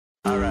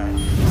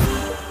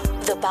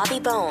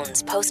Bobby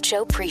Bones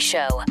post-show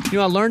pre-show. You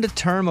know, I learned a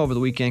term over the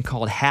weekend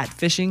called hat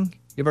fishing.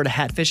 You ever heard of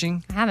hat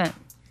fishing? I haven't.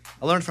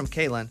 I learned from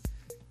Caitlin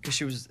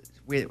because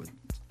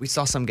we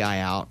saw some guy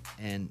out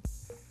and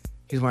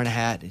he was wearing a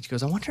hat. And she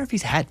goes, I wonder if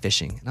he's hat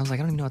fishing. And I was like,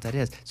 I don't even know what that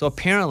is. So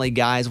apparently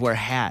guys wear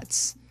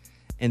hats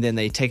and then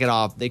they take it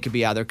off. They could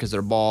be out there because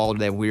they're bald or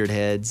they have weird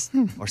heads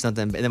or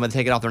something. And then when they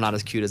take it off, they're not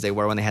as cute as they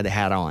were when they had the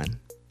hat on.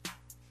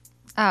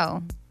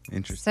 Oh.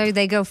 Interesting. So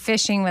they go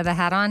fishing with a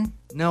hat on?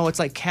 No, it's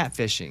like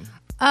catfishing.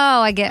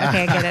 Oh, I get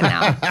it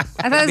now. I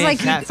thought it was like,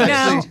 catfish.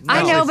 no,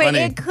 I know, but funny.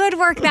 it could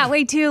work that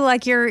way too.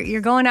 Like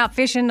you're going out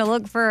fishing to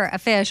look for a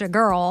fish, a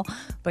girl,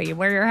 but you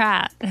wear your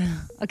hat.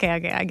 Okay, I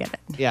get it.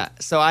 Yeah,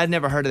 so I'd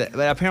never heard of it.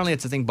 But apparently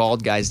it's a thing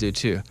bald guys do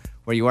too,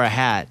 where you wear a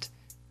hat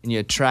and you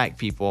attract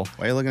people.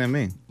 Why are you looking at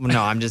me? Well,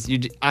 no,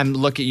 I'm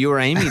looking at you or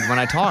Amy when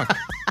I talk.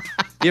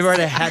 You ever heard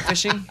of hat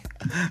fishing?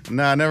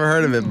 No, I never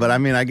heard of it, but I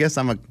mean, I guess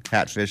I'm a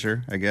hat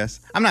fisher, I guess.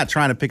 I'm not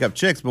trying to pick up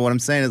chicks, but what I'm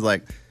saying is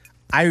like,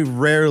 I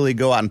rarely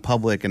go out in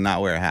public and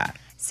not wear a hat.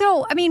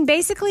 So, I mean,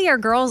 basically, are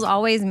girls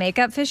always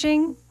makeup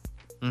fishing?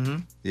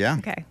 Yeah.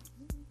 Okay.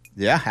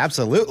 Yeah,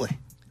 absolutely.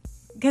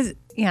 Because,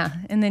 yeah,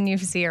 and then you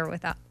see her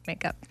without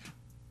makeup.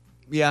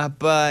 Yeah,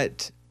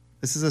 but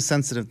This is a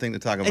sensitive thing to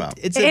talk about.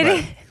 it's a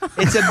bit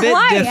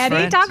Why? different.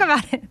 Eddie, talk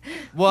about it.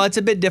 Well, it's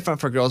a bit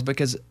different for girls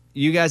because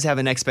you guys have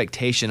an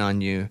expectation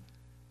on you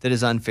that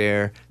is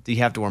unfair that you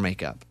have to wear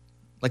makeup.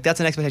 Like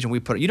that's an expectation we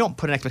put. You don't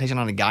put an expectation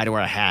on a guy to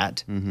wear a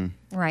hat.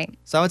 Right.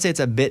 So I would say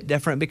it's a bit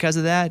different because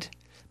of that.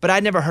 But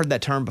I'd never heard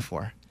that term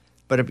before.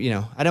 But I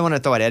don't want to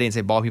throw at Eddie and say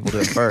bald people do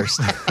it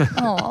first.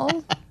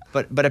 Oh.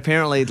 But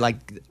apparently, like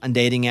on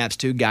dating apps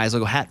too, guys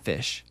will go hat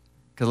fish.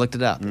 Cause I looked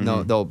it up.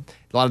 They'll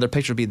a lot of their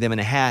pictures will be them in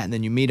a hat, and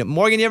then you meet them.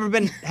 Morgan, you ever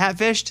been hat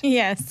fished?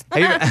 Yes.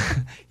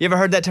 You ever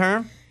heard that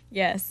term?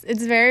 Yes.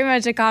 It's very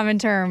much a common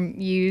term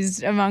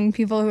used among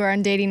people who are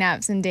on dating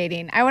apps and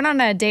dating. I went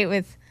on a date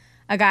with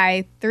a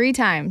guy 3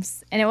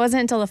 times, and it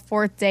wasn't until the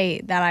 4th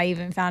date that I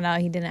even found out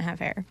he didn't have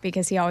hair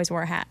because he always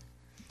wore a hat.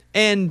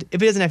 And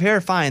if he doesn't have hair,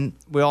 fine.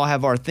 We all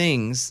have our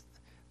things,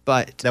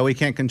 but That we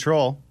can't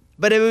control.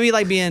 But it would be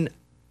like being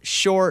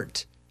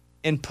short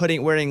and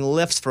wearing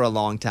lifts for a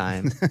long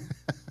time.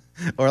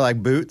 Or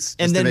like boots,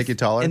 just to make you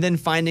taller. And then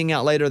finding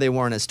out later they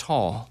weren't as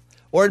tall.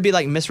 Or it'd be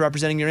like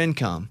misrepresenting your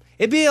income.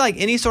 It'd be like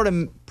any sort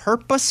of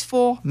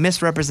purposeful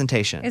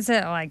misrepresentation. Is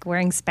it like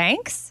wearing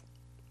Spanx?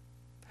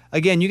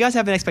 Again, you guys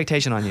have an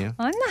expectation on you.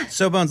 I'm not.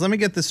 So, Bones, let me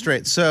get this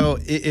straight. So,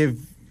 if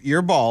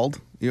you're bald,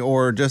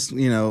 or just,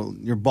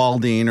 you're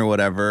balding or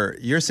whatever,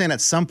 you're saying at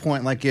some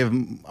point, like if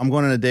I'm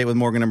going on a date with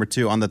Morgan number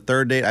 2, on the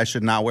 3rd date, I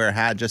should not wear a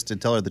hat just to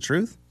tell her the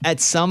truth? At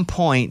some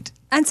point.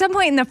 At some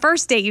point in the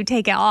first date, you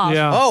take it off.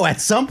 Yeah. Oh,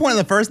 at some point in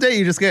the first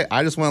date,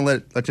 I just want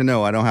to let you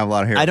know I don't have a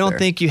lot of hair. I up don't there.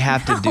 think you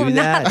have to do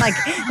that.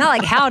 Not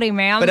like howdy,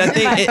 ma'am. But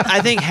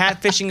I think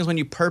hat fishing is when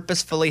you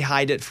purposefully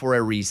hide it for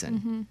a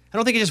reason. I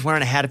don't think you're just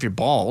wearing a hat if you're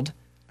bald.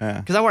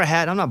 Because I wear a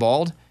hat, I'm not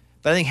bald.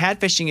 But I think hat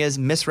fishing is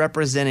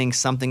misrepresenting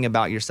something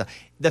about yourself.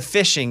 The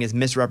fishing is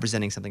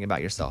misrepresenting something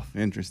about yourself.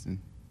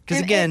 Interesting. Because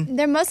And again,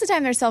 they're most of the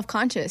time they're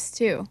self-conscious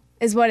too,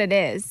 is what it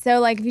is. So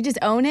like if you just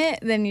own it,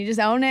 then you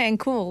just own it and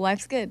cool,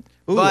 life's good.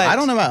 Ooh, But- I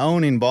don't know about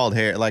owning bald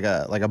hair, like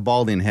a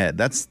balding head.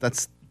 That's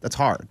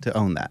hard to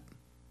own that.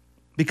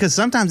 Because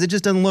sometimes it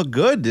just doesn't look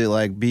good to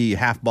like be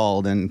half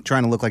bald and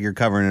trying to look like you're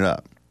covering it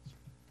up.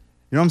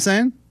 You know what I'm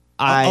saying?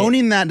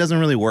 Owning that doesn't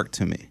really work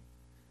to me.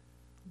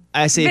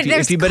 I say But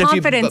there's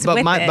confidence with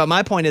it. But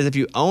my point is, if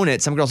you own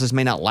it, some girls just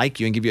may not like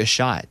you and give you a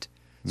shot.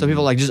 So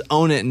people like just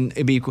own it and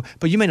it'd be cool.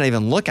 But you may not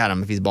even look at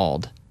him if he's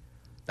bald.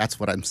 That's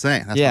what I'm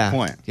saying. That's yeah. my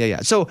point.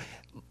 Yeah. So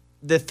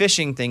the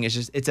fishing thing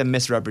is it's a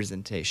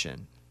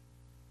misrepresentation.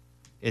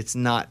 It's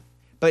not.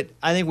 But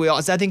I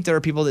think there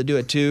are people that do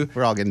it too.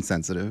 We're all getting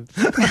sensitive.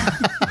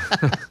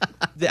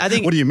 I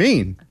think. What do you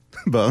mean,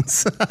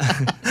 Bones?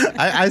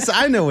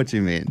 I know what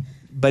you mean.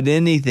 But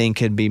anything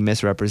could be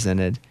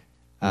misrepresented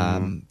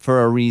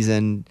for a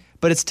reason.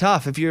 But it's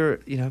tough if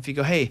if you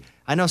go, hey,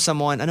 I know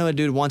a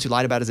dude once who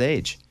lied about his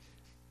age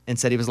and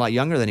said he was a lot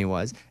younger than he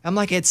was. I'm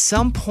like, at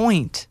some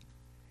point,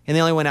 and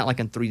they only went out like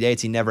on 3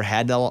 dates. He never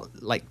had to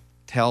like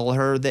tell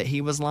her that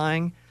he was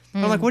lying.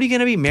 I'm like, what are you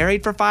going to be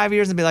married for 5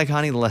 years and be like,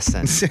 honey,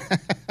 listen,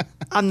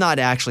 I'm not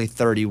actually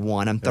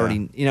 31. I'm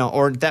 30,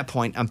 or at that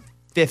point, I'm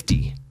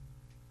 50.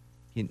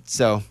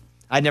 So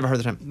I'd never heard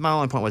the term. My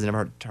only point was I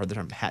never heard the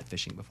term hat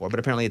fishing before, but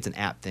apparently it's an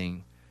app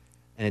thing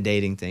and a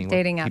dating thing.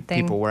 Dating app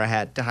thing. People wear a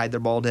hat to hide their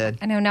bald head.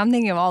 I know. Now I'm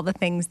thinking of all the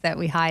things that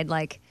we hide,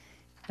 like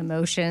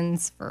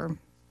emotions for,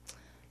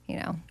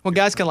 Well,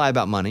 guys can lie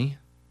about money,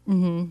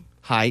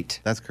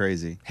 height, That's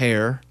crazy.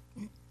 hair.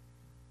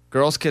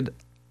 Girls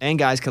and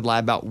guys could lie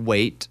about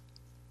weight,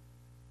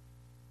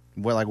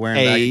 What, like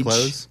wearing baggy age,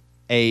 clothes?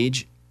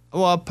 age.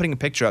 Well, putting a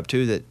picture up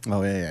too that,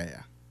 Oh,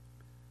 yeah.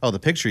 Oh, the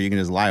picture, you can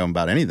just lie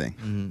about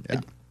anything.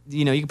 Yeah.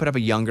 you can put up a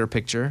younger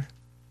picture.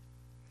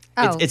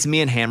 Oh. It's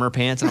me in hammer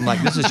pants, and I'm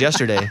like, this was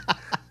yesterday.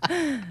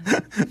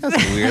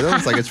 That's weird. That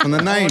looks like it's from the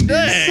 90s.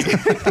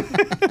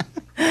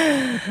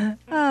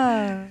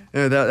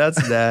 Yeah,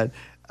 that's that.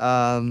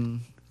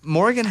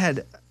 Morgan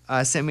had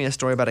sent me a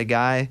story about a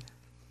guy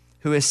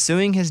who is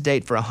suing his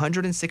date for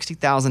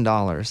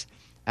 $160,000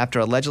 after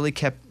allegedly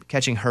kept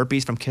catching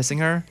herpes from kissing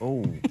her.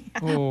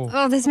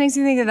 Oh, this makes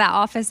me think of that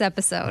Office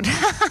episode.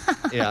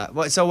 Yeah.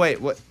 So wait,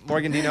 what?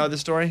 Morgan, do you know the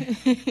story?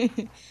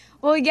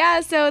 Well, yeah,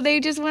 so they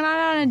just went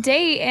out on a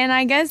date, and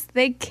I guess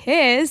they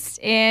kissed,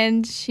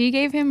 and she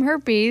gave him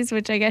herpes,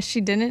 which I guess she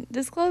didn't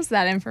disclose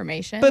that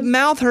information. But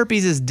mouth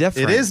herpes is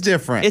different. It is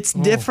different. It's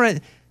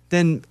different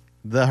than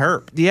The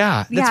herp.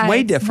 yeah. That's Yeah,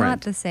 way it's different.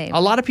 not the same. A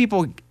lot of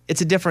people.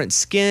 It's a different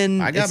skin.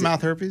 I got It's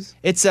mouth herpes.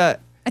 It's a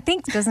I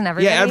think doesn't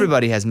everybody? yeah.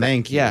 Everybody has.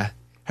 Thank you. Yeah.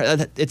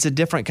 It's a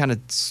different kind of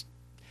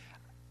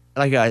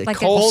like a Like a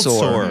cold cold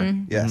sore.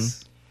 Mm-hmm.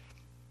 Yes.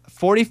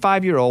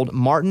 45-year-old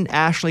Martin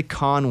Ashley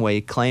Conway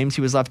claims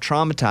he was left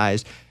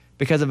traumatized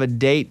because of a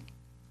date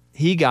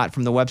he got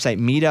from the website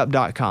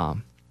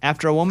meetup.com.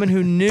 After a woman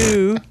who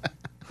knew,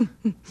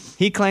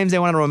 he claims they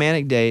went on a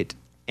romantic date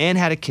and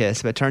had a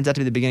kiss, but it turns out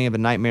to be the beginning of a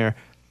nightmare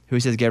who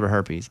he says gave her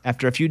herpes.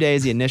 After a few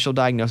days, the initial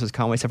diagnosis,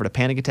 Conway suffered a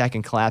panic attack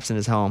and collapsed in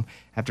his home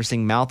after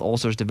seeing mouth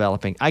ulcers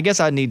developing. I guess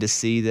I'd need to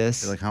see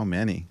this. You're like, how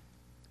many?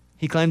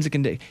 He claims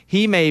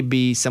he may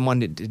be someone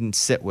that didn't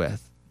sit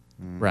with.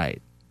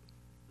 Right.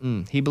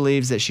 He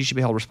believes that she should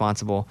be held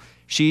responsible.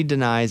 She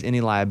denies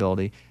any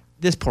liability.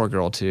 This poor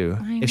girl, too.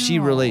 I If she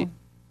know. really.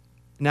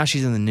 Now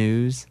she's in the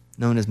news,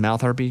 known as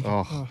mouth herpes.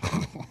 Oh,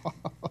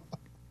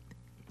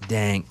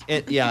 Dang.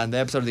 Yeah, in the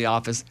episode of The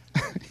Office,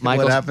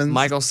 Michael, happens?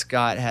 Michael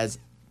Scott has.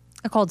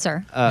 A cold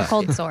sore. A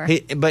cold sore.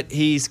 But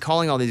he's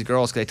calling all these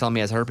girls because they tell him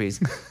he has herpes.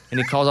 And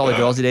he calls all the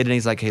girls he dated and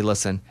he's like, hey,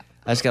 listen,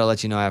 I just got to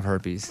let you know I have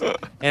herpes.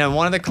 And on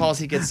one of the calls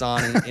he gets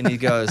on and he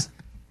goes,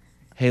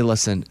 hey,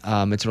 listen,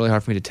 it's really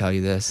hard for me to tell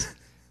you this.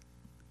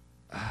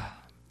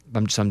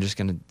 I'm just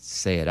going to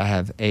say it. I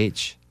have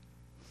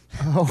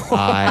H-I-R.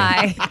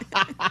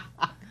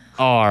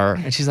 Hi.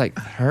 And she's like,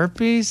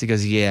 herpes? He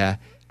goes, yeah.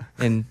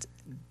 And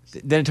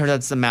then it turns out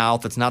it's the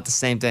mouth. It's not the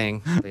same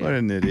thing. But yeah. what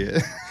an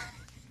idiot.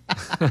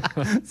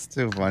 It's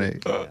too funny.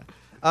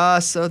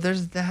 So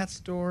there's that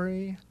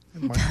story.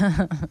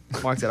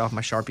 Mark that off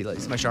my Sharpie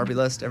list. My Sharpie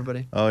list,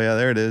 everybody. Oh, yeah,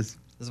 there it is.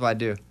 This is what I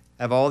do.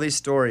 I have all these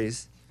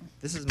stories.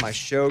 This is my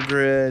show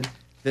grid.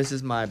 This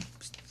is my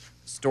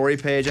story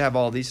page. I have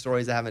all these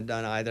stories I haven't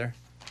done either.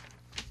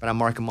 But I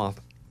mark them off.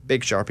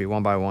 Big Sharpie,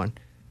 one by one.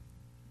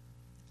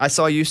 I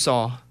saw you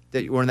saw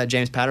that you were in that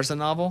James Patterson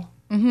novel.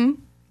 Mm-hmm.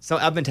 So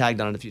I've been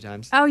tagged on it a few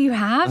times. Oh, you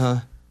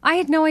have? I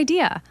had no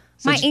idea.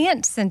 My j-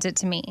 aunt sent it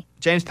to me.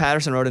 James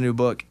Patterson wrote a new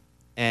book,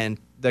 and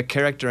the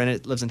character in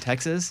it lives in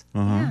Texas.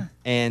 Yeah.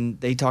 And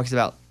he talks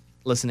about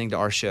listening to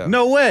our show.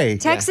 No way.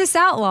 Texas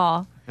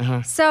Outlaw.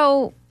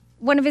 So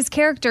one of his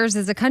characters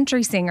is a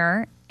country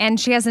singer, and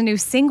she has a new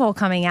single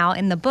coming out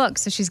in the book.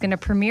 So she's going to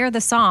premiere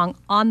the song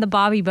on the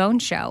Bobby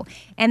Bones Show.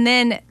 And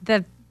then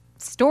the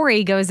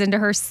story goes into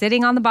her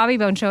sitting on the Bobby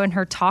Bones Show and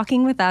her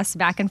talking with us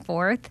back and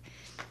forth.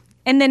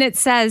 And then it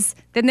says,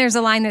 then there's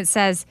a line that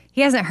says,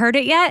 he hasn't heard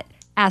it yet?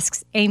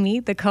 Asks Amy,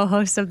 the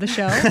co-host of the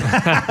show.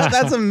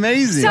 That's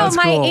amazing. So That's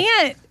my cool.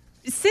 aunt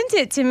sent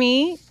it to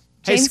me.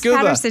 Hey, James Scuba.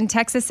 Patterson,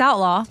 Texas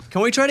Outlaw.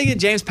 Can we try to get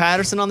James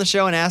Patterson on the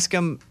show and ask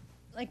him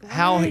Like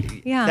how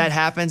Yeah. that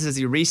happens? Does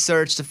he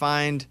research to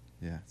find?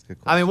 Yeah, it's a good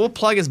I mean, we'll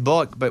plug his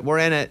book, but we're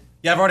in it.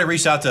 Yeah, I've already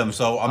reached out to him,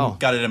 so I'm Oh.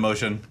 got it in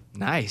motion.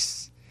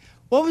 Nice.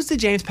 What was the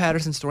James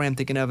Patterson story I'm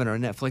thinking of in our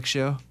Netflix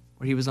show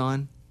where he was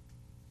on?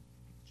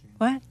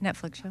 What?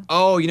 Netflix show?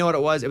 Oh, you know what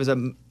it was? It was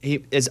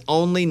his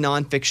only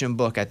nonfiction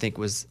book. I think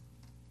was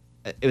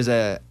I think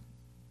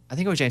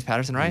it was James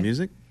Patterson, right?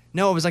 Music?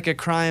 No, it was like a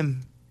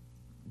crime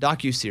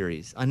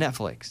docu-series on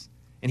Netflix,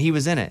 and he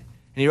was in it,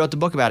 and he wrote the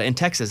book about it in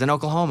Texas, in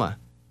Oklahoma.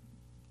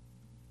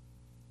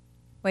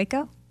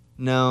 Waco?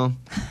 No,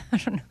 I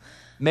don't know.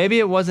 Maybe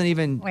it wasn't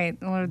even Wait, what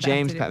did that have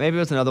James. to do? Maybe it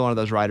was another one of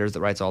those writers that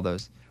writes all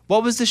those.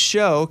 What was the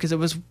show? Because it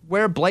was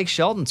where Blake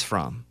Shelton's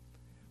from,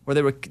 where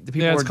they were the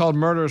people Yeah, were it's called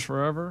Murders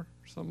Forever,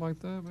 or something like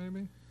that,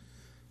 maybe.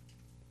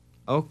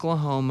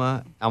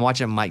 Oklahoma. I'm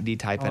watching Mike D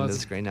type Oh, into the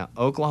that's- screen now.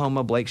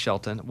 Oklahoma, Blake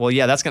Shelton. Well,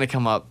 yeah, that's gonna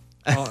come up.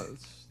 Oh,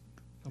 it's-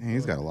 Man,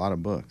 he's got a lot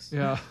of books.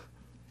 yeah.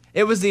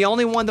 It was the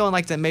only one though in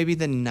like maybe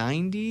the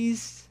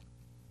 90s.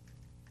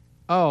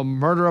 Oh,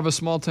 Murder of a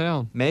Small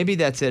Town. Maybe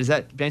that's it. Is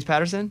that James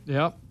Patterson?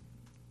 Yep.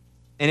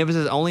 And it was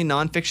his only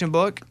nonfiction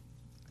book.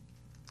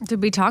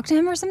 Did we talk to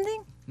him or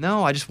something?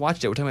 No, I just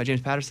watched it. We're talking about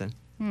James Patterson.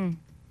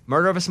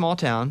 Murder of a Small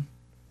Town,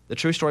 the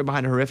true story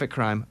behind a horrific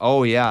crime.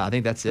 Oh yeah, I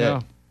think that's it.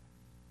 Yeah.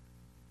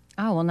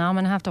 Oh, well, now I'm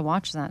going to have to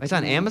watch that. It's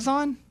on tonight.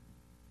 Amazon?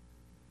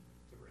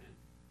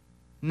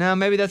 No,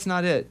 maybe that's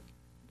not it.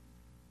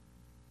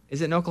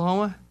 Is it in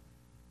Oklahoma?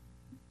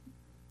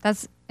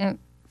 That's in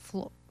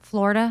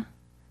Florida.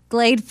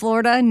 Glade,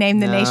 Florida,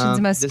 named the No, nation's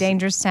most this-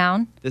 dangerous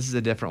town. This is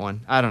a different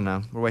one. I don't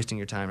know. We're wasting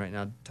your time right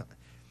now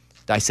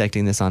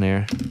dissecting this on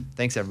air.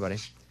 Thanks, everybody.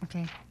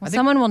 Okay. Well,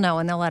 someone will know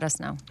and they'll let us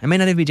know. It may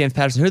not even be James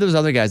Patterson. Who are those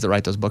other guys that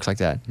write those books like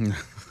that?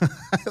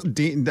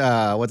 Dean,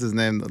 what's his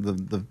name?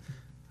 The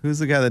who's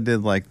the guy that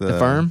did like the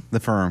Firm? The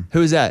Firm.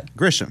 Who is that?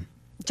 Grisham.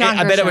 John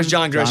I bet it was Grisham.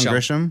 John Grisham. John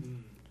Grisham.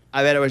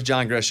 I bet it was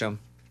John Grisham.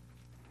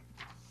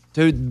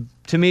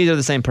 To me, they're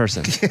the same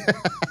person.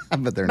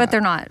 but they're but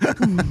not.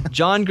 they're not.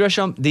 John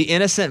Grisham, The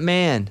Innocent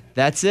Man.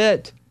 That's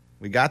it.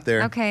 We got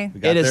there. Okay. We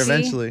got It there is-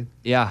 eventually.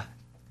 Yeah.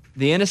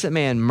 The Innocent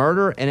Man,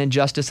 Murder and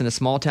Injustice in a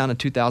Small Town in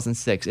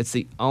 2006. It's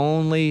the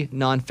only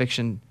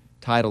nonfiction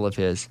title of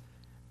his.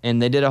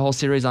 And they did a whole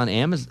series on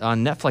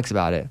Netflix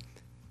about it.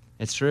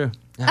 It's true.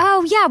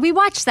 Oh, yeah, we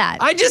watched that.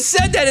 I just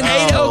said that in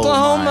Ada,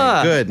 Oklahoma.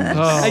 My goodness.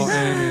 Oh,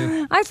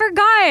 Amy. I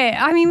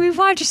forgot. I mean, we've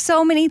watched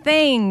so many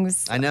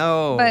things. I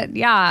know. But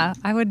yeah,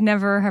 I would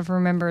never have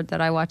remembered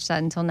that I watched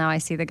that until now I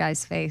see the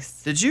guy's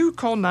face. Did you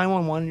call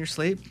 911 in your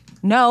sleep?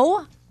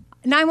 No,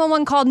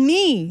 911 called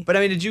me. But I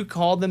mean, did you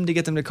call them to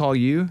get them to call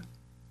you?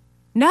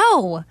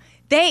 No,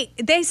 they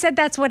said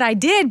that's what I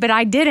did, but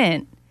I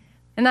didn't.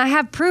 And I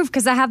have proof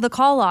because I have the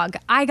call log.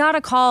 I got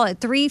a call at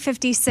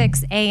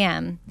 3:56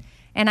 a.m.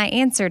 and I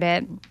answered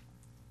it.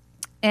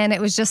 And it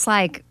was just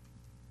like,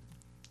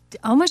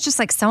 almost just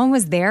like someone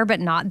was there but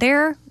not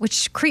there,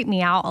 which creeped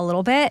me out a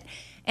little bit.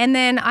 And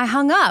then I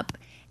hung up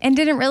and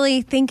didn't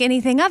really think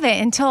anything of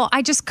it until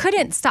I just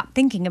couldn't stop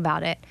thinking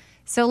about it.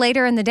 So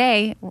later in the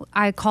day,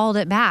 I called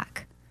it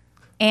back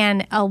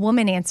and a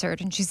woman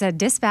answered and she said,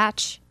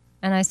 "Dispatch."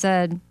 And I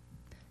said,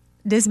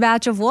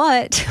 "Dispatch of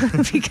what?"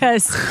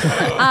 Because,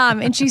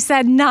 and she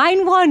said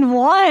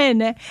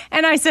 911.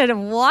 And I said,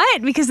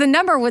 "What?" Because the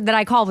number that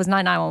I called was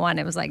not 911.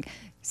 It was like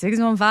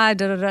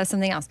 615,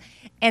 something else.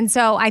 And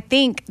so I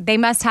think they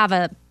must have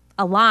a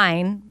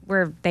line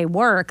where they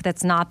work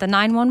that's not the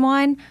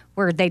 911,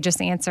 where they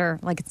just answer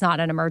like it's not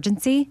an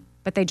emergency,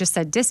 but they just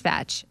said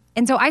dispatch.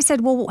 And so I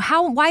said, "Well,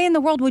 why in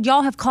the world would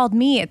y'all have called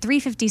me at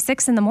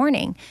 3:56 in the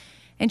morning?"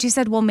 And she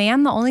said, "Well,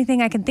 ma'am, the only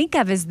thing I can think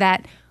of is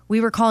that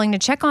we were calling to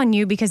check on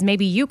you because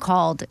maybe you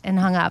called and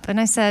hung up." And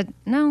I said,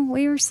 "No,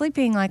 we were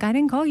sleeping. Like, I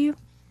didn't call you."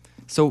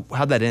 So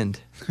how'd that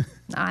end?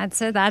 I'd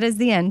say that is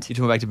the end. You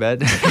two went back to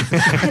bed?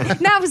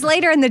 That was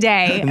later in the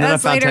day. And then I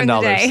That's found later in the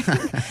 $10. day.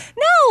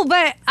 No,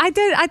 but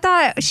I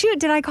thought, shoot,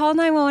 did I call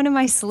 911 in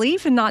my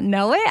sleep and not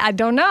know it? I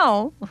don't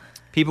know.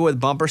 People with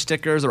bumper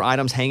stickers or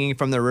items hanging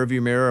from their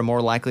rearview mirror are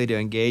more likely to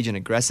engage in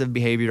aggressive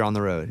behavior on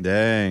the road.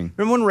 Dang.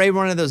 Remember when Ray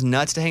wanted those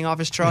nuts to hang off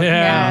his truck?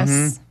 Yeah.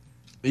 Yes.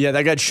 Yeah,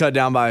 that got shut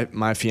down by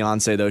my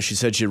fiance though. She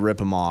said she'd rip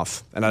them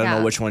off, and I don't Yeah.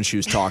 know which one she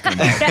was talking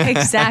about.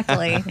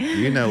 Exactly.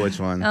 You know which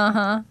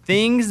one.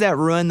 Things that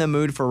ruin the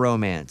mood for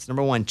romance.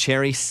 Number one,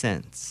 cherry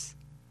scents.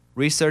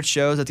 Research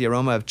shows that the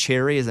aroma of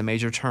cherry is a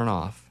major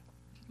turnoff.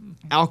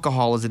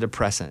 Alcohol is a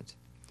depressant.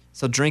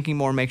 So drinking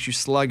more makes you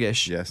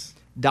sluggish. Yes.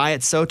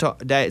 Diet soda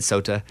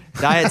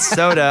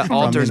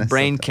alters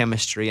brain Minnesota.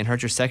 chemistry and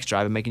hurts your sex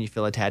drive and making you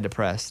feel a tad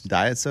depressed.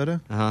 Diet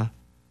soda? Uh-huh.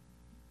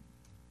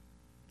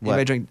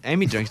 What?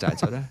 Amy drinks diet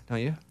soda, don't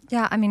you?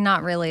 Yeah, I mean,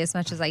 not really as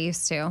much as I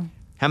used to.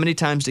 How many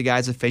times do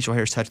guys with facial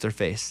hairs touch their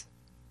face?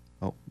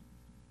 Oh,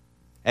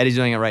 Eddie's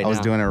doing it right I now. was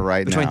doing it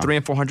right Between now. 300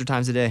 and 400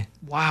 times a day.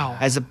 Wow.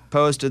 As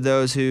opposed to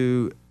those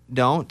who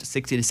don't,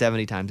 60 to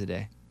 70 times a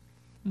day.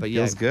 But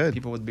yeah, Feels good.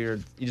 people with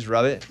beard, you just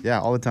rub it.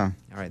 Yeah, all the time.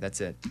 All right,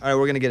 that's it. All right,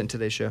 we're going to get into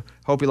today's show.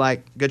 Hope you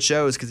like good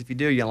shows, because if you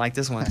do, you're going to like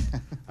this one.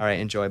 All right,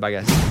 enjoy. Bye,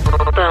 guys.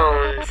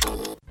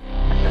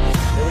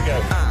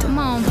 Come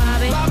on,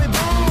 Bobby.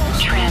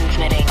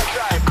 Transmitting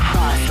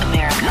across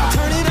America.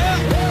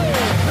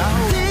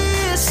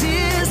 This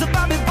is the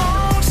Bobby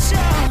Bones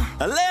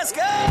Show. Let's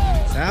go.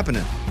 It's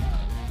happening.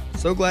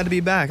 So glad to be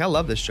back. I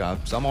love this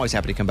job, so I'm always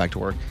happy to come back to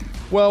work.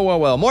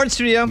 Well. Morning,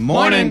 studio.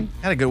 Morning.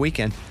 Had a good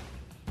weekend.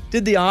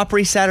 Did the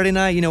Opry Saturday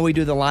night. You know, we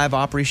do the live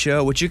Opry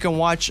show, which you can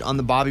watch on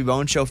the Bobby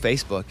Bones Show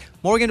Facebook.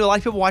 Morgan, do a lot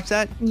of people watch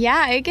that?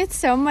 Yeah, it gets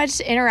so much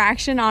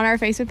interaction on our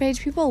Facebook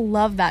page. People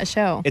love that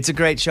show. It's a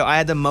great show. I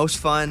had the most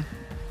fun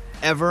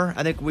ever.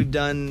 I think we've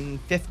done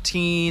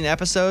 15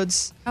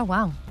 episodes. Oh,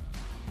 wow.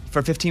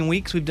 For 15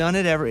 weeks, we've done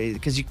it every,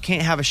 because you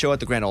can't have a show at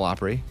the Grand Ole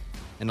Opry.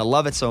 And I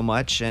love it so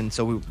much. And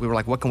so we were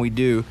like, what can we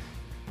do?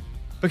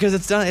 Because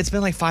it's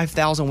been like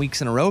 5,000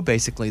 weeks in a row,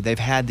 basically. They've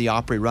had the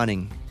Opry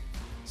running.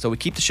 So we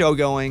keep the show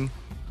going,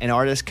 and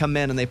artists come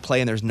in and they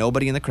play, and there's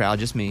nobody in the crowd,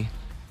 just me.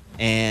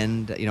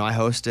 And, you know, I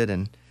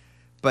hosted,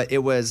 but it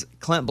was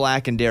Clint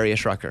Black and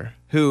Darius Rucker,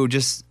 who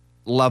just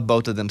love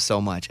both of them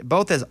so much,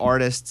 both as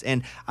artists.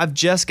 And I've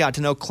just got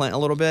to know Clint a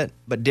little bit,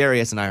 but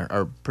Darius and I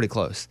are pretty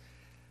close.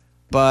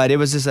 But it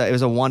was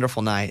a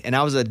wonderful night, and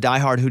I was a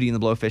diehard Hootie and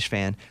the Blowfish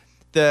fan.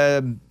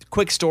 The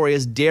quick story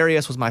is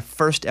Darius was my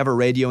first ever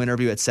radio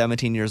interview at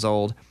 17 years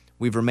old.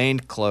 We've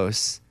remained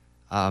close.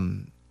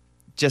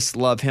 Just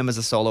love him as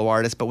a solo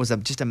artist, but was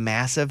just a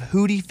massive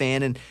Hootie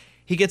fan. And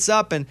he gets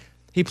up and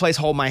he plays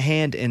Hold My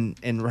Hand in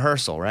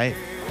rehearsal, right?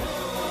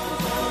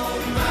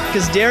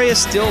 Because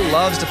Darius still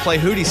loves to play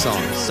Hootie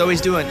songs. So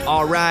he's doing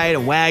All Right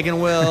and Wagon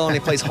Wheel, and he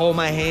plays Hold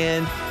My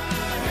Hand.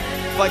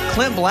 But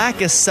Clint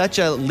Black is such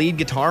a lead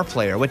guitar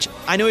player, which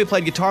I knew he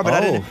played guitar, but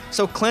I didn't.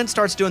 So Clint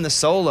starts doing the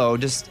solo,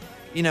 just,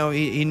 you know,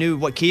 he knew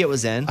what key it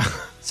was in.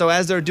 So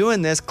as they're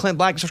doing this, Clint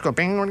Black starts going,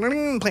 bing, bing,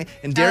 bing, bing,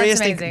 and Darius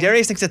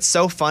thinks it's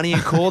so funny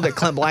and cool that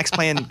Clint Black's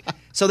playing.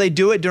 So they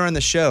do it during the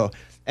show.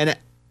 And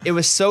it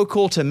was so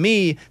cool to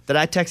me that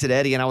I texted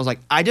Eddie and I was like,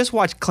 I just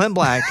watched Clint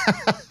Black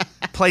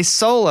play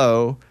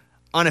solo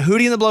on a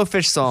Hootie and the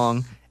Blowfish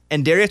song,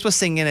 and Darius was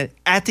singing it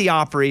at the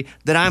Opry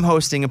that I'm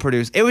hosting and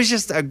produce. It was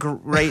just a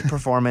great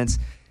performance.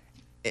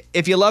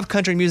 If you love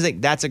country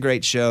music, that's a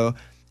great show.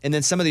 And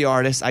then some of the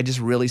artists I just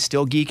really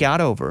still geek out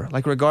over.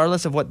 Like,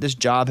 regardless of what this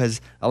job has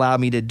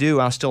allowed me to do,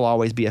 I'll still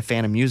always be a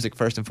fan of music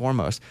first and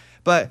foremost.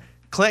 But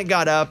Clint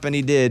got up and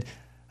he did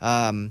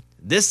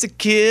This a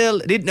Kill.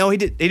 He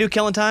do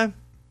Killing Time?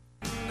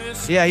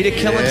 Yeah, he did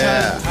Killing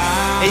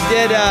Time. He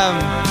did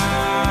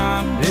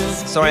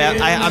sorry,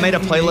 I made a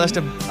playlist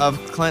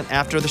of Clint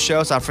after the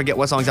show, so I forget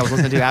what songs I was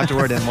listening to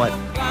afterward and what.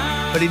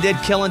 But he did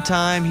Killing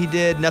Time. He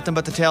did Nothing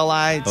But the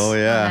Taillights. Oh,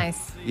 yeah.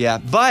 Nice. Yeah,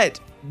 but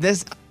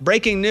this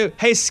breaking news.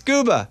 Hey,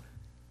 Scuba,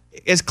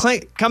 is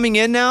Clint coming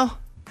in now?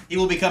 He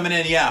will be coming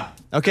in, yeah.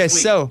 Okay, This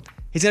week. so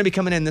he's going to be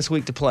coming in this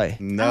week to play.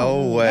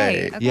 No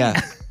way. Right. Okay.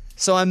 Yeah.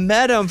 So I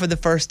met him for the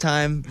first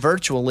time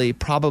virtually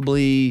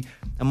probably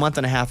a month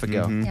and a half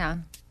ago. Yeah.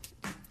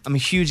 I'm a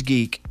huge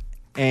geek,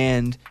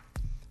 and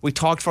we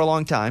talked for a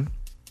long time,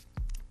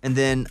 and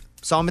then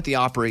saw him at the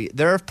Opry.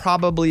 There have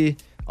probably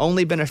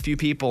only been a few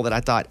people that I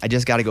thought, I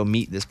just got to go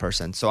meet this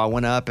person. So I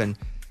went up, and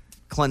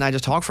Clint and I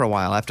just talked for a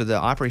while after the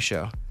Opry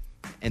show.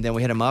 And then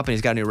we hit him up, and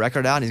he's got a new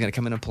record out, and he's going to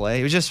come in and play.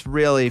 It was just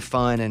really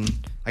fun, and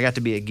I got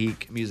to be a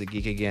music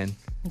geek again.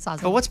 That's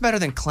awesome. But what's better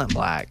than Clint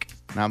Black?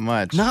 Not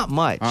much. Not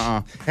much.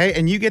 Hey,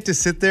 and you get to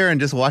sit there and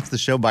just watch the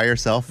show by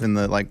yourself in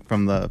the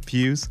from the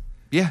pews.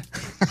 Yeah.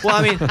 Well,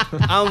 I mean,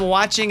 I'm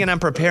watching and I'm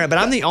preparing, but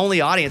I'm the only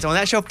audience. When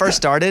that show first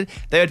started,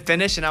 they would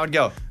finish and I would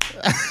go.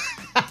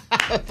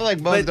 I feel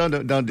like Bones don't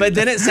do But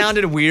then that. it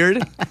sounded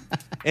weird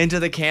into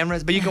the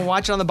cameras. But you can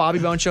watch it on the Bobby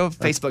Bones Show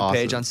Facebook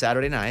page awesome. on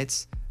Saturday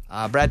nights.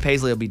 Brad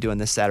Paisley will be doing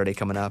this Saturday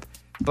coming up.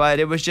 But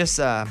it was just,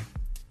 it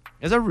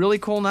was a really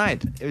cool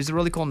night. It was a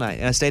really cool night.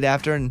 And I stayed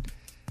after. And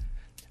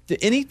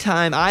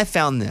anytime I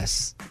found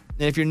this,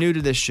 and if you're new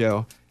to this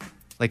show,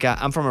 like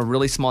I'm from a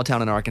really small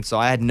town in Arkansas.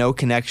 I had no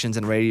connections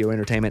in radio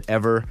entertainment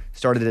ever.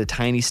 Started at a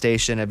tiny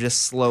station. I've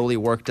just slowly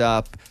worked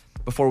up.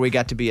 Before we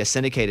got to be a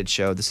syndicated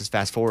show, this is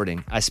fast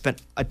forwarding. I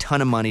spent a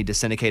ton of money to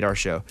syndicate our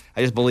show.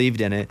 I just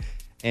believed in it.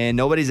 And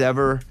nobody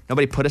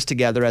put us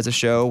together as a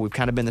show. We've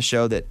kind of been the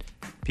show that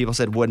people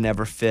said would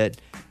never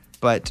fit.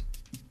 But,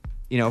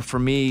 you know, for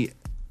me,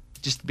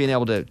 just being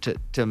able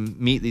to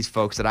meet these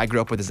folks that I grew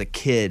up with as a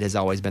kid has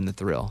always been the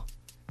thrill.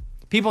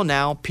 People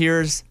now,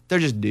 peers, they're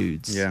just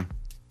dudes. Yeah.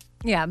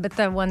 Yeah, but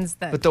the ones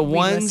that But the we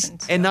ones, listen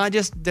to. and not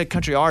just the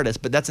country artists,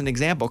 but that's an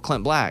example,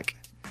 Clint Black.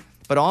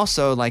 But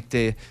also like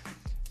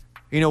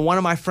one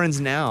of my friends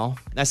now,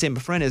 and I say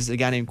my friend, is a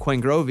guy named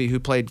Quinn Grovey who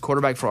played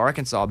quarterback for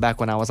Arkansas back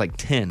when I was like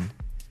 10.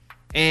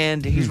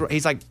 And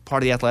he's like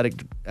part of the athletic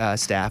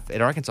staff at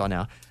Arkansas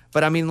now.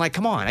 But I mean, like,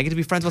 come on, I get to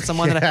be friends with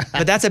someone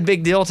but that's a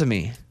big deal to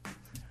me.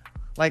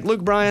 Like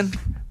Luke Bryan,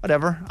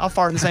 whatever. I'll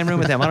fart in the same room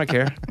with him. I don't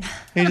care.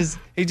 He's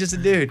just a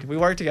dude. We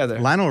work together.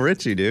 Lionel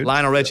Richie, dude.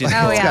 Lionel Richie's Oh,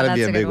 cool. yeah, Gotta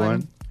be that's a a good big one.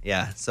 one.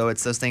 Yeah, so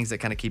it's those things that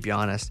kind of keep you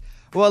honest.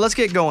 Well, let's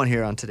get going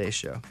here on today's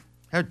show.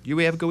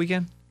 We have a good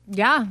weekend?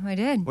 Yeah, I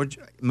did. We're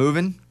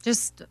moving?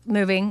 Just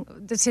moving.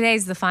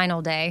 Today's the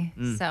final day,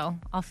 Mm. so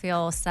I'll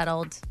feel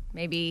settled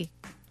maybe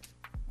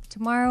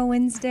tomorrow,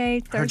 Wednesday,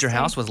 Thursday. Heard your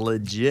house was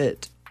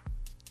legit.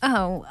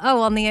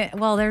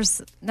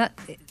 There's not.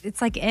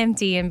 It's like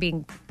empty and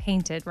being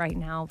painted right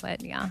now,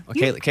 but yeah. Well,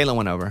 Caitlin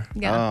went over.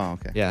 Yeah. Oh,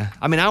 okay. Yeah.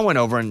 I mean, I went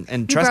over and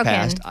broke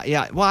trespassed. in.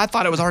 Yeah. Well, I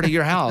thought it was already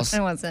your house.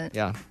 It wasn't.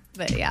 Yeah.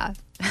 But yeah.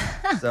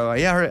 So,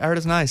 yeah, I heard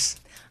it's nice.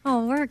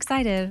 Oh, we're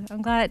excited.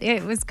 I'm glad.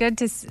 It was good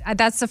to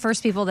that's the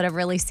first people that have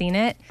really seen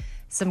it.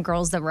 Some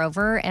girls that were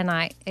over, and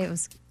I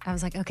was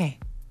like, okay,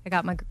 I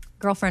got my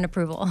girlfriend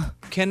approval.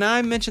 Can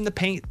I mention the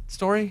paint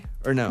story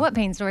or no? What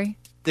paint story?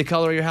 The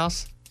color of your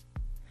house?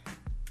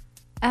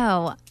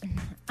 Oh,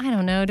 I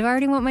don't know. Do I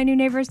already want my new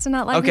neighbors to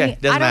not like me? Okay,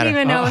 doesn't I don't matter.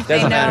 even know if they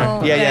Doesn't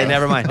know. matter. Yeah,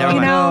 never mind. Never You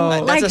mind. know,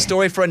 That's like- a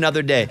story for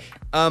another day.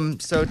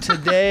 So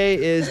today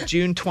is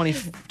June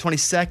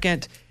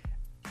 22nd.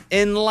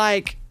 In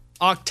like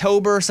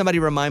October, somebody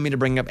remind me to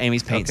bring up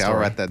Amy's paint Okay, story.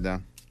 I'll write that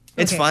down.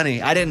 It's Okay.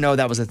 funny. I didn't know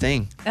that was a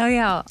thing. Oh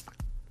yeah,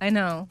 I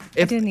know.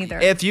 I didn't either.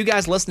 If you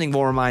guys listening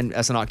will remind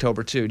us in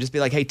October too, just be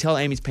like, hey, tell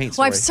Amy's paint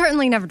Well, story. I've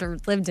certainly never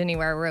lived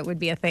anywhere where it would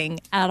be a thing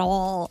at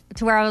all.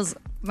 To where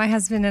my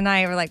husband and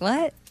I were like,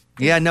 what?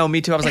 Yeah, no,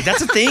 me too. I was like,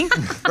 that's a thing?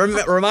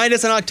 Remind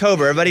us in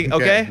October. Everybody,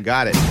 okay?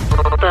 Got it.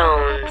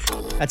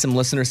 Had some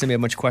listeners send me a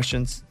bunch of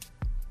questions.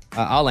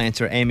 I'll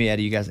answer. Amy,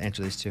 Eddie, you guys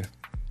answer these too.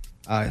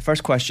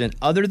 First question.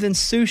 Other than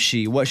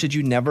sushi, what should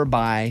you never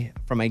buy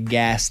from a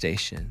gas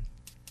station?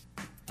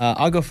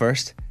 I'll go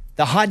first.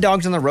 The hot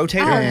dogs on the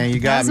rotator. Yeah, you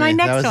got was me. my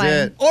next that was one.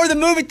 it. Or the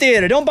movie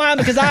theater. Don't buy them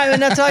because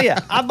and I'll tell you,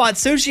 I bought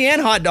sushi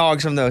and hot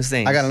dogs from those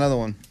things. I got another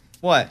one.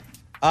 What?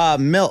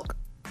 Milk.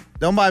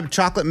 Don't buy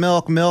chocolate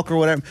milk or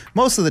whatever.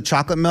 Most of the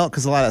chocolate milk,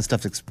 because a lot of that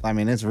stuff,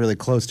 it's really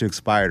close to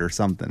expired or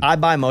something. I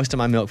buy most of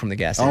my milk from the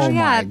gas station. Oh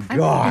yeah, my I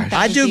gosh. think that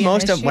I would do be an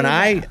most of issue, when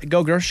I but-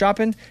 go grocery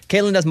shopping.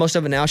 Caitlin does most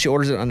of it now. She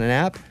orders it on an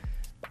app.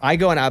 I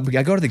go and I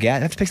go to the gas.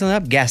 I have to pick something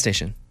up. Gas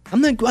station. I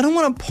don't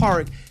want to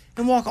park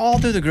and walk all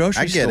through the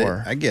grocery I get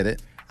store. it. I get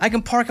it. I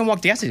can park and walk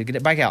to the gas station, get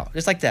it back out,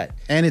 just like that.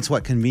 And it's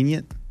what,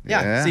 convenient?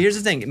 Yeah. So here's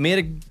the thing. Me at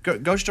a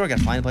grocery store, I got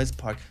to find a place to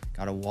park.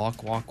 Gotta walk.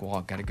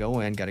 Gotta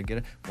go in.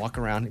 Gotta walk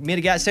around. Meet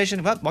a gas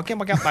station. Walk in,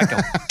 walk out, back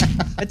out.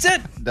 That's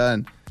it.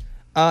 Done.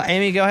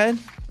 Amy, go ahead.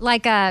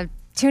 Like a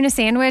tuna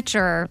sandwich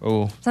or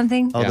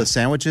something. Oh, the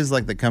sandwiches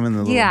like that come in the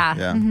little.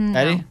 Yeah.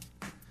 Eddie?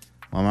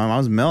 Well, my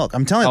mom's milk.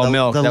 I'm telling you,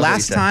 milk. the That's what you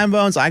last said. time,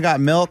 Bones, I got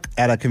milk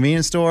at a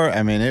convenience store.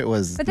 I mean, it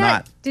was But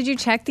not. did you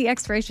check the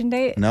expiration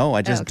date? No,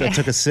 I just Okay. I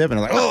took a sip and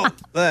I'm like, oh.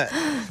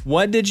 bleh.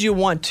 What did you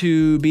want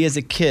to be as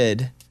a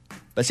kid,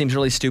 but seems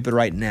really stupid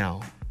right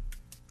now?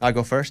 I'll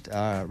go first.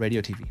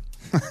 Radio, TV.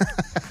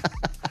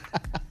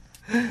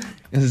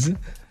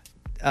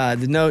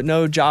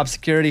 No job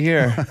security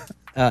here.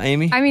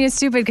 Amy? I mean, it's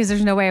stupid because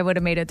there's no way I would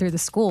have made it through the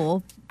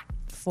school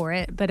for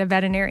it, but a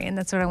veterinarian,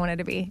 that's what I wanted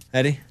to be.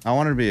 Eddie? I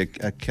wanted to be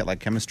a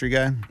chemistry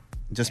guy,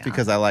 just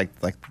because I liked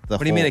the. What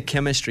do you mean a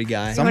chemistry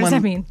guy? What does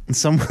that mean?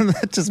 Someone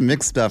that just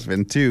mixed stuff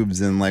in tubes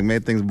and like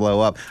made things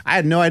blow up. I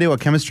had no idea what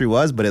chemistry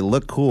was, but it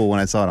looked cool when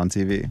I saw it on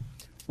TV.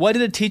 What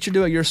did a teacher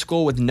do at your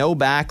school with no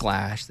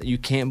backlash that you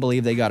can't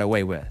believe they got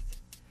away with?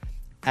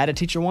 I had a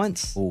teacher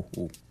once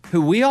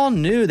who we all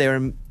knew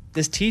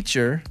this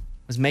teacher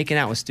was making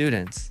out with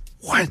students.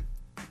 What?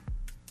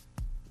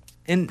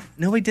 And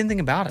nobody did anything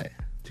about it.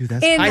 Dude,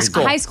 that's In high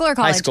school. High school or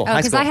college? High school. Oh,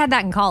 because I had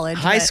that in college.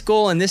 High but-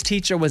 school, and this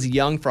teacher was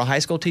young for a high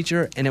school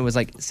teacher, and it was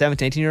like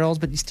 17, 18-year-olds.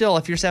 But you still,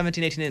 if you're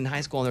 17, 18 in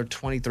high school and they're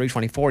 23,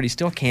 24, you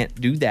still can't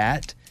do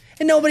that.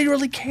 And nobody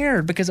really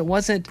cared because it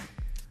wasn't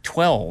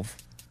 12,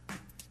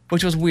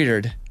 which was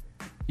weird.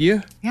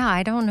 You? Yeah,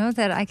 I don't know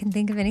that I can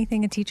think of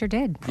anything a teacher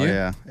did. Oh,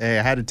 yeah. Hey,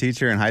 I had a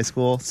teacher in high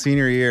school.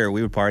 Senior year,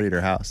 we would party at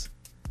her house.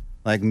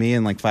 Like me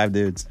and like 5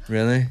 dudes.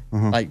 Really?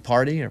 Like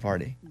party or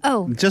party?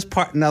 Oh, Just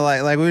no,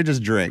 like we would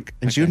just drink.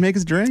 And she would make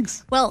us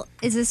drinks. well,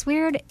 is this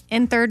weird?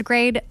 In 3rd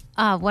grade,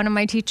 one of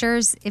my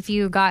teachers, if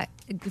you got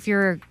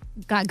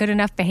good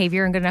enough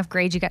behavior and good enough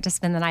grades, you got to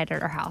spend the night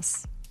at her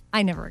house.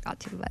 I never got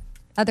to, but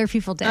other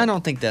people did. I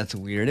don't think that's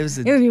weird. It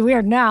It would be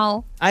weird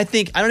now. I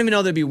don't even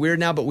know that it'd be weird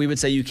now, but we would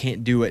say you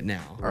can't do it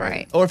now.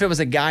 Right. Or if it was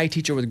a guy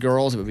teacher with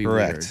girls, it would be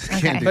Correct.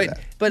 weird. Can't do But, that.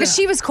 But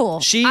she was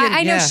cool.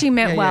 I know she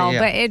meant well,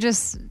 but it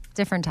just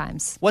different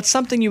times. What's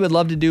something you would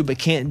love to do but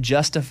can't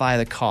justify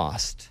the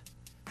cost?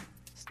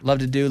 Love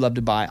to do, love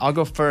to buy. I'll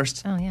go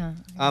first. Oh yeah.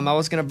 I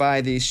was gonna buy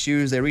these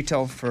shoes. They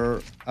retail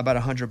for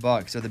about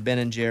 $100. They're the Ben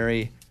and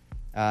Jerry,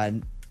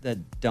 the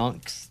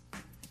Dunks.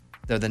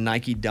 They're the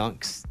Nike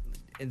Dunks.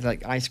 It's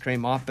like ice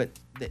cream off, but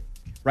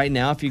right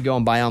now, if you go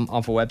and buy them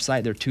off a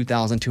website, they're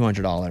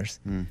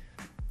 $2,200.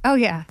 Oh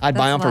yeah. I'd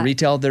buy That's them a for lot.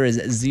 retail. There is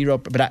zero,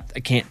 but I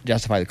can't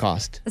justify the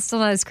cost. It's still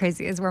not as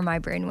crazy as where my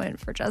brain went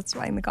for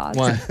justifying the cost.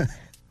 What?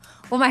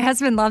 Well, my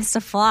husband loves to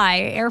fly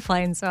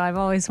airplanes, so I've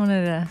always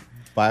wanted to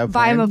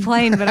Buy him a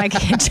plane, but I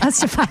can't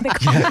justify the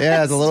cost.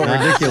 Yeah, it's a little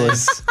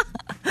ridiculous.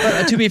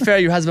 But to be fair,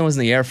 your husband was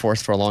in the Air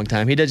Force for a long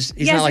time. He's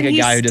Yes, not like and a he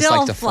guy who just still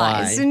likes to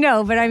fly. flies.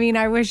 No, but I mean,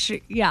 I wish.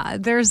 Yeah,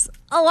 there's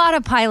a lot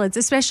of pilots,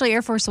 especially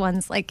Air Force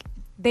ones. Like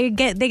they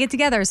get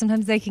together.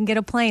 Sometimes they can get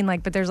a plane,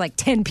 but there's like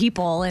 10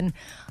 people and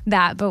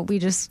that. But we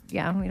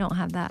don't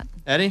have that.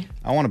 Eddie?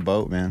 I want a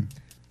boat, man.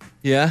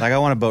 Yeah. Like I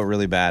want a boat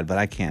really bad, but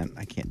I can't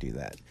do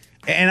that.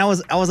 And I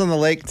was on the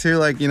lake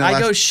too, I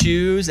go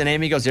shoes and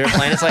Amy goes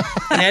airplane. It's like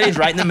and Eddie's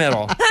right in the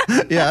middle.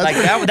 Yeah,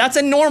 like that's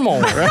a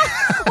normal. Right?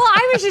 Well,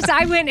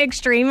 I went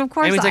extreme, of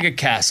course. Amy's like a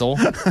castle.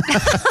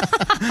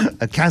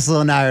 a castle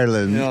in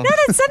Ireland. Yeah. No,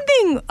 that's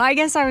something. I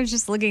guess I was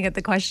just looking at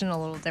the question a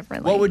little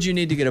differently. What would you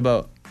need to get a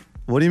boat?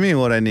 What do you mean?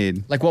 What I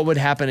need? Like, what would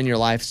happen in your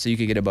life so you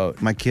could get a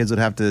boat? My kids would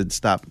have to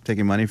stop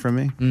taking money from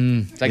me.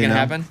 Is that You gonna know?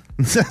 happen?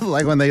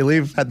 Like when they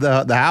leave at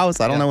the house,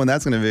 I don't know when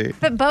that's going to be.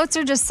 But boats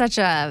are just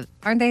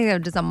aren't they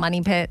just a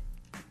money pit?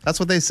 That's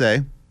what they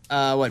say.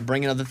 What?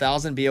 Bring another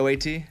 1,000?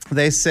 BOAT?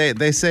 They say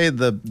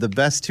the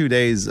best 2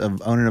 days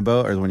of owning a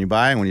boat are when you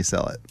buy and when you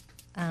sell it.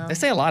 They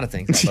say a lot of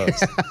things about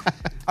boats.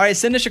 All right,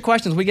 send us your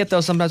questions. We get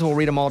those. Sometimes we'll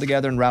read them all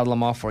together and rattle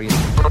them off for you.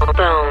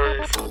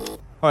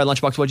 All right,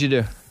 Lunchbox, what'd you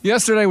do?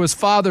 Yesterday was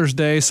Father's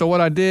Day, so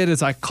what I did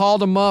is I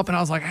called him up and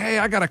I was like, hey,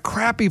 I got a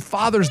crappy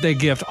Father's Day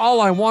gift.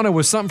 All I wanted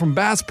was something from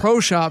Bass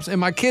Pro Shops,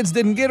 and my kids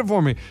didn't get it for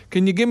me.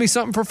 Can you give me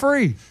something for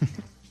free?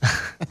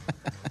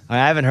 I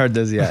haven't heard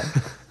those yet.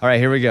 All right,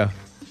 here we go.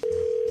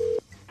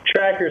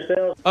 Tracker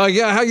sales.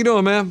 Yeah, how you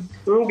doing, man?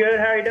 I'm good.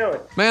 How you doing?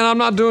 Man, I'm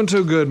not doing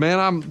too good,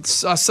 man.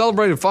 I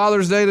celebrated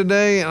Father's Day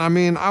today, and I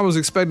mean, I was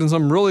expecting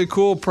some really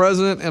cool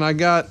present, and I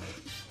got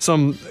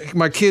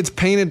my kids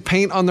painted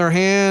paint on their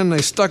hand.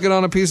 They stuck it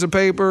on a piece of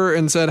paper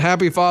and said,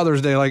 Happy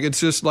Father's Day. Like, it's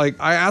just like,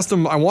 I asked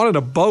them, I wanted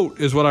a boat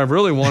is what I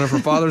really wanted for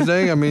Father's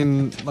Day. I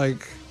mean,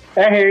 like.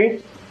 I hear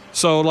you.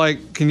 So,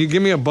 like, can you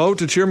give me a boat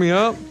to cheer me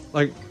up?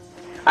 Like.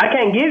 I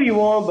can't give you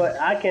one, but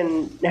I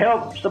can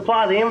help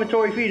supply the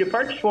inventory for you to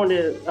purchase one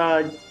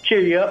to cheer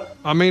you up.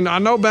 I mean, I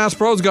know Bass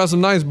Pro's got some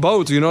nice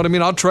boats. You know what I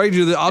mean? I'll trade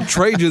you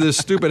this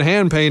stupid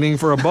hand painting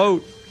for a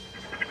boat.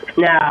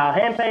 Nah,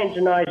 hand paint's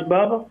are nice,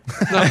 Bubba.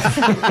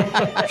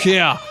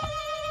 Yeah.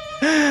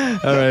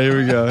 All right, here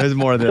we go. Here's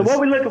more of this. So what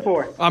are we looking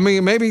for? I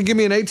mean, maybe give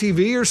me an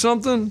ATV or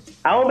something.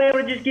 I won't be able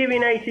to just give you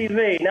an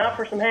ATV, not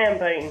for some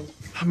hand painting.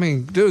 I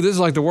mean, dude, this is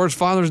like the worst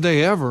Father's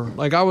Day ever.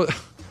 Like,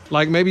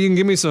 Like maybe you can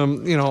give me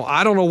some,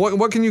 I don't know,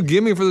 what can you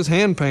give me for this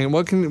hand paint?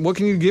 What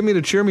can you give me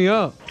to cheer me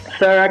up?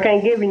 Sir, I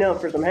can't give you nothing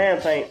for some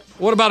hand paint.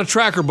 What about a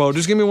tracker boat?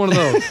 Just give me one of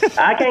those.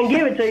 I can't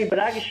give it to you, but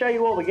I can show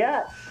you what we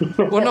got.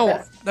 Well,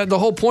 no, the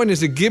whole point is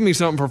to give me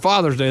something for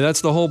Father's Day.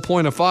 That's the whole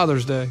point of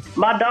Father's Day.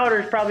 My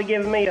daughter's probably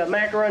giving me a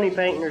macaroni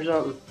painting or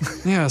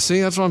something. Yeah, see,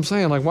 that's what I'm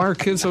saying. Like, why are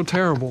kids so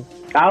terrible?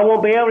 I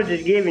won't be able to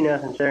just give you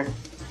nothing, sir.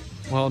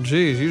 Well,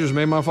 geez, you just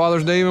made my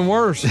Father's Day even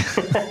worse.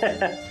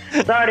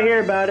 Sorry to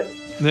hear about it.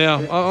 Yeah,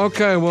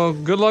 okay, well,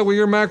 good luck with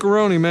your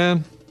macaroni,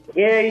 man.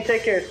 Yeah, you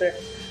take care, sir.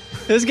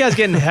 This guy's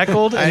getting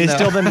heckled, and he's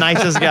still the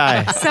nicest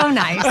guy. So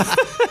nice.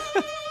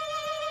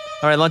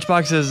 All right,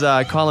 Lunchbox is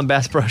calling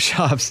Bass Pro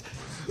Shops.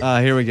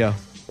 Here we go.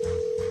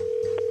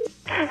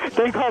 Thank you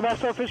for calling Bass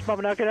Pro Fish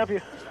Pump. How can I help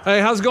you? Hey,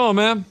 how's it going,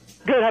 man?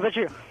 Good. How about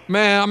you?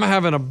 Man, I'm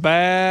having a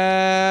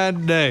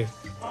bad day.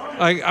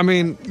 I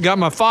mean, got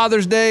my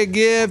Father's Day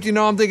gift.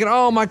 I'm thinking,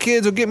 oh, my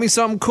kids will get me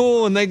something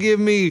cool, and they give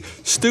me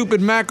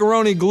stupid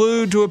macaroni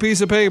glued to a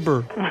piece of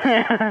paper.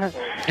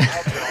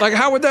 Like,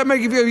 how would that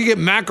make you feel if you get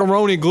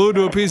macaroni glued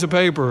to a piece of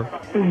paper?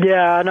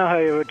 Yeah, I know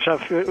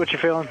what you're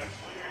feeling.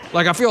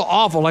 Like, I feel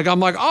awful. Like, I'm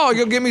like, oh,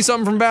 you'll get me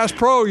something from Bass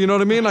Pro. You know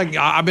what I mean? Like,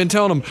 I've been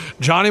telling them,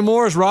 Johnny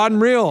Morris Rod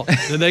and Reel.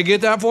 Did they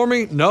get that for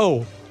me?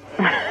 No.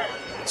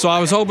 So I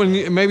was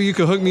hoping maybe you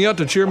could hook me up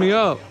to cheer me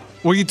up.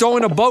 Will you throw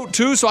in a boat,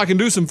 too, so I can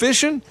do some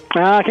fishing?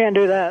 I can't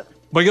do that.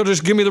 But you'll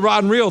just give me the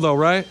rod and reel, though,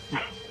 right?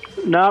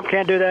 Nope,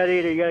 can't do that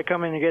either. You got to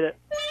come in and get it.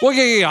 Well,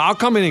 yeah, I'll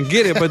come in and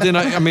get it, but then,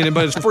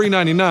 but it's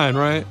 $3.99,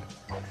 right?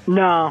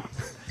 No.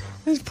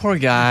 This poor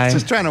guy.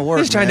 Just trying to work.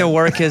 He's trying to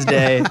work his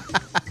day.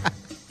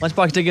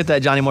 Lunchbox did get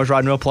that Johnny Moore's Rod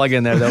and Reel plug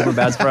in there, though, for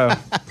Bass Pro.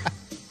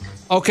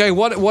 Okay,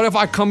 what if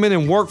I come in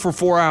and work for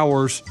 4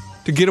 hours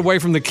to get away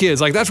from the kids?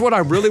 Like, that's what I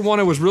really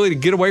wanted, was really to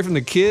get away from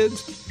the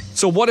kids.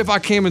 So what if I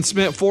came and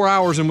spent 4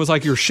 hours and was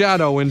like your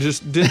shadow and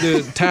just did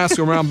the task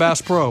around Bass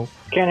Pro?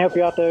 Can't help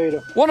you out there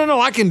either. Well, no,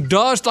 I can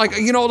dust, like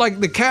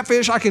the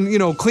catfish, I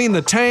can, clean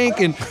the tank,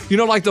 and,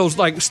 like those,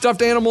 like,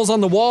 stuffed animals on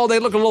the wall, they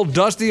look a little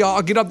dusty.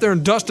 I'll get up there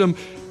and dust them,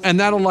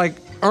 and that'll, like,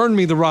 earn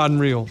me the rod and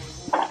reel.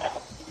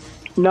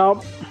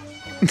 Nope.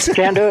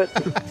 Can't do it.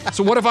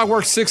 So what if I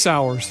work 6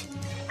 hours,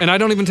 and I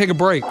don't even take a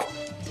break?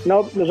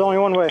 Nope, there's only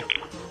one way.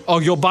 Oh,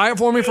 you'll buy it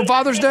for me for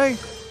Father's Day?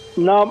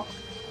 Nope.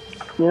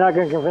 You're not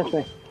going to convince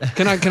me.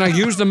 Can I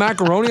use the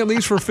macaroni at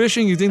least for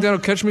fishing? You think that'll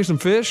catch me some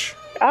fish?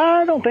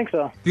 I don't think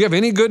so. Do you have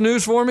any good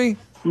news for me?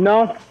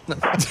 No.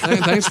 Hey,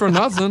 thanks for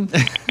nothing.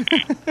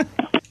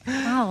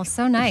 Wow,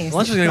 so nice.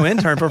 Lunch is going to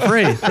intern for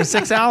free for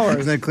 6 hours.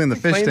 He's going to clean the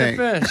fish tank.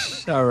 The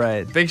fish. All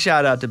right. Big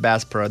shout out to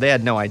Bass Pro. They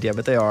had no idea,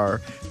 but they are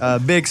a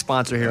big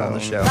sponsor here on the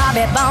show.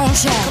 Bobby Bone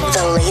Show.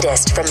 The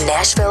latest from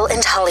Nashville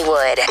and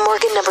Hollywood.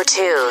 Morgan number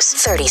 2's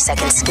 30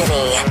 Second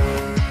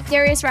Skinny.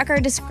 Darius Rucker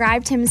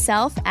described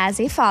himself as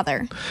a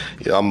father.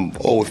 Yeah, I'm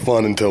always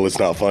fun until it's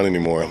not fun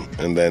anymore,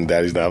 and then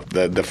Daddy's not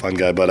the fun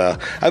guy. But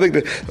I think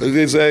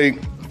that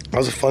I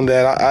was a fun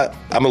dad.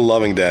 I'm a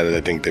loving dad, I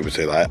think they would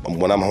say.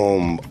 When I'm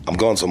home, I'm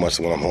gone so much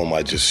that when I'm home,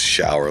 I just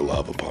shower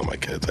love upon my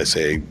kids. I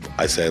say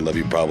I love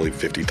you probably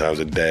 50 times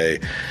a day.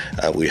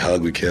 We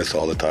hug, we kiss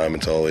all the time.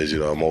 It's always,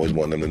 I'm always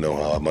wanting them to know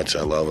how much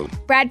I love them.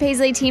 Brad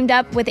Paisley teamed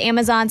up with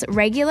Amazon's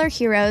Regular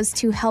Heroes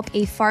to help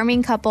a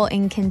farming couple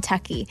in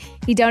Kentucky.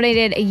 He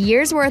donated a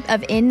year's worth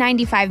of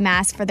N95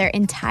 masks for their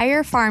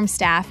entire farm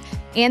staff,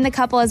 and the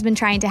couple has been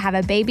trying to have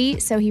a baby,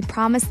 so he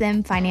promised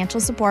them financial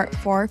support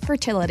for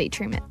fertility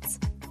treatments.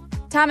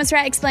 Thomas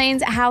Rhett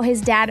explains how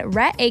his dad,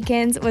 Rhett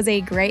Akins, was a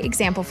great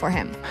example for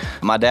him.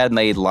 My dad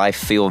made life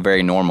feel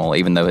very normal,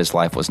 even though his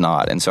life was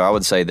not. And so I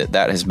would say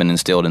that has been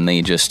instilled in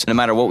me. Just no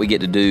matter what we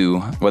get to do,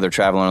 whether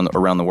traveling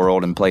around the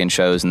world and playing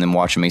shows and then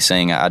watching me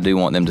sing, I do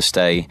want them to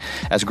stay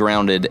as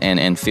grounded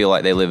and feel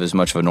like they live as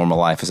much of a normal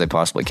life as they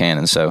possibly can.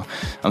 And so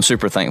I'm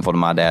super thankful to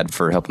my dad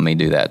for helping me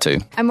do that too.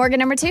 I'm Morgan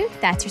number 2.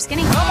 That's your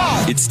skinny.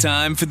 It's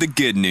time for the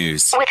good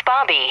news. With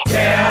Bobby.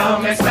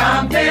 Tell me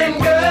something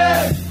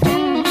good.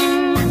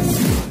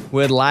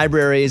 With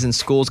libraries and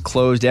schools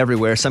closed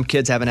everywhere, some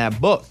kids haven't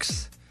had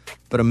books.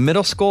 But a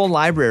middle school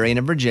librarian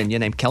in Virginia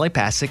named Kelly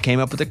Passick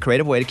came up with a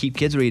creative way to keep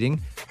kids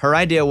reading. Her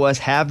idea was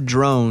have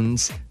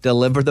drones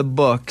deliver the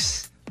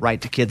books right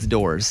to kids'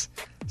 doors.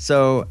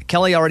 So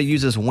Kelly already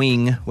uses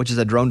Wing, which is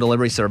a drone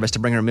delivery service, to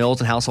bring her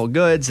meals and household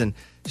goods. And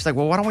she's like,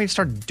 well, why don't we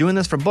start doing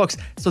this for books?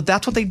 So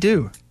that's what they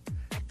do.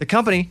 The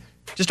company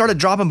just started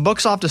dropping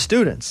books off to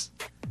students.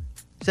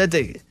 Said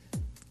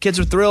kids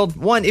are thrilled.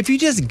 One, if you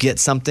just get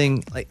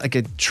something like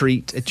a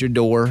treat at your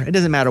door, it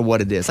doesn't matter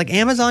what it is. Like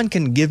Amazon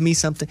can give me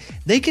something.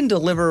 They can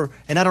deliver,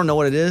 and I don't know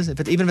what it is.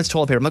 Even if it's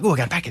toilet paper, I'm like, oh, I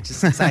got a package.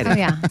 It's exciting. Oh,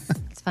 yeah.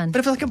 It's fun. But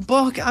if it's like a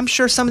book, I'm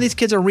sure some of these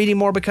kids are reading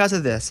more because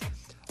of this.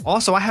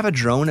 Also, I have a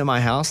drone in my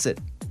house that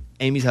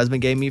Amy's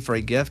husband gave me for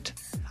a gift.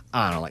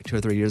 I don't know, like 2 or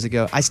 3 years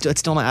ago. It's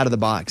still not out of the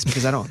box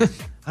because I don't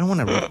want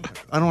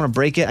to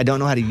break it. I don't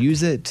know how to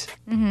use it.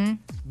 Mm-hmm.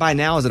 By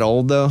now, is it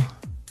old though?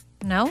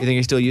 No. You think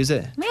you still use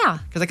it? Yeah.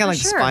 Because I kind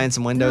of for spying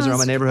some windows around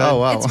my neighborhood. Oh,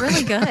 wow. It's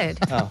really good.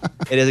 Oh,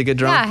 it is a good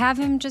drone? Yeah, have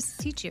him just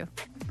teach you.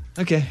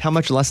 Okay. How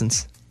much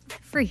lessons?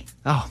 Free.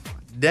 Oh,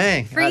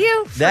 Dang. For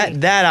you,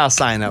 That I'll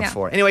sign up Yeah.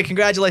 for. Anyway,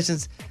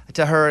 congratulations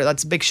to her.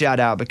 That's a big shout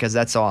out because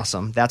that's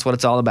awesome. That's what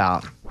it's all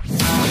about.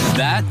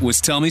 That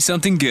was Tell Me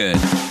Something Good.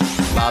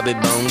 Bobby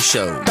Bones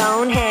Show.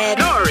 Bonehead.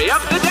 Story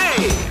of the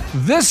day.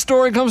 This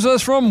story comes to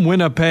us from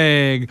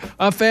Winnipeg.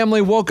 A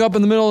family woke up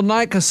in the middle of the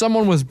night because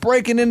someone was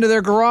breaking into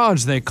their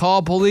garage. They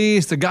called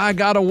police. The guy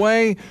got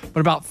away. But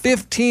about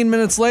 15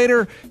 minutes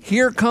later,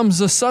 here comes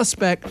the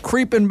suspect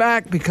creeping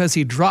back because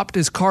he dropped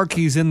his car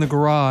keys in the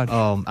garage.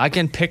 Oh, I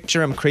can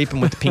picture him creeping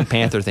with the Pink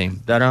Panther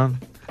theme. Da-dum,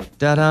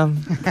 da-dum,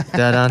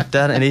 da-dum,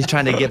 da-dum. And he's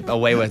trying to get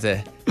away with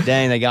it.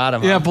 Dang, they got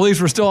him. Yeah, huh? police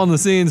were still on the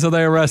scene, so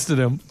they arrested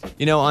him.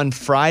 You know, on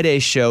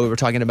Friday's show, we were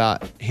talking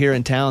about here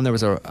in town, there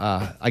was a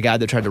guy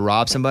that tried to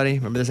rob somebody.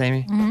 Remember this,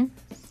 Amy? Mm-hmm.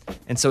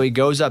 And so he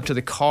goes up to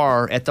the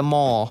car at the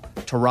mall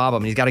to rob him.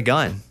 And he's got a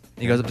gun.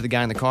 He goes up to the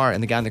guy in the car,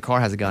 and the guy in the car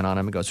has a gun on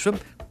him and goes, whoop,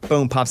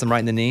 boom, pops him right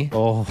in the knee.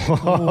 Oh,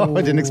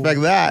 I didn't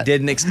expect that.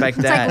 Didn't expect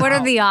It's that. like, what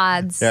are the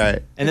odds? All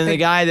right. And then the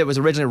guy that was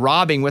originally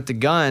robbing with the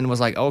gun was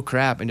like, oh,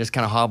 crap, and just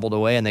kind of hobbled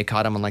away, and they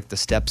caught him on like the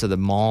steps of the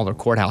mall or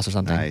courthouse or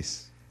something.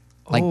 Nice.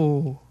 Like,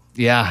 Oh.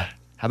 Yeah.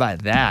 How about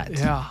that?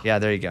 Yeah. Yeah,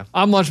 there you go.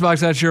 I'm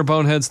Lunchbox. That's your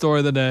Bonehead story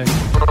of the day.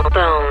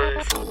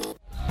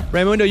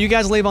 Raymundo, you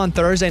guys leave on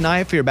Thursday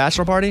night for your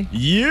bachelor party?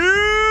 Yeah.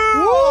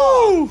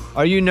 Woo!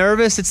 Are you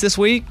nervous? It's this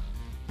week?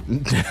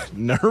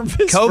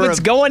 Nervous? COVID's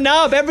going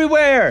up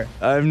everywhere.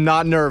 I'm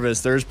not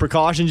nervous. There's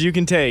precautions you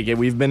can take. And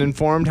we've been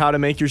informed how to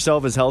make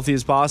yourself as healthy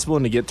as possible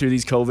and to get through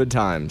these COVID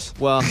times.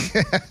 Well,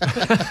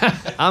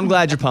 I'm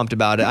glad you're pumped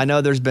about it. I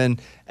know there's been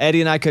Eddie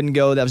and I couldn't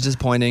go. That was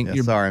disappointing.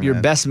 Yeah, Your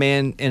man. best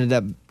man ended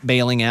up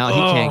bailing out. He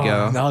can't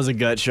go. That was a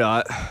gut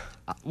shot.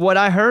 What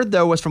I heard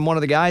though was from one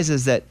of the guys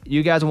is that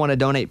you guys want to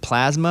donate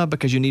plasma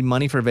because you need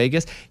money for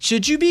Vegas.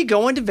 Should you be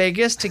going to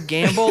Vegas to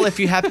gamble if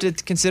you have to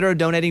consider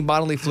donating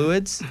bodily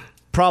fluids?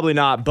 Probably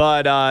not,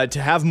 but to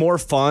have more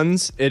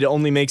funds, it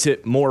only makes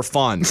it more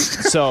fun.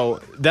 So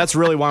that's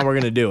really why we're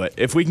going to do it.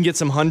 If we can get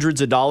some hundreds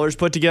of dollars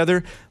put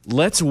together,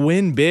 let's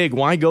win big.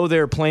 Why go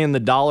there playing the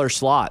dollar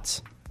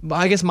slots? But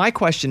I guess my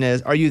question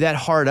is, are you that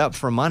hard up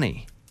for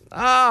money?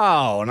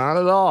 Oh, not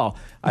at all.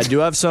 I do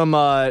have some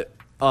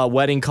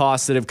wedding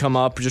costs that have come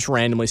up, just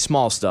randomly,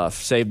 small stuff.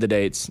 Save the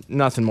dates,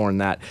 nothing more than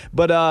that.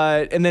 But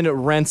and then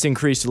rent's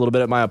increased a little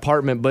bit at my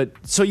apartment. But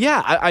so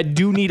yeah, I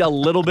do need a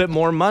little bit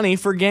more money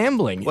for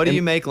gambling. What do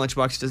you make,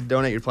 Lunchbox, to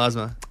donate your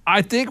plasma?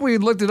 I think we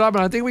looked it up,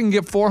 and I think we can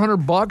get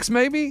 $400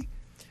 maybe.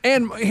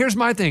 And here's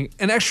my thing: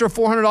 an extra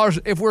 $400.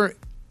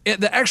 If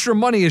the extra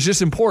money is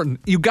just important.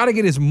 You got to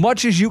get as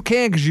much as you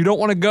can because you don't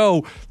want to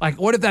go like,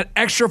 what if that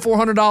extra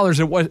 $400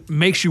 is what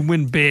makes you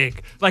win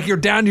big? Like you're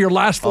down to your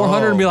last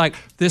 400 and be like,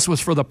 this was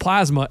for the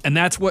plasma, and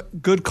that's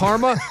what good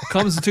karma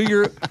comes to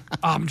your.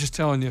 I'm just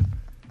telling you.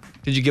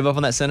 Did you give up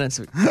on that sentence?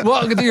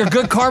 Well, your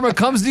good karma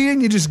comes to you,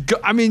 and you just go.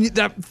 I mean,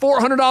 that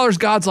 $400,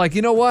 God's like,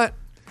 you know what?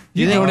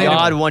 You think donated-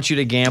 God wants you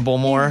to gamble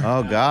more?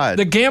 Oh, God.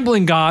 The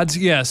gambling gods,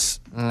 yes,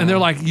 and they're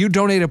like, you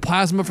donated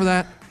plasma for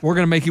that. We're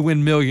gonna make you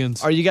win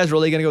millions. Are you guys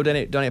really gonna go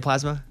donate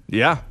plasma?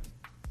 Yeah.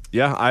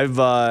 I've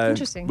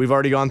Interesting. we've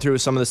already gone through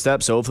some of the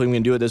steps, so hopefully we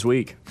can do it this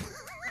week.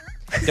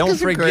 Don't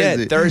Guys are forget,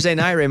 crazy. Thursday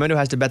night, Raymundo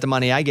has to bet the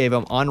money I gave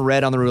him on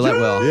red on the roulette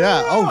wheel.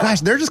 Yeah. Oh, gosh.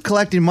 They're just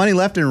collecting money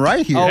left and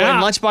right here. Oh, Yeah.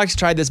 and Lunchbox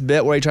tried this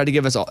bit where he tried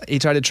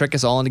to trick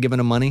us all into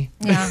giving him money.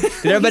 Yeah.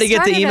 Did everybody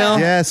get the email?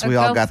 Yes, we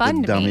all got the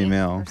GoFundMe dumb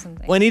email. or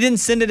something. When he didn't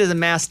send it as a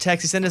mass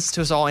text, he sent it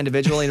to us all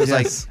individually. And it was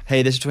Yes. like,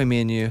 hey, this is between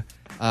me and you.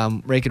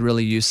 Ray could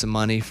really use some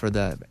money for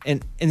the...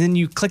 And then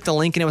you click the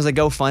link and it was a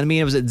GoFundMe and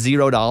it was at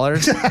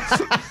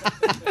 $0.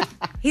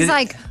 He's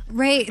like,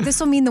 Ray, this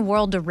will mean the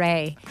world to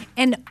Ray.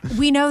 And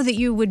we know that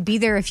you would be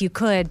there if you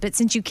could, but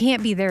since you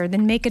can't be there,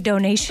 then make a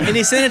donation. And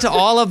he sent it to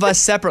all of us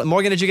separate.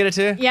 Morgan, did you get it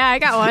too? Yeah, I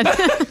got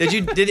one.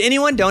 Did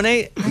anyone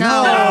donate?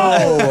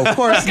 No, of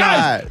course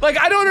not. Like,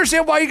 I don't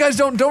understand why you guys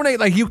don't donate.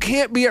 Like, you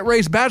can't be at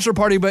Ray's bachelor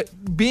party, but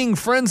being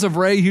friends of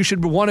Ray, you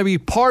should want to be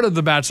part of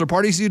the bachelor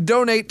party, so you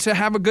donate to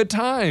have a good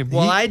time.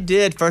 Well, I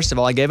did, first of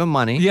all. I gave him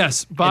money.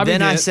 Yes, Bobby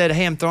And then I did. said,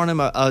 hey, I'm throwing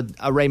him a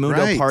Raymundo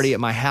Right. party at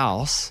my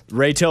house.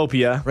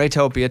 Raytopia.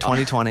 Raytopia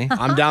 2020.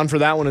 I'm down for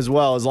that one as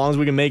well, as long as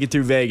we can make it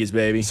through Vegas,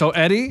 baby. So,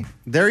 Eddie?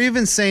 They're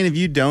even saying if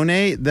you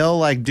donate, they'll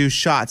like do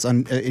shots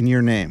in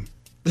your name.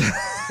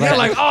 Yeah,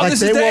 like, oh, this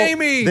they is to will,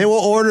 Amy. They will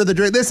order the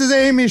drink. This is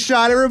Amy's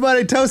shot.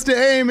 Everybody toast to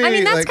Amy. I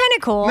mean, that's Like, kind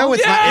of cool. No,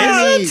 it's not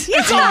Amy.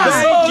 Yeah,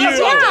 Thank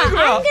you.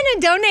 I'm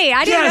gonna donate.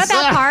 I didn't know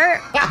that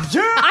part.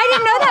 I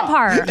didn't know that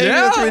part. Amy,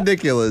 that's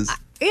ridiculous.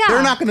 Yeah.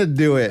 They're not going to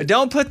do it.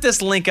 Don't put this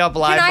link up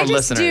live Can I for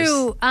just listeners.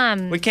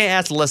 do? We can't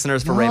ask the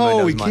listeners for No,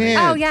 Raymundo's we money.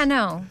 can't. Oh yeah,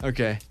 no.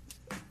 Okay.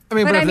 I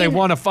mean, But but I if they mean-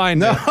 want to find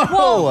No. it.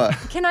 Well,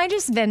 can I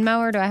just Venmo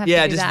or do I have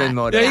Yeah, to do just that?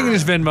 Venmo it. Yeah, you can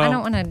just Venmo. I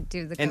don't want to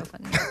do the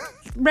GoFundMe.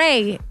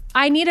 Ray,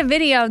 I need a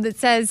video that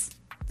says,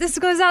 this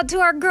goes out to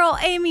our girl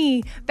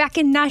Amy back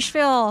in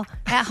Nashville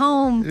at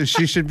home,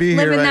 She should be here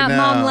living right that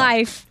now. mom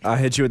life. I'll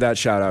hit you with that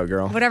shout out,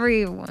 girl. Whatever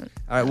you want.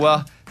 All right.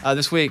 Well,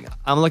 this week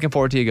I'm looking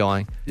forward to you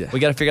going. Yeah. We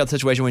got to figure out the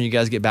situation when you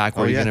guys get back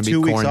where Oh, you're yeah, going to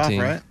 2 be weeks off,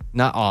 quarantined. right?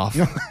 Not off,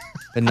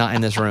 but not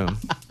in this room.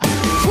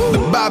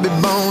 The Bobby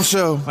Bones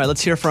Show. All right.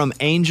 Let's hear from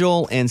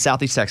Angel in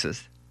Southeast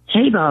Texas.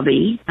 Hey,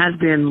 Bobby. I've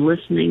been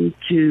listening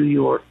to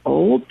your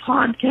old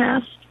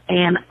podcast,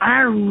 and I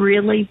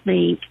really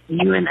think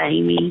you and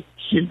Amy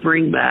should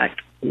bring back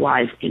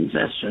Wife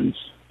Confessions.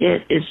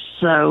 It is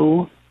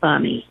so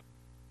funny.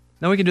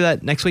 No, we can do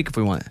that next week if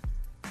we want.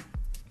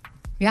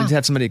 Yeah. Just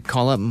have somebody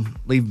call up and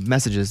leave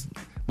messages.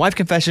 Wife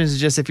Confessions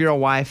is just if you're a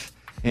wife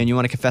and you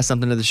want to confess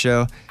something to the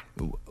show,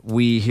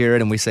 we hear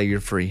it and we say you're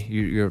free.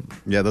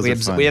 Yeah, those are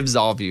fun. We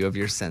absolve you of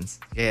your sins.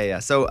 Yeah.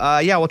 So,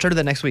 we'll try to do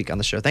that next week on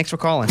the show. Thanks for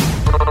calling.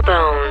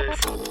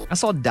 I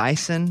saw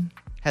Dyson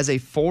has a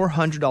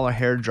 $400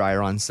 hair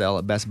dryer on sale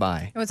at Best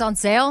Buy. It was on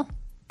sale?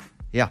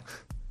 Yeah.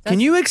 Can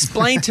you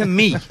explain to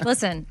me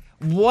Listen.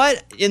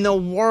 what in the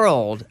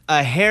world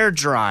a hair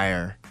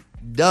dryer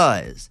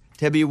does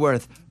to be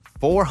worth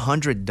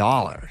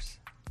 $400?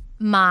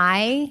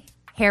 My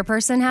hair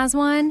person has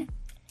one.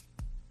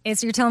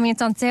 You're telling me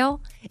it's on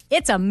sale?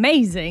 It's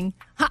amazing.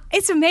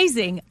 It's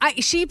amazing.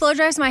 She blow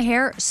dries my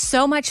hair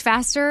so much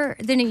faster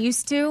than it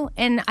used to.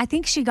 And I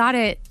think she got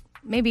it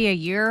maybe a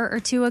year or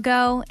two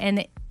ago.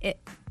 And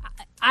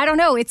I don't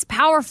know. It's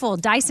powerful.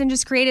 Dyson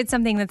just created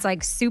something that's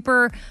like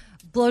super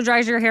blow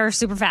dries your hair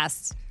super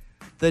fast.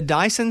 The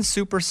Dyson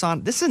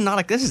Supersonic. This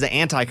is an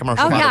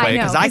anti-commercial, Oh, by yeah, the way, I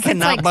know, because I 'cause it's,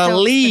 cannot like, so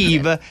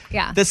believe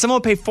Yeah. that someone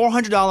would pay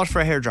 $400 for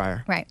a hair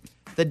dryer. Right.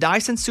 The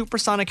Dyson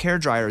Supersonic hair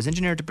dryer is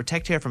engineered to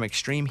protect hair from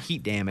extreme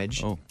heat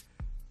damage.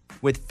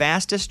 With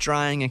fastest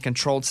drying and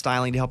controlled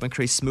styling to help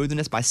increase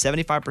smoothness by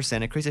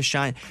 75%, increases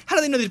shine. How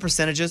do they know these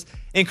percentages?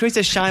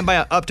 Increases shine by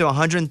up to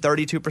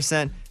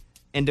 132%,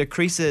 and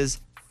decreases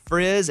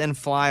frizz and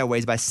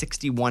flyaways by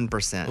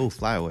 61%. Oh,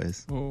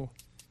 flyaways.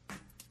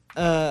 What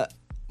kind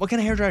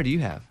of hair dryer do you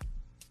have?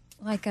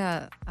 Like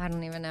I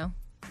don't even know.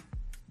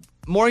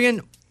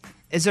 Morgan,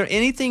 is there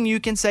anything you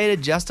can say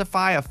to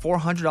justify a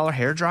 $400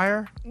 hair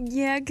dryer?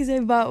 Yeah, because I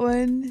bought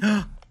one.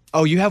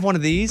 Oh, you have one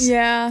of these?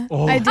 Yeah,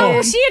 I did.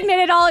 Oh, she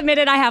admitted. I'll admit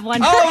it. I have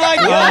one. Oh my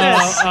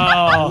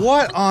goodness!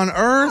 What on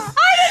earth?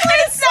 I didn't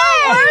want to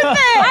say worth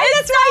it.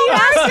 That's why you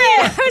asked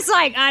me. I was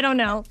like, I don't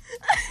know.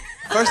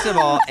 First of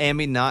all,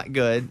 Amy, not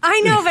good.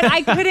 I know, but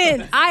I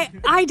couldn't.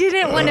 I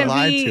didn't want to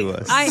Lie be. to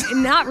us.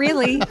 Not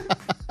really.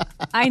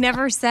 I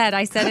never said.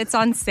 I said it's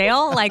on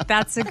sale. Like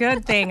that's a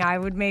good thing. I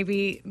would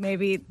maybe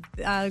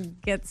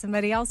get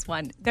somebody else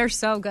one. They're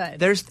so good.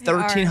 There's They are.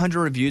 1,300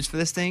 reviews for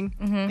this thing,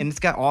 and it's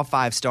got all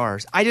 5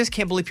 stars. I just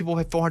can't believe people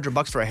pay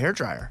 $400 for a hair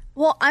dryer.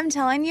 Well, I'm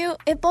telling you,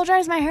 it blow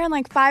dries my hair in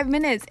like 5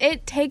 minutes.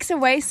 It takes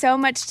away so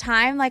much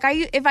time. Like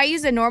if I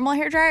use a normal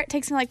hair dryer, it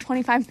takes me like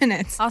 25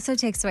 minutes. Also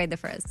takes away the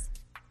frizz.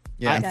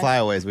 Yeah, and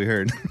flyaways, we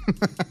heard.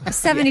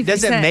 70%.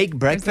 Does it make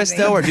breakfast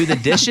though, or do the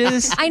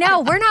dishes? I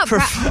know we're not.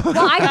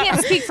 Well, I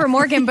can't speak for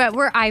Morgan, but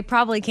I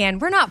probably can.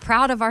 We're not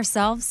proud of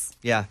ourselves.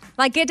 Yeah.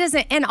 Like it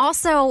doesn't. And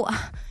also,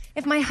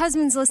 if my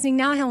husband's listening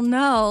now, he'll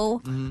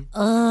know.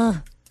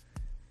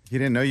 He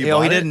didn't know you He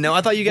bought didn't know.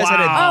 I thought you guys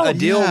had a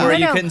deal where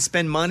you couldn't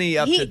spend money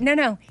up to.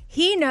 No.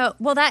 He know.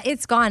 Well, that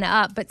it's gone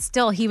up, but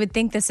still, he would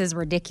think this is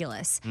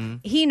ridiculous. Mm-hmm.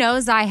 He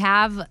knows I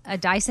have a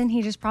Dyson.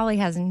 He just probably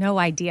has no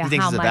idea He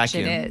thinks how it's a much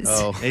vacuum. it is.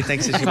 Oh, he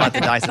thinks that she bought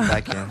the Dyson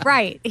vacuum.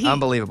 Right.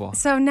 Unbelievable.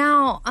 So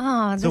now,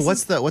 So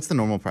what's the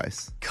normal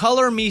price?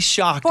 Color me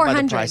shocked by the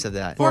 400. price of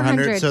that.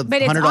 400. So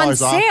but it's on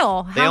 $100 off?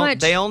 sale. How much?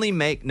 They only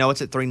make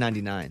it's at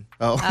 $3.99.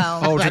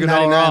 Oh, took a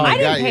dollar off. I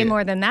didn't pay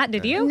more than that.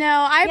 Did you?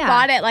 No, I Yeah.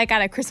 bought it like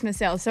at a Christmas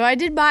sale, so I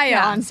did buy it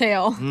on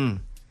sale.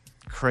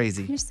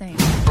 Crazy. You're saying.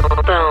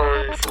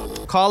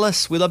 Call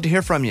us. We'd love to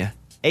hear from you.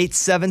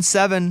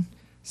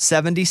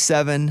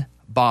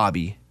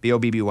 877-77-BOBBY.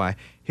 BOBBY.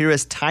 Here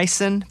is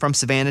Tyson from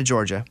Savannah,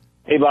 Georgia.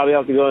 Hey, Bobby,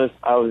 how's it going?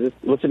 I was just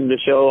listening to the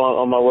show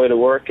on my way to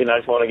work, and I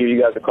just want to give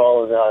you guys a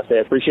call and say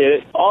I appreciate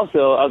it.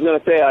 Also, I was going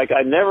to say,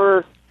 I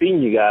never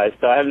seen you guys,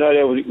 so I have no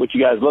idea what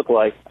you guys look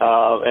like.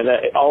 And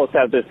I always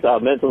have this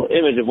mental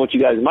image of what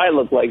you guys might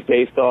look like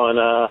based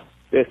on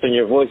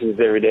your voices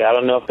every day. I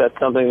don't know if that's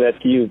something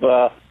that you've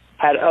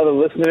had other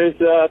listeners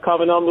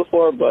comment on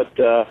before, but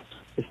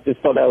just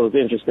thought that was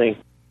interesting.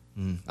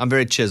 I'm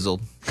very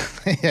chiseled.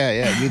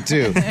 yeah, me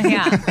too.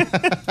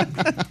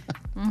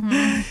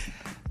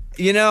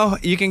 You know,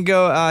 you can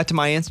go to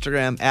my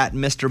Instagram at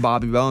Mr.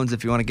 Bobby Bones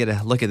if you want to get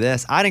a look at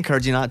this. I'd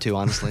encourage you not to,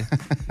 honestly.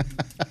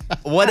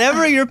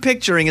 Whatever you're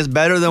picturing is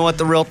better than what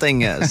the real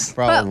thing is.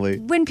 Probably.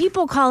 But when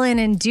people call in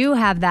and do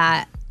have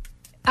that,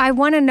 I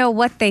want to know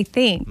what they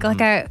think.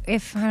 Like, I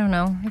don't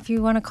know, if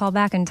you want to call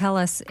back and tell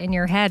us in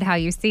your head how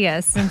you see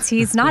us, since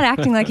he's not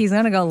acting like he's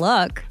going to go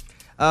look.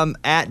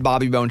 At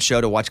Bobby Bones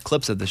Show to watch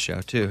clips of the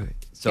show too.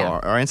 So Yeah.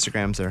 our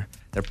Instagrams they're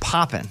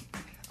popping.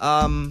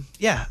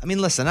 Yeah, I mean,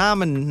 listen,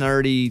 I'm a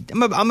nerdy.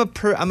 I'm a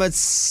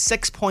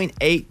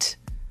 6.8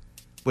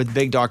 with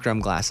big dark rim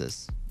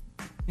glasses.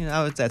 You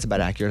know, that's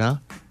about accurate, huh?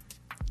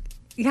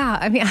 Yeah,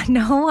 I mean,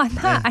 no, I'm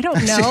not. I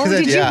don't know.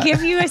 Did you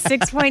give you a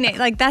 6.8?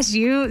 Like, that's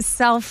you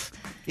self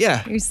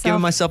Yeah, Yourself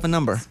giving myself a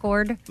number.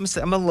 scored?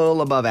 I'm a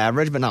little above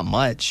average, but not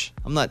much.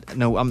 I'm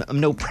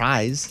no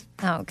prize.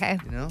 Oh, okay.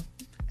 You know,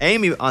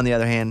 Amy, on the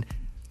other hand,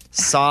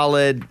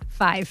 solid.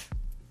 5.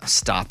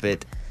 Stop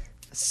it.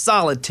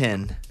 Solid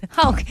 10.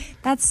 Oh,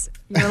 that's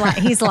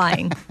He's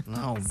lying.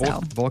 No,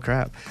 bull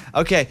crap.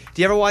 Okay,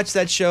 do you ever watch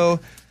that show?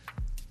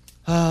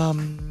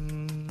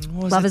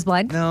 What was Love it? is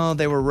Blind? No,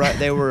 they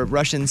were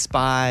Russian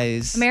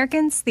spies.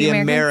 Americans? The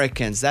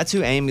Americans. That's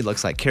who Amy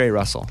looks like. Carrie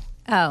Russell.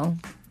 Oh.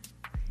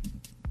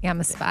 Yeah, I'm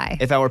a spy.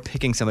 If I were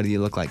picking somebody you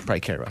look like,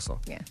 probably Carrie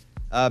Russell.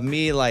 Yeah.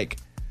 Me, like,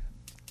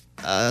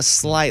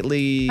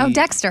 slightly. Oh,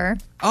 Dexter.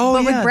 Oh,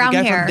 but yeah, with brown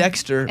the guy hair from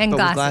Dexter, and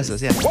but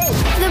glasses. with glasses.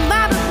 Yeah. The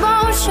Bobby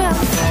Bones Show.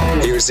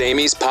 Here's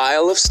Amy's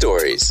pile of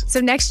stories. So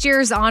next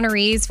year's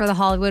honorees for the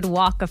Hollywood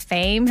Walk of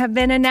Fame have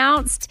been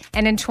announced.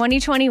 And in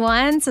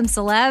 2021, some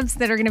celebs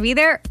that are going to be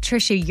there,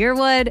 Trisha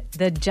Yearwood,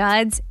 the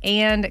Judds,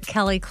 and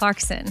Kelly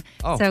Clarkson.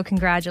 Oh. So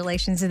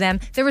congratulations to them.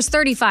 There was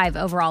 35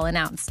 overall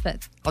announced, but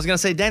I was going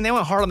to say, dang, they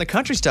went hard on the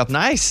country stuff.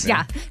 Nice.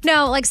 yeah.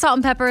 No, like Salt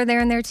and Pepper,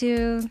 they're in there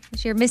too.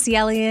 This year, Missy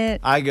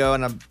Elliott. I go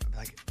and I'm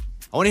like,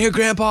 I want to hear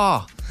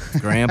Grandpa.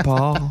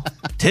 Grandpa,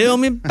 tell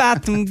me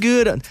about them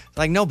good.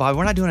 Like, no, Bobby,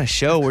 we're not doing a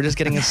show. We're just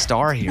getting a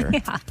star here.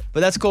 Yeah.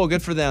 But that's cool.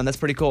 Good for them. That's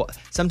pretty cool.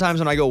 Sometimes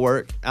when I go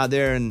work out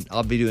there and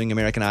I'll be doing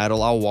American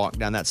Idol, I'll walk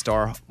down that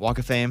star Walk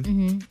of Fame.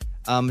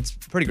 Mm-hmm. It's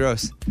pretty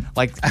gross.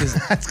 Like, That's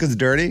because it's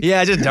dirty?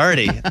 yeah, just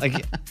dirty.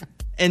 Like,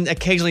 and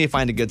occasionally you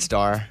find a good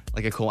star,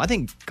 like a cool. I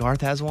think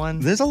Garth has one.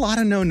 There's a lot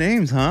of no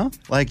names, huh?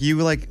 Like,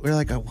 we're like,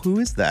 oh, who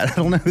is that? I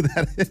don't know who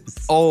that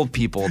is. Old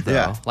people, though,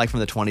 Yeah. like from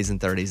the 20s and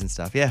 30s and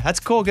stuff. Yeah,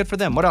 that's cool. Good for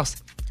them. What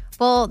else?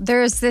 Well,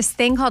 there's this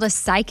thing called a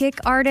psychic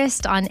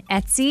artist on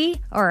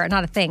Etsy, or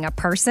not a thing, a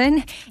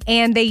person,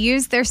 and they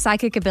use their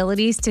psychic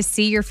abilities to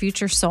see your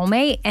future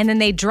soulmate, and then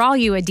they draw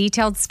you a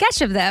detailed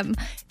sketch of them.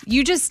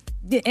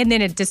 And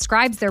then it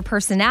describes their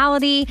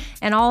personality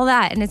and all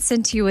that, and it's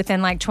sent to you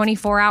within like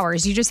 24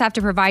 hours. You just have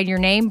to provide your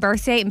name,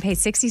 birth date, and pay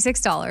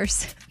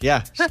 $66.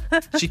 Yeah,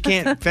 she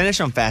can't finish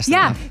them fast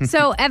Yeah, enough.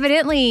 so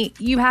evidently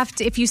you have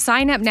to, if you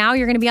sign up now,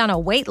 you're going to be on a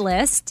wait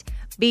list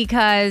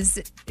because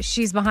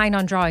she's behind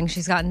on drawing.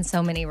 She's gotten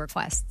so many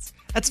requests.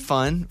 That's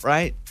fun,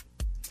 right?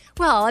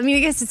 Well, I mean, I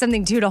guess it's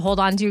something too to hold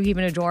on to, keep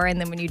in a drawer, and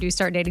then when you do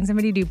start dating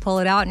somebody, you do pull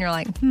it out, and you're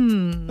like,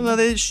 Well,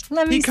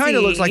 let me he kind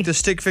of see. looks like the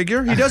stick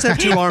figure. He does have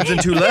 2 arms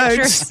and 2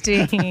 legs.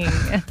 Interesting.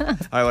 All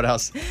right, what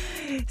else?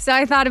 So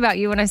I thought about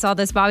you when I saw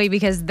this, Bobby,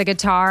 because the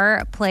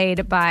guitar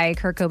played by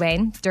Kurt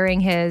Cobain during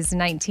his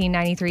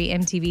 1993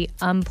 MTV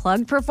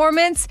Unplugged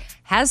performance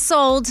has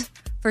sold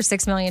for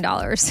 $6 million.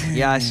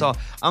 Yeah, I saw.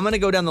 I'm going to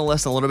go down the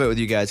list a little bit with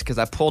you guys because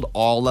I pulled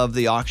all of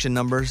the auction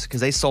numbers because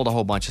they sold a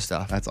whole bunch of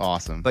stuff. That's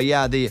awesome. But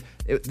yeah, the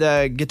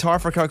guitar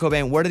for Kurt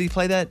Cobain, where did he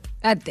play that?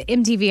 At the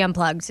MTV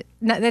Unplugged.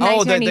 The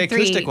Oh, the 1993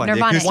 acoustic one.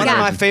 Nirvana. One of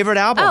my favorite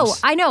albums. Oh,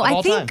 I know. of I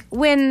all think time.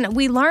 when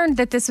we learned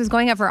that this was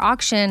going up for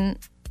auction,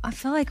 I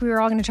feel like we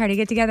were all going to try to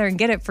get together and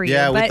get it for you.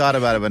 Yeah, we but thought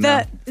about it, but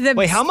no.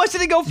 Wait, how much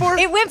did it go for?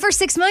 It went for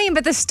 $6 million,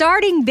 but the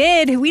starting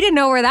bid, we didn't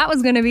know where that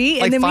was going to be.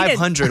 Like and then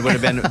 500 would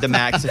have been the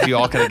max if you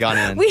all could have gone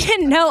in. We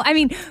didn't know. I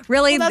mean,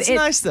 really, Well, that's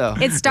nice, though.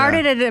 It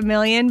started at $1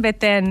 million,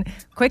 but then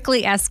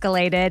quickly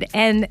escalated,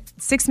 and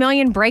 $6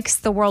 million breaks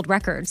the world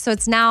record. So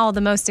it's now the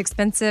most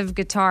expensive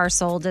guitar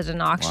sold at an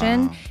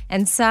auction. Wow.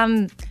 And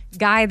some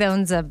guy that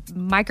owns a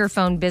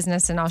microphone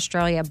business in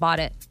Australia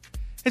bought it.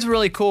 It's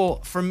really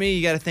cool. For me,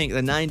 you got to think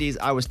the 90s,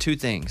 I was 2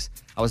 things.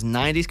 I was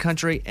 90s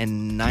country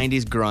and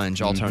 90s grunge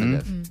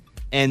alternative.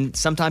 And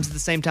sometimes at the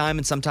same time,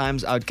 and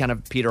sometimes I would kind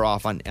of peter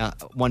off on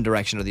one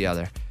direction or the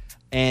other.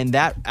 And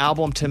that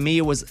album to me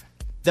was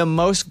the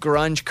most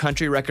grunge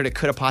country record it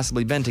could have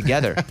possibly been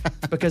together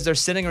because they're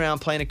sitting around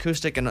playing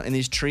acoustic and in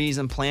these trees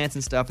and plants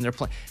and stuff. And they're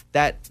playing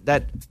that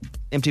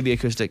MTV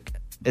acoustic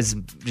is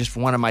just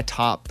one of my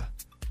top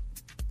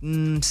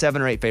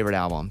 7 or 8 favorite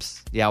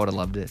albums. Yeah, I would have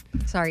loved it.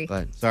 Sorry.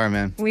 But sorry,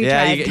 man. We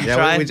tried. You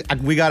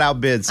tried? We got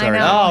outbid. Sorry.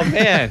 know. Oh,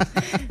 man.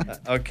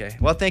 Okay.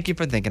 Well, thank you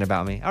for thinking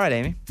about me. All right,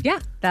 Amy. Yeah,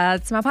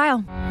 that's my pile.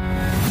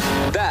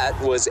 That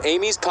was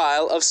Amy's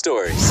pile of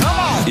stories.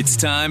 It's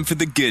time for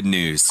the good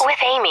news. With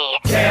Amy.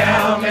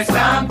 Tell me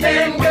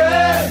something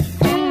good.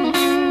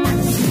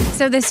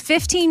 So this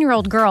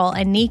 15-year-old girl,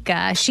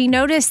 Anika, she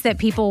noticed that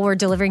people were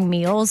delivering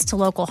meals to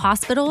local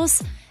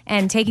hospitals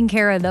and taking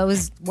care of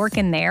those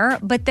working there,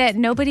 but that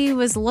nobody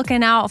was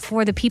looking out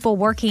for the people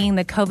working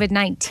the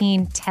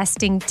COVID-19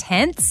 testing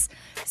tents.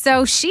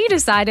 So she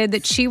decided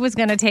that she was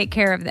going to take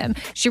care of them.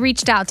 She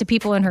reached out to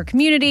people in her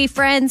community,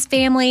 friends,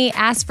 family,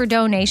 asked for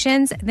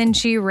donations. Then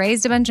she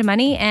raised a bunch of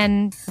money,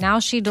 and now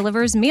she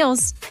delivers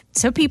meals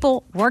to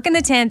people working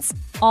the tents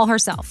all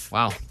herself.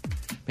 Wow.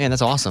 Man,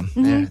 that's awesome.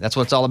 Yeah, that's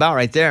what it's all about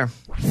right there.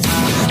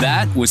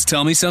 That was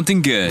Tell Me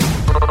Something Good.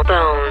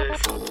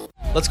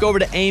 Let's go over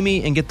to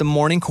Amy and get the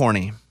morning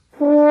corny.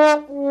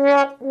 The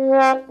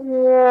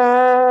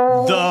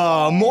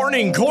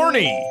morning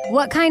corny.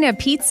 What kind of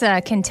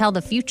pizza can tell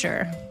the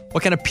future?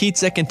 What kind of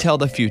pizza can tell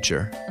the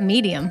future? A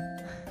medium.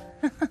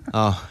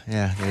 Oh,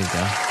 yeah, there you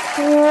go.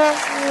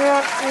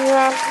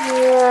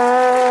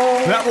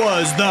 That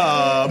was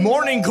the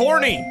morning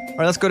corny. All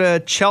right, let's go to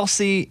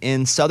Chelsea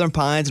in Southern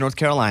Pines, North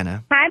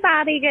Carolina. Hi,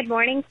 Bobby. Good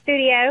morning,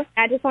 studio.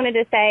 I just wanted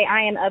to say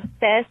I am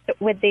obsessed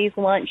with these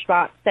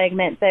lunchbox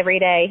segments every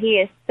day. He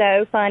is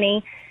so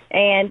funny.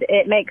 and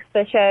it makes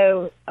the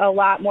show a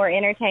lot more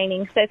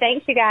entertaining. So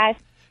thanks, you guys.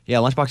 Yeah,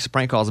 Lunchbox's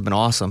prank calls have been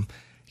awesome.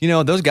 You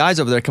know, those guys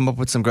over there come up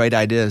with some great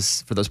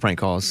ideas for those prank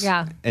calls.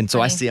 Yeah, And so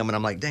I funny. see them and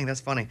I'm like, dang,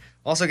 that's funny.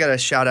 Also got to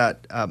shout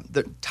out,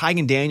 Tig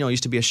and Daniel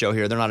used to be a show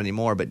here. They're not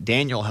anymore, but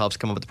Daniel helps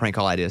come up with the prank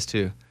call ideas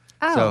too.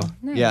 Oh, so,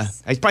 nice. yeah.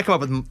 He's probably come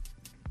up with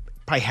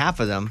probably half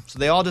of them. So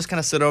they all just kind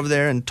of sit over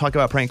there and talk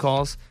about prank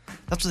calls.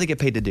 That's what they get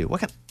paid to do.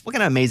 What kind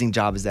of amazing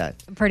job is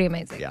that? Pretty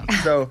amazing. Yeah.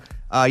 So,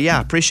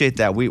 appreciate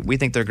that. We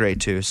think they're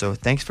great too. So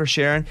thanks for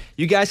sharing.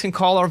 You guys can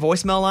call our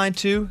voicemail line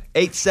too,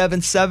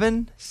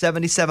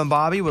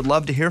 877-77-BOBBY. Would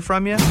love to hear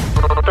from you.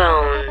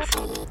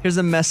 Here's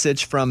a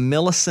message from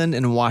Millicent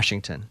in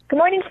Washington. Good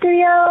morning,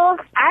 studio.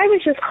 I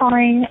was just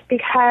calling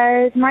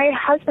because my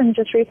husband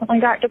just recently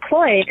got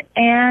deployed,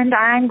 and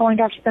I'm going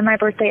to have to spend my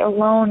birthday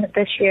alone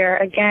this year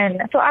again.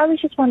 So I was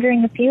just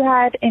wondering if you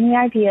had any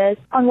ideas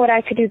on what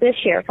I could do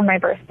this year for my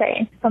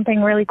birthday.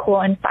 Something really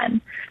cool and fun.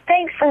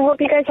 Thanks. I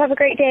hope you guys have a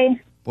great day.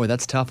 Boy,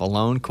 that's tough.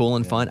 Alone, cool,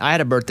 and fun. I had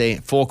a birthday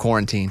full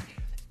quarantine.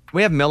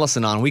 We have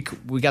Millicent on. We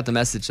got the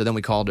message, so then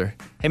we called her.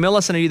 Hey,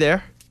 Millicent, are you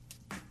there?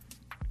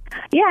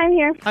 Yeah, I'm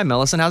here. Hi,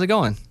 Millicent. How's it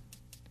going?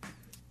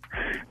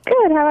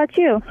 Good. How about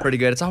you? Pretty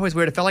good. It's always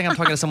weird. I feel like I'm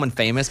talking to someone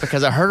famous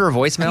because I heard her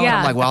voicemail and Yeah.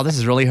 I'm like, wow, this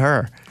is really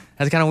her.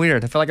 That's kind of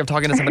weird. I feel like I'm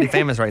talking to somebody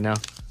famous right now.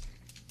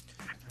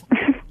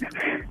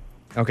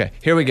 Okay,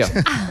 here we go.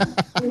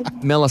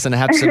 Millicent, I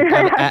have a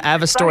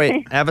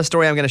story. I have a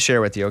story I'm going to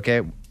share with you.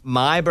 Okay,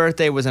 my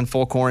birthday was in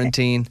full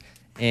quarantine,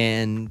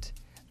 and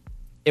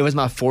it was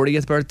my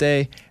 40th birthday.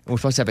 And we're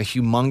supposed to have a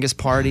humongous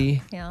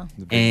party. Yeah.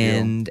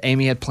 And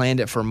Amy had planned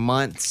it for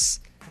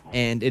months,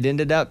 and it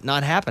ended up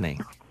not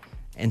happening.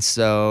 And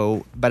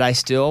so, but I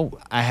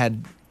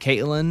had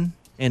Caitlin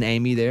and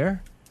Amy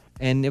there,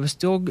 and it was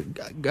still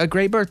a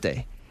great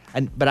birthday.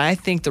 But I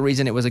think the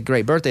reason it was a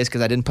great birthday is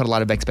because I didn't put a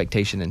lot of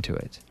expectation into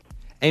it.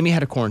 Amy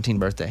had a quarantine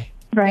birthday.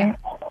 Right.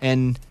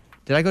 And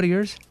did I go to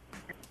yours?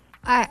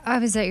 I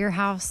was at your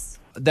house.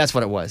 That's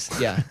what it was.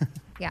 Yeah.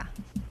 Yeah.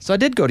 So I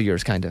did go to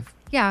yours, kind of.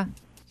 Yeah.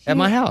 At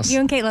my house. You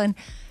and Caitlin.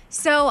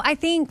 So I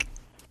think,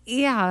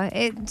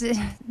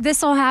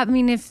 this will happen. I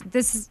mean, if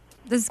this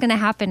is going to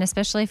happen,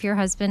 especially if your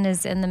husband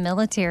is in the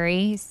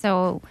military.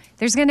 So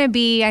there's going to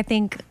be, I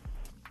think,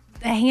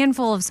 a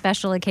handful of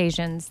special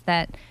occasions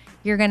that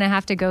you're going to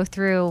have to go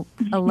through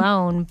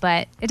alone,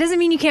 but it doesn't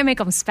mean you can't make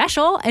them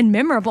special and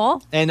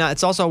memorable. And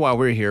it's also why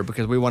we're here,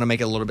 because we want to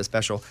make it a little bit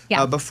special.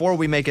 Yeah. Before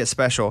we make it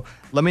special,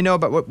 let me know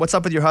about what's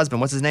up with your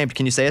husband. What's his name?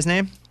 Can you say his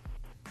name?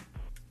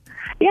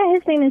 Yeah,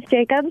 his name is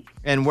Jacob.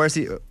 And where's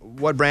he?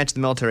 What branch of the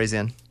military is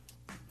in?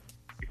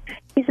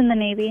 He's in the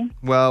Navy.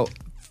 Well,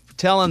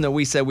 tell him that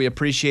we said we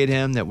appreciate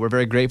him, that we're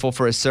very grateful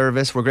for his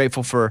service. We're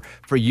grateful for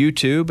you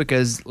too,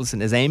 because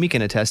listen, as Amy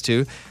can attest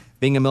to,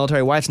 being a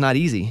military wife's not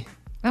easy.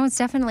 Oh, it's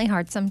definitely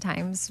hard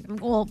sometimes.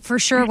 Well, for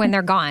sure when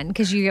they're gone,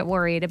 because you get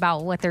worried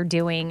about what they're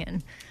doing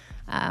and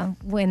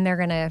when they're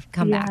going to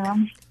come back.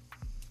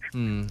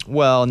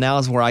 Well,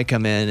 now's where I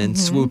come in and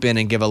swoop in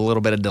and give a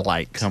little bit of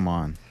delight. Come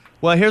on.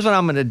 Well, here's what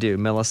I'm going to do,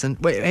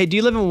 Millicent. Wait, hey, do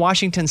you live in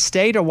Washington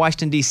State or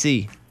Washington,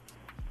 D.C.?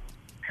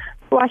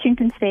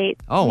 Washington State.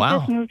 Oh, wow. We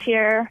just moved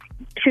here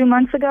 2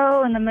 months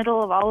ago in the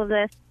middle of all of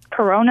this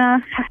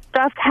Corona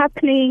stuff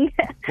happening.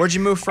 Where'd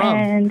you move from?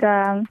 And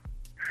I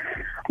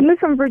moved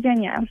from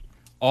Virginia.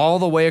 All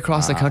the way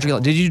across the country.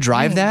 Did you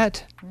drive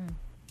that?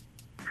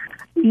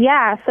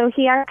 Yeah, so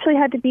he actually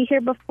had to be here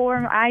before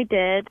I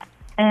did,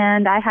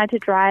 and I had to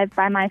drive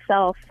by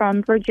myself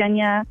from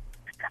Virginia.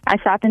 I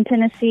stopped in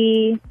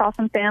Tennessee, saw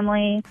some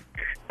family,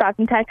 stopped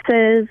in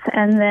Texas,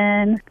 and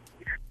then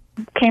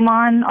came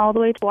on all the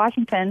way to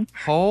Washington.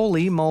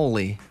 Holy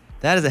moly.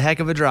 That is a heck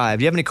of a drive.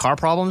 Do you have any car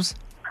problems?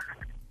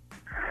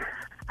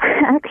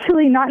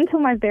 Actually, not until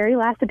my very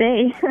last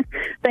day,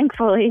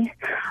 thankfully.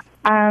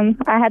 I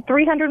had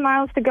 300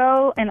 miles to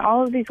go, and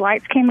all of these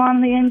lights came on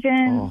in the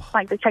engine,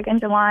 like the check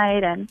engine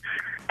light and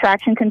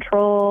traction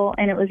control,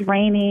 and it was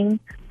raining.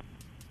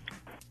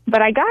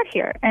 But I got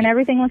here, and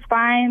everything was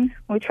fine.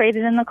 We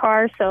traded in the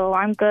car, so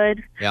I'm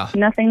good. Yeah.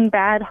 Nothing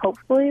bad,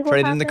 hopefully.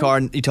 Traded in the car,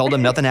 and you told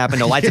them nothing happened.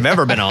 No lights have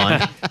ever been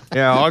on.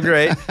 Yeah, all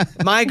great.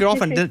 My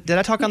girlfriend, did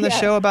I talk on the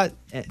show about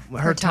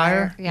her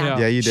tire? Yeah.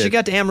 Yeah, you did. She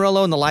got to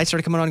Amarillo, and the lights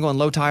started coming on, going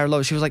low tire,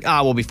 low. She was like,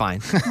 we'll be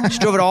fine. She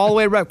drove it all the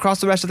way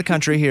across the rest of the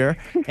country here.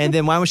 And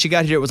then when she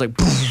got here, it was like,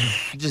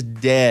 just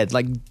dead.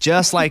 Like,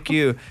 just like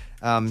you.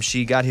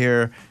 She got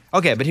here.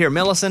 Okay, but here,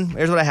 Millicent,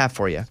 here's what I have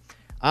for you.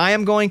 I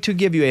am going to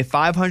give you a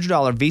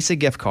 $500 Visa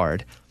gift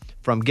card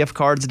from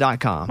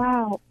giftcards.com.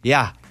 Wow.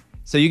 Yeah.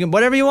 So you can,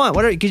 whatever you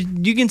want,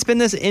 you can spend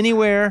this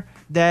anywhere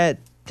that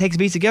takes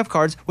Visa gift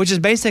cards, which is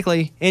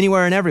basically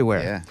anywhere and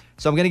everywhere. Yeah.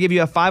 So I'm going to give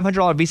you a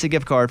 $500 Visa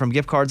gift card from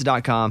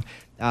giftcards.com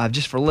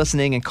just for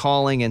listening and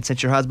calling. And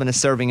since your husband is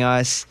serving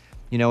us,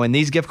 and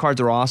these gift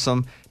cards are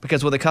awesome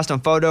because with a custom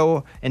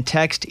photo and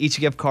text, each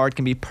gift card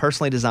can be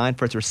personally designed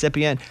for its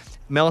recipient.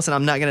 Millicent,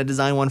 I'm not going to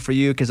design one for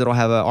you because it'll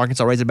have an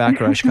Arkansas Razorback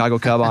or a Chicago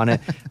Cub on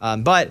it.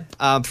 But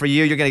for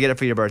you, you're going to get it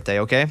for your birthday,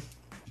 okay?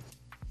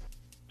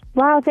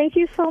 Wow, thank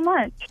you so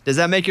much. Does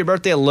that make your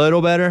birthday a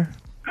little better?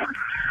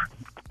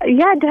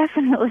 Yeah,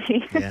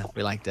 definitely. Yeah,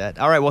 we like that.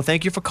 All right, well,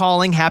 thank you for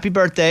calling. Happy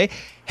birthday.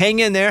 Hang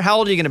in there. How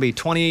old are you going to be?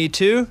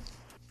 22?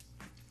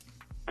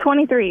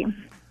 23.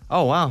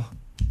 Oh, wow.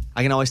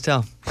 I can always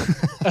tell.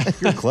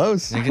 You're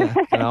close. I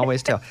can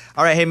always tell.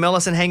 All right, hey,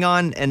 Millicent, hang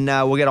on, and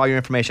we'll get all your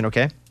information,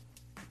 okay?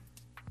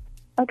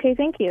 Okay,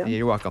 thank you. Yeah,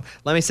 you're welcome.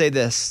 Let me say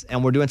this,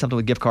 and we're doing something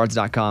with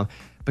giftcards.com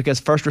because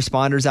first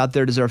responders out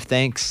there deserve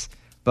thanks,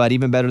 but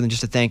even better than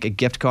just a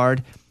gift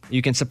card.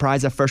 You can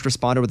surprise a first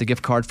responder with a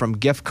gift card from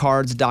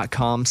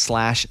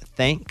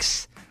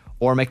giftcards.com/thanks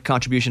or make a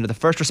contribution to the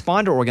first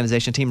responder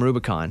organization, Team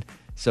Rubicon.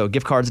 So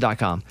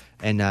giftcards.com.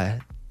 And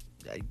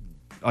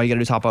all you got to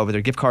do is hop over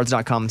there,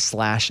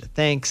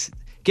 giftcards.com/thanks.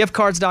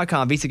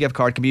 Giftcards.com, Visa gift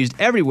card can be used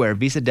everywhere.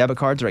 Visa debit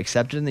cards are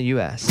accepted in the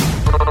U.S.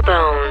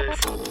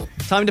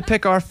 Time to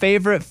pick our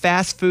favorite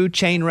fast food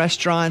chain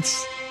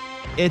restaurants.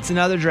 It's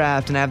another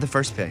draft, and I have the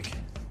first pick.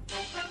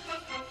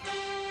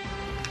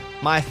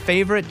 My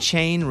favorite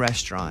chain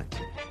restaurant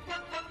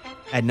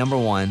at number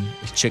 1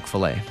 is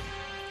Chick-fil-A.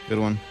 Good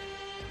one.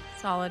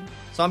 Solid.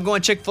 So I'm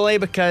going Chick-fil-A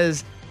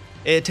because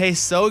it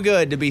tastes so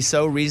good to be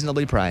so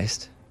reasonably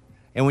priced.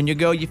 And when you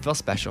go, you feel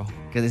special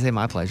because they say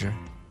my pleasure.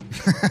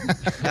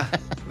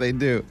 They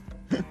do.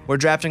 We're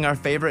drafting our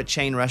favorite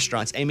chain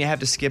restaurants. Amy, I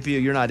have to skip you.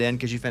 You're not in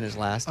because you finished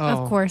last.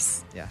 Of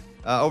course. Yeah.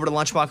 Over to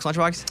Lunchbox.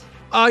 Lunchbox?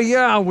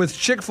 Yeah, with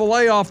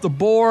Chick-fil-A off the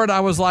board, I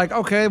was like,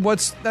 okay,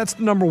 that's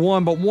number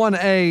 1, but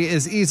 1A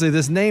is easily.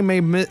 This name may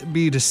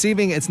be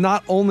deceiving. It's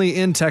not only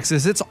in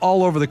Texas, it's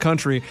all over the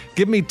country.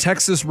 Give me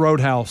Texas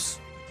Roadhouse.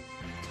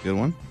 Good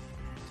one.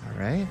 All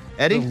right.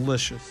 Eddie?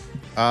 Delicious.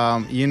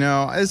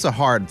 It's a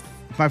hard.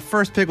 My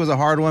first pick was a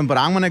hard one, but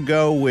I'm going to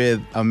go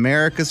with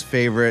America's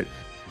favorite.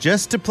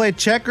 Just to play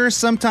checkers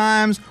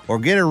sometimes or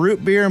get a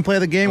root beer and play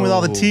the game with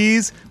all the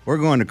teas, we're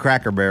going to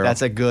Cracker Barrel.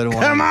 That's a good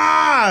one. Come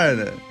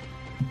on!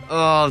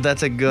 Oh,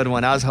 that's a good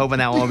one. I was hoping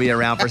that one would be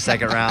around for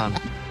second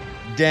round.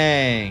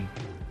 Dang.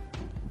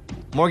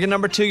 Morgan,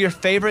 number 2, your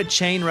favorite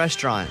chain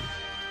restaurant.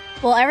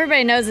 Well,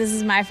 everybody knows this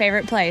is my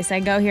favorite place. I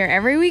go here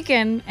every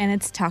weekend, and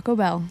it's Taco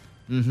Bell.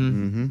 True.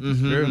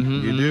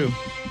 You do.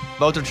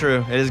 Both are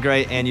true. It is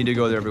great, and you do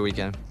go there every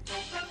weekend.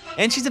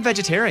 And she's a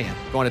vegetarian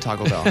going to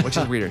Taco Bell, which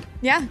is weird.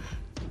 Yeah.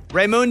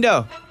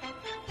 Raymundo.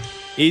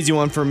 Easy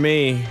one for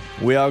me.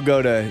 We all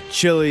go to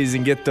Chili's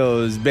and get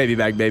those baby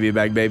back.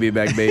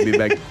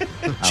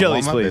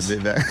 Chili's, please.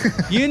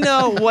 You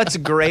know what's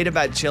great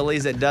about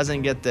Chili's that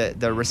doesn't get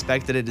the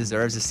respect that it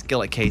deserves is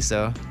skillet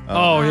queso.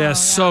 Oh, yeah,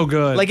 so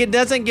good. Like, it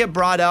doesn't get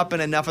brought up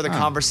in enough of the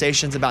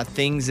conversations about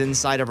things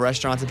inside of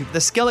restaurants.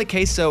 The skillet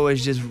queso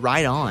is just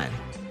right on.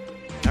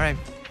 All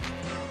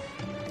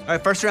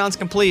right, first round's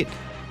complete.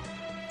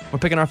 We're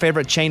picking our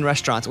favorite chain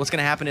restaurants. What's going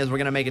to happen is we're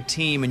going to make a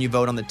team, and you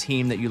vote on the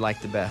team that you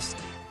like the best.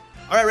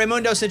 All right,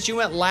 Raymundo, since you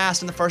went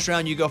last in the first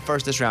round, you go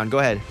first this round. Go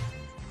ahead.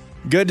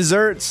 Good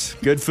desserts,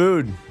 good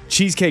food.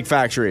 Cheesecake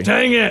Factory.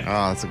 Dang it.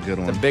 Oh, that's a good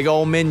one. It's a big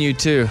old menu,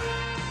 too.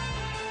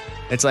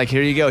 It's like,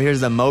 here you go.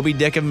 Here's the Moby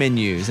Dick of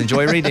menus.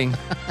 Enjoy reading.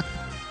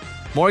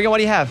 Morgan, what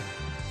do you have?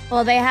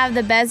 Well, they have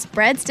the best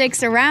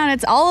breadsticks around.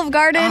 It's Olive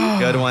Garden.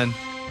 Good one.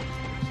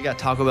 You got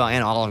Taco Bell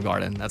and Olive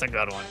Garden. That's a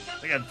good one.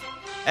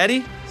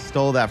 Eddie?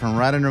 Stole that from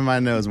right under my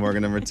nose,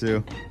 Morgan, number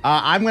 2.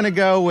 I'm going to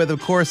go with,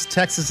 of course,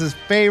 Texas's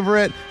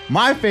favorite,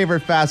 my favorite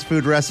fast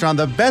food restaurant,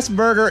 the best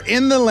burger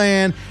in the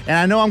land. And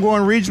I know I'm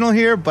going regional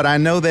here, but I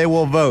know they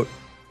will vote.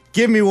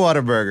 Give me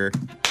Whataburger.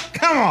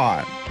 Come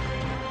on.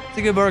 It's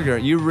a good burger.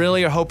 You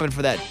really are hoping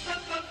for that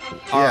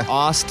our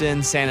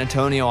Austin, San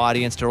Antonio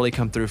audience to really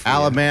come through for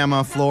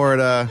Alabama,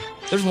 Florida.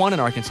 There's one in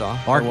Arkansas.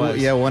 One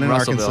in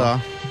Arkansas.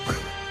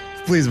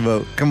 Please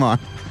vote. Come on.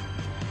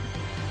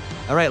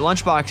 All right,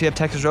 Lunchbox, you have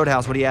Texas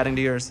Roadhouse. What are you adding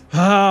to yours?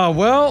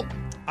 Well,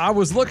 I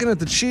was looking at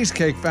the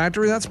Cheesecake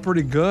Factory. That's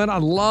pretty good. I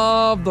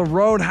love the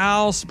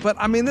Roadhouse, but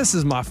I mean, this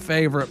is my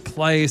favorite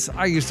place.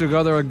 I used to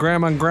go there with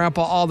Grandma and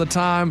Grandpa all the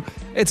time.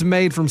 It's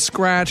made from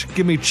scratch.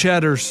 Give me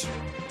Cheddar's.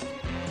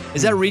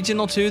 Is that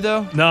regional too,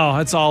 though? No,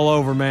 it's all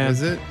over, man.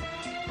 Is it?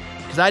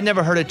 Because I'd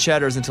never heard of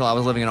Cheddar's until I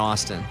was living in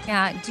Austin.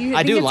 Yeah. Do you I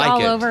think do it's like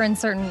all it. over in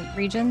certain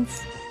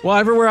regions? Well,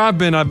 everywhere I've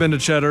been to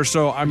Cheddar.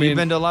 So, I mean. You've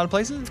been to a lot of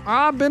places?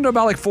 I've been to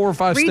about like 4 or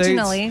 5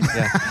 Regionally.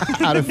 states.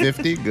 Yeah. Out of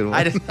 50? Good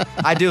one.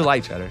 I do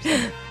like Cheddar's.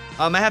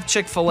 I have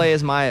Chick-fil-A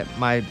as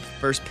my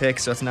first pick,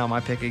 so it's now my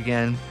pick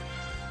again.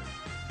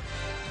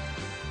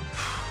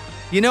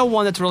 You know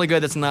one that's really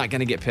good that's not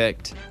going to get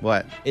picked?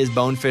 What? Is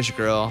Bonefish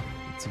Grill.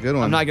 It's a good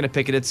one. I'm not going to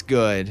pick it. It's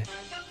good.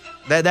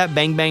 That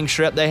Bang Bang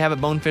shrimp they have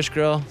at Bonefish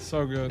Grill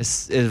So good.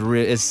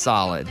 is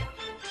solid.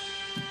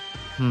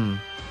 I'm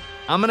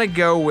going to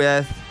go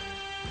with...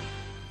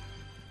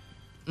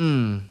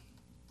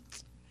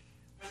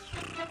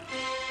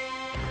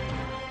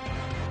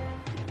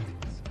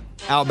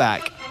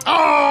 Outback.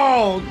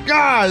 Oh,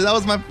 God. That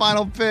was my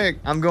final pick.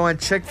 I'm going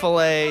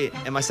Chick-fil-A,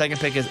 and my second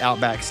pick is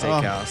Outback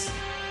Steakhouse.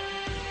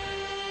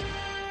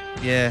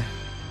 Yeah.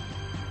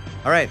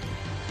 All right.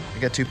 I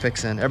got 2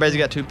 picks in. Everybody's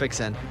got 2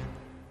 picks in.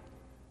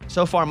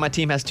 So far, my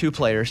team has 2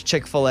 players,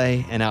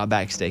 Chick-fil-A and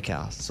Outback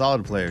Steakhouse.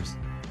 Solid players.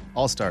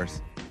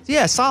 All-stars.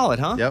 Yeah, solid,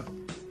 huh? Yep.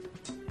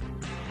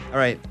 All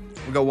right.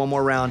 We'll go one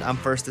more round. I'm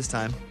first this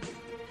time.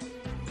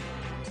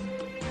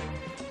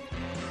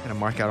 Gonna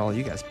mark out all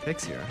you guys'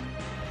 picks here.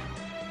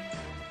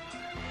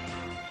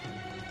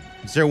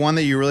 Is there one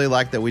that you really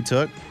like that we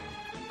took?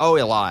 Oh,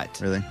 a lot.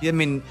 Really? I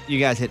mean, you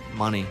guys hit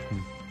money.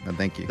 No,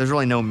 thank you. There's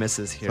really no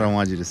misses here. That's what I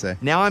wanted you to say.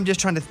 Now I'm just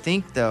trying to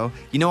think, though.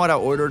 You know what I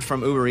ordered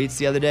from Uber Eats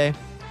the other day?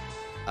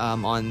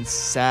 On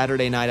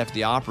Saturday night after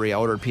the Opry, I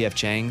ordered P.F.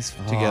 Chang's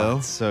to go.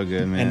 It's so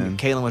good, man. And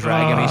Caitlin was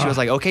ragging me. She was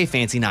like, okay,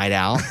 fancy night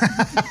out.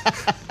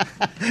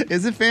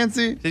 Is it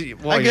fancy?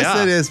 Well, I guess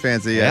yeah. it is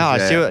fancy.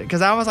 Yes. Yeah,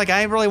 because I was like,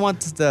 I really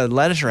want the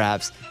lettuce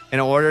wraps. And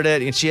I ordered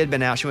it. And she had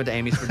been out. She went to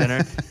Amy's for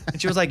dinner.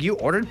 And she was like, you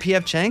ordered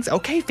P.F. Chang's?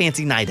 Okay,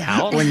 fancy night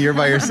out. When you're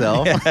by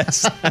yourself?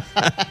 Yes.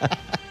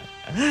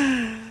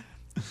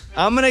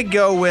 I'm going to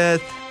go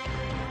with...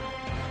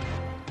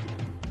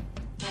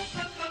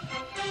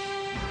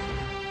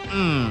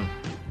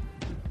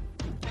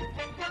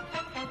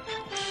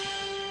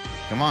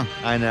 Come on.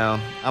 I know.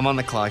 I'm on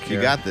the clock here.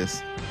 You got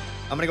this.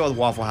 I'm going to go with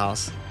Waffle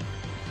House.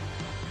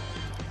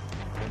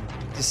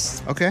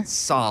 Just okay.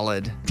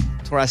 Solid.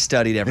 It's where I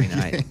studied every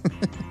night.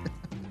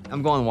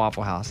 I'm going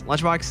Waffle House.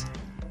 Lunchbox?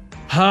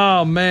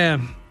 Oh,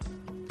 man.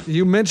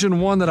 You mentioned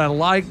one that I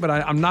like, but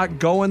I'm not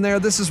going there.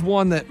 This is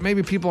one that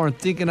maybe people aren't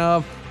thinking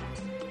of.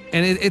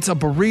 And it's a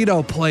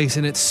burrito place,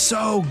 and it's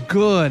so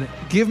good.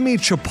 Give me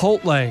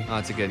Chipotle. Oh,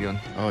 that's a good one.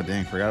 Oh,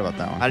 dang. Forgot about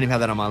that one. I didn't even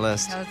have that on my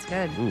list. Oh, that's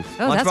good. Oof.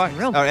 Oh, that's Lunchbox?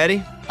 real. Oh,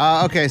 Eddie?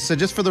 Okay, so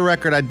just for the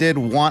record, I did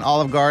want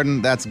Olive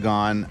Garden. That's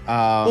gone.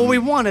 Well, we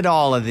wanted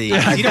all of these.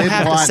 You don't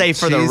have to say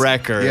for the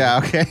record. Yeah,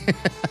 okay.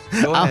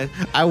 Go ahead.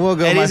 I will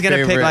go Eddie's my gonna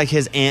pick favorite. like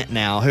his aunt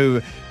now,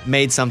 who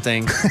made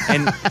something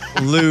and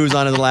lose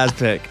on his last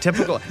pick.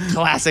 Typical,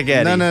 classic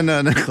Eddie.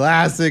 No.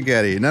 Classic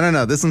Eddie.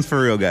 No. This one's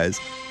for real, guys.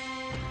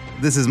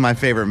 This is my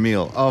favorite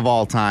meal of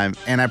all time,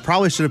 and I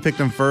probably should have picked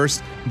them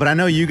first, but I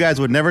know you guys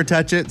would never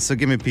touch it, so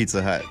give me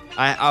Pizza Hut.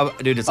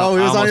 Dude, it's Oh,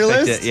 it was on your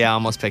picked list? It. Yeah, I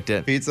almost picked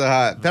it. Pizza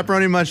Hut.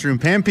 Pepperoni mushroom,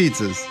 pan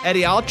pizzas.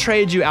 Eddie, I'll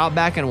trade you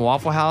Outback and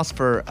Waffle House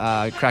for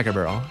Cracker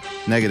Barrel.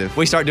 Negative.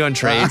 We start doing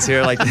trades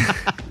here. Like,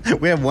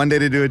 we have one day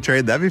to do a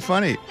trade. That'd be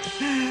funny.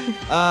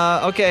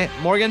 Okay,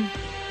 Morgan?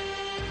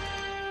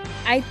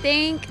 I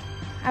think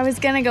I was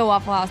going to go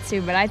Waffle House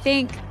too, but I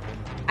think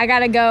I got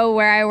to go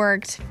where I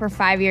worked for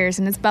 5 years,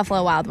 and it's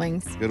Buffalo Wild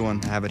Wings. Good one.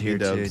 I have it here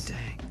too. Dubs.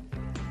 Dang.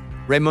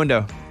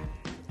 Raymundo.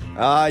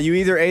 You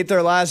either ate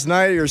there last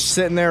night or you're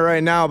sitting there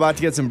right now about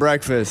to get some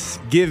breakfast.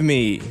 Give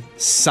me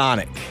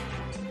Sonic.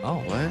 Oh,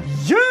 what?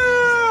 Yeah!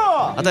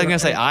 I thought you were gonna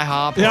say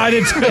IHOP. Yeah, I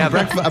did too.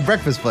 Yeah, A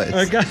breakfast place.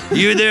 Okay.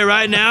 You there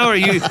right now, or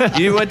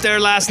you went there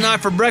last night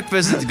for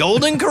breakfast? It's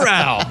Golden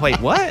Corral. Wait,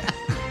 what?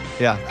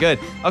 Yeah, good.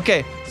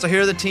 Okay, so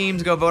here are the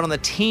teams. Go vote on the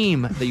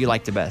team that you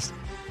like the best.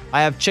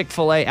 I have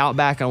Chick-fil-A,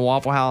 Outback, and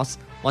Waffle House.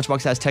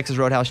 Lunchbox has Texas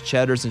Roadhouse,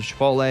 Cheddar's, and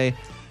Chipotle.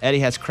 Eddie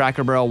has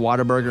Cracker Barrel,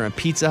 Whataburger, and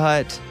Pizza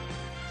Hut.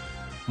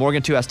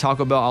 Morgan 2 has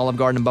Taco Bell, Olive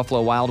Garden, and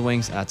Buffalo Wild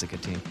Wings. That's a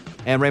good team.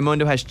 And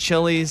Raymundo has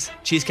Chili's,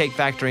 Cheesecake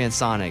Factory, and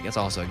Sonic. That's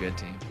also a good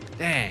team.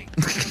 Dang.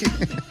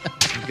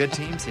 Good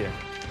teams here.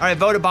 All right,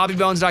 vote at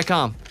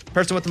BobbyBones.com.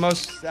 Person with the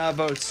most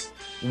votes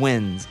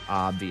wins,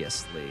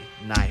 obviously.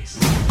 Nice.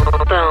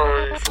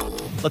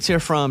 Let's hear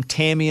from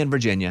Tammy in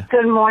Virginia.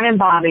 Good morning,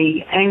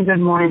 Bobby, and good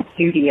morning,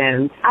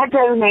 studio. I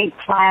donate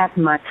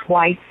plasma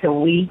twice a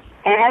week,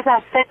 and as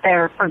I sit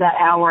there for that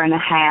hour and a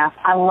half,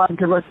 I love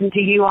to listen to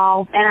you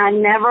all, and I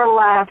never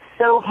laughed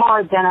so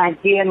hard than I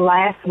did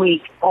last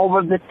week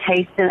over the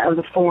tasting of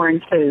the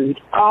foreign food.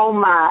 Oh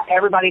my,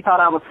 everybody thought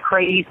I was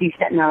crazy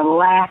sitting there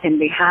laughing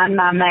behind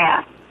my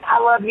mask. I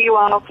love you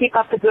all. Keep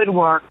up the good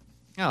work.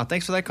 Oh,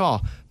 thanks for that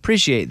call.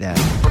 Appreciate that.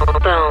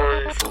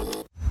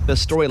 The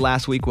story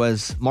last week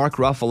was Mark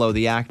Ruffalo,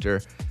 the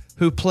actor,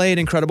 who played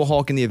Incredible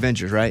Hulk in The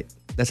Avengers, right?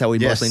 That's how we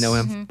mostly know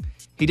him. Mm-hmm.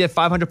 He did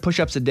 500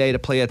 push-ups a day to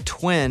play a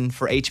twin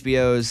for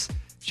HBO's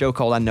show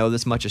called I Know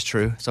This Much Is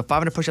True. So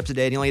 500 push-ups a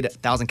day, and he only ate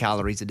 1,000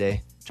 calories a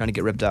day, trying to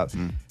get ripped up. So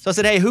I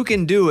said, hey, who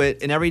can do it?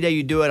 And every day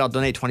you do it, I'll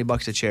donate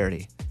 $20 to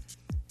charity.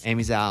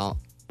 Amy's out.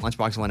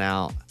 Lunchbox went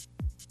out.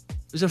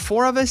 Was there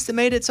 4 of us that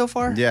made it so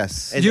far?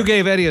 Yes. You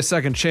gave Eddie a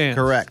second chance.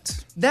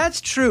 Correct.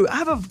 That's true. I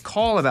have a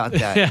call about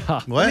that.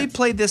 Yeah. What? Let me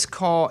play this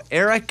call.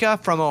 Erica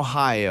from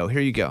Ohio.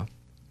 Here you go.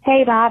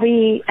 Hey,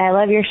 Bobby. I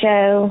love your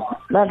show.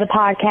 Love the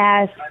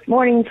podcast.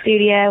 Morning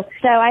studio.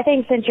 So I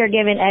think since you're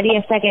giving Eddie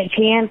a second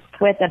chance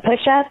with the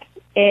push-ups,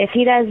 if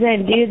he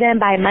doesn't do them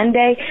by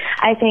Monday,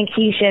 I think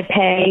he should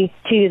pay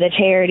to the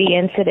charity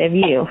instead of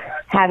you.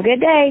 Have a good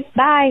day.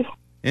 Bye.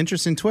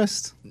 Interesting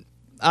twist.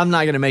 I'm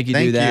not going to make you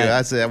Thank do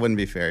that. That wouldn't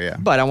be fair, yeah.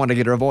 But I want to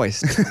get her a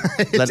voice.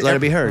 let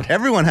it be heard.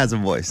 Everyone has a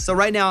voice. So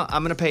right now,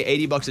 I'm going to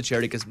pay $80 to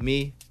charity because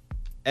me,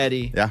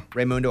 Eddie,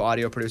 Raymundo,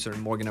 audio producer,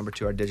 and Morgan number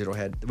 2, our digital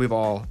head, we've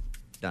all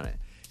done it.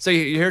 So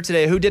you're here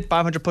today. Who did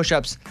 500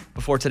 push-ups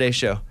before today's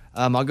show?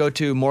 I'll go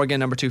to Morgan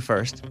number 2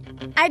 first.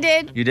 I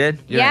did. You did?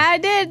 You're Yeah, in. I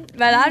did,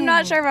 but I'm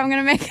not sure if I'm going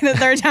to make it the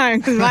third time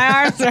because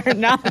my arms are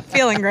not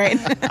feeling great.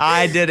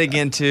 I did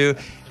again too.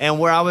 And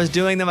where I was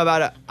doing them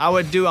I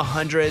would do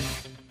 100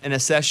 in a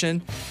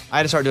session. I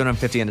had to start doing them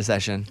 50 in a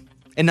session.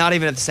 And not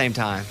even at the same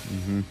time.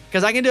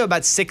 Because I can do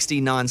about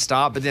 60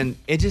 nonstop, but then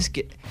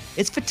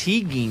it's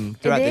fatiguing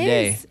throughout the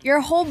day. Your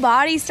whole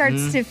body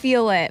starts to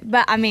feel it.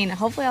 But I mean,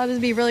 hopefully I'll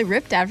just be really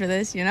ripped after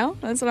this, you know?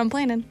 That's what I'm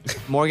planning.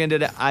 Morgan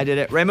did it. I did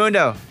it.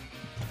 Raymundo.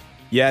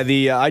 Yeah,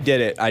 I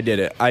did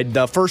it.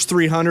 The first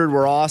 300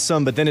 were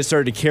awesome, but then it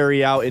started to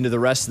carry out into the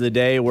rest of the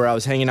day where I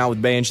was hanging out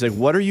with Bay and she's like,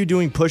 what are you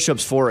doing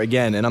push-ups for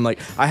again? And I'm like,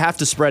 I have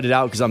to spread it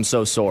out because I'm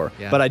so sore.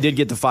 Yeah. But I did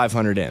get the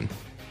 500 in.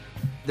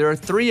 There are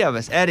 3 of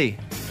us. Eddie.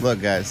 Look,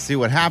 guys, see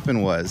what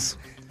happened was.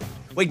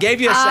 We gave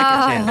you a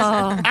second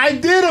chance. I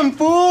did them,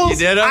 fools. You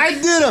did them? I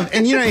did them.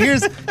 And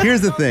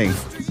here's the thing.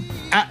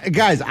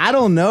 Guys, I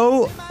don't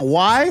know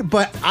why,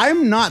 but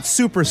I'm not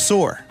super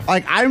sore.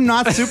 Like, I'm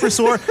not super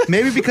sore.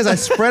 Maybe because I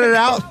spread it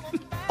out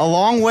a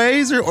long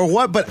ways or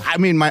what. But I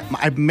mean,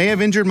 I may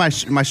have injured my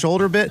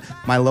shoulder a bit.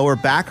 My lower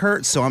back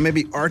hurts, so I may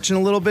be arching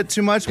a little bit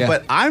too much. Yeah.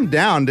 But I'm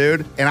down,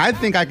 dude. And I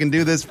think I can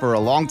do this for a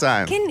long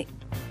time.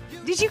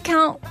 Did you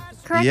count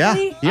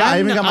correctly? Yeah. I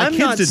even got my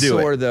kids to do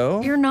it.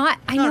 Though. You're not.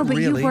 I know, but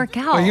really. You work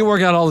out. Well, you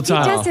work out all the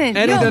time. He doesn't.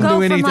 Eddie You don't doesn't go do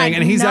from, anything, like,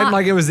 and he's acting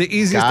like it was the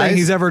easiest thing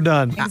he's ever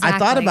done. I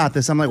thought about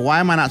this. I'm like, why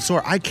am I not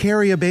sore? I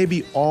carry a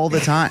baby all the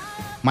time.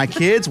 My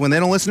kids, when they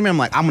don't listen to me, I'm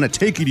like, I'm going to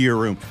take you to your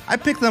room. I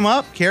pick them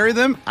up, carry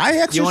them. I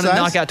exercise. You want to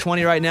knock out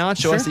 20 right now and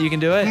show us that you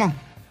can do it? Come on.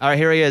 All right,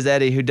 here he is,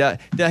 Eddie, who does.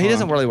 He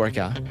doesn't really work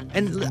out.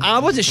 And I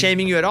wasn't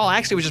shaming you at all. I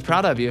actually was just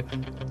proud of you.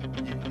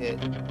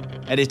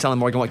 Eddie's telling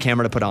Morgan what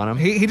camera to put on him.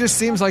 He just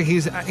seems like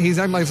he's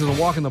acting like it's a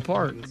walk in the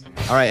park.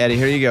 All right, Eddie,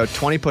 here you go.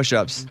 20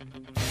 push-ups.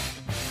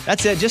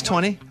 That's it, just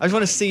 20. I just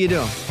want to see you do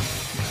them.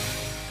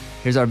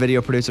 Here's our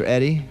video producer,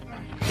 Eddie.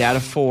 Dad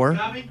of 4.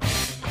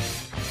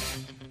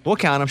 We'll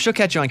count them. She'll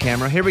catch you on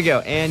camera. Here we go.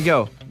 And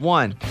go.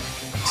 1,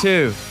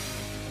 2,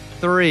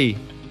 3,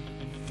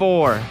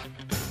 4,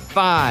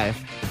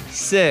 5,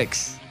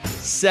 6,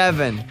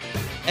 7,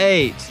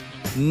 8,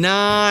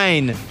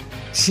 9,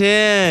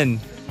 10,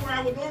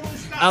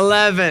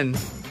 11,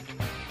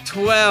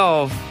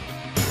 12,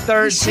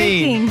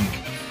 13,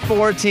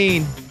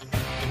 14,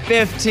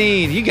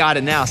 15. You got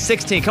it now.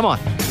 16. Come on.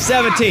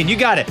 17. You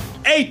got it.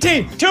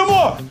 18. 2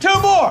 more.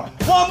 2 more.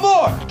 1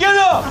 more. Get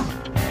up.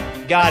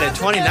 Got it.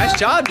 20. Nice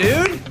job,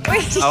 dude.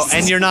 Oh,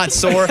 and you're not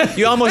sore.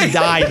 You almost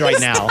died right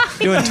now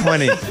doing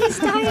 20. He's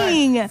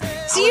dying.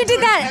 So you did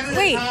that.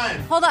 Wait,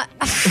 hold on.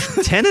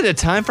 10 at a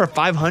time for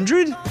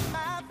 500?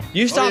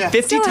 You stop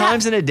 50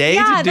 times in a day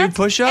to do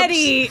push-ups?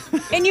 Eddie,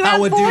 and you I have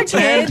would 4 do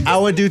 10. kids. I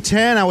would do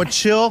 10. I would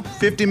chill.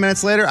 50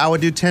 minutes later, I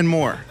would do 10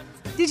 more.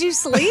 Did you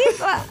sleep?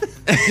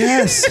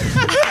 Yes.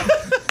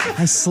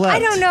 I slept. I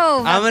don't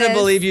know. I'm going to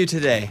believe you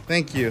today.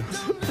 Thank you.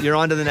 You're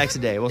on to the next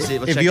day. We'll see.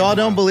 We'll If check you in all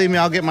tomorrow. don't believe me,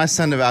 I'll get my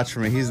son to vouch for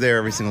me. He's there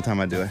every single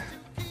time I do it.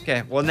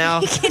 Okay, well now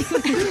This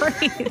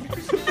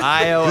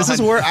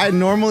is where I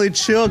normally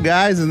chill,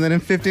 guys, and then in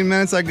 15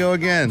 minutes I go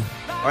again.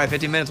 All right,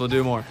 15 minutes, we'll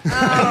do more.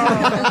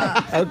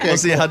 Okay. We'll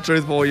see how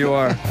truthful you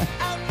are.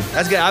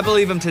 That's good. I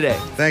believe him today.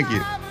 Thank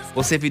you.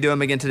 We'll see if you do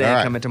him again today All and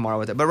right. come in tomorrow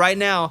with it. But right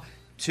now,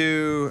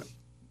 to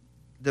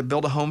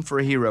build a home for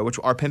a hero, which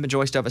our Pimp and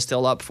Joy stuff is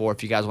still up for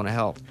if you guys want to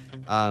help.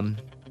 I'm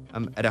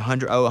at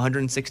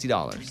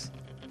 $160.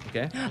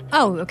 Okay?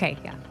 Oh, okay,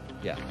 yeah.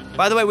 Yeah.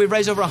 By the way, we've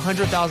raised over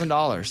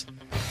 $100,000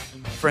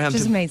 for him Which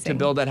is to amazing.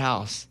 build that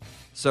house.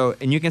 So,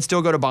 and you can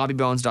still go to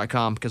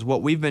bobbybones.com because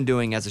what we've been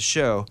doing as a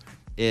show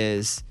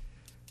is,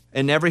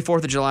 and every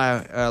 4th of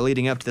July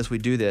leading up to this, we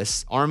do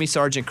this. Army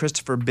Sergeant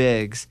Christopher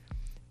Biggs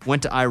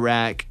went to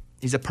Iraq.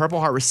 He's a Purple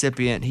Heart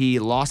recipient. He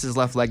lost his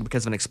left leg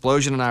because of an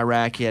explosion in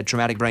Iraq. He had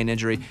traumatic brain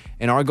injury.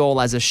 And our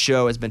goal as a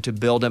show has been to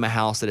build him a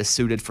house that is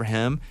suited for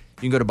him.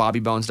 You can go to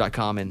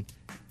bobbybones.com and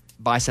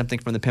buy something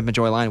from the Pimp and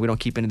Joy line. We don't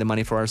keep any of the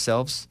money for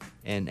ourselves.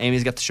 And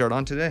Amy's got the shirt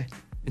on today.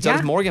 And so Yeah.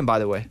 does Morgan, by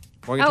the way.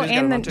 Morgan Oh, too's got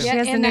it and on too. she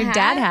has the new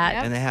dad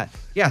hat. And the hat.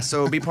 Yeah,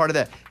 so be part of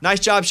that. Nice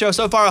job, show.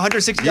 So far,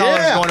 $160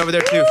 Yeah. going over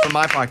there, too, from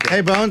my pocket.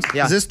 Hey, Bones,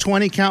 Yeah. does this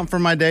 20 count for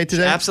my day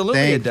today? Absolutely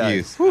Thank it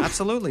does. you.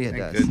 Absolutely it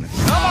does.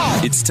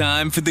 It's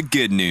time for the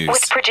good news.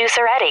 With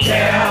producer Eddie.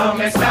 Tell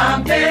me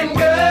something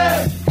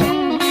good.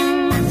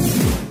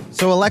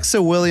 So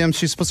Alexa Williams,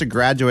 she's supposed to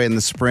graduate in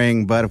the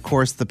spring, but of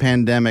course the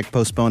pandemic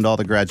postponed all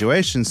the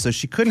graduations, so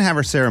she couldn't have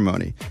her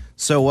ceremony.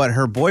 So what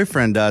her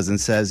boyfriend does and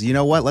says, you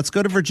know what, let's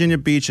go to Virginia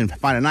Beach and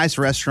find a nice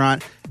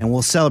restaurant and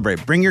we'll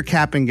celebrate. Bring your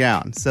cap and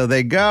gown. So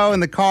they go in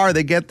the car,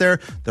 they get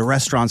there, the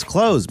restaurant's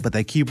closed, but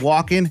they keep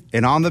walking,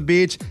 and on the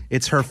beach,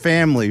 it's her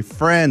family,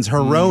 friends,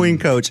 her rowing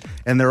coach,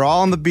 and they're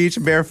all on the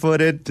beach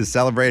barefooted to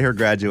celebrate her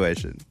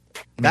graduation.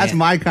 That's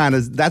my kind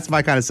of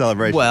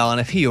celebration. Well,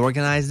 and if he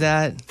organized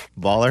that,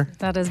 baller.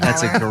 That is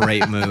That's a baller.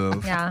 great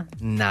move. Yeah.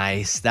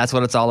 Nice. That's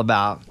what it's all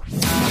about.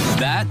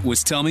 That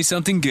was Tell Me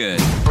Something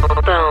Good.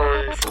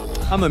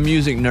 I'm a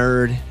music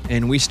nerd,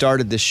 and we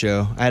started this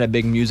show. I had a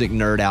big music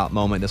nerd out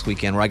moment this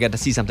weekend where I got to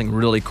see something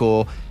really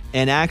cool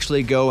and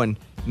actually go and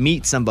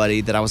meet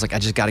somebody that I was like, I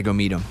just got to go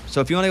meet them. So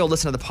if you want to go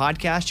listen to the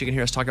podcast, you can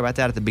hear us talk about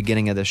that at the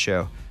beginning of the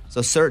show.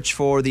 So search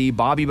for the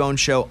Bobby Bones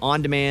Show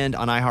on demand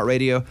on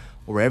iHeartRadio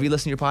or wherever you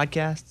listen to your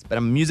podcasts. But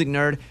I'm a music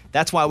nerd.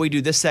 That's why we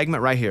do this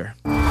segment right here.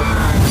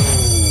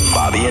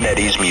 Bobby and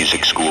Eddie's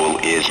Music School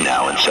is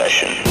now in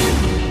session.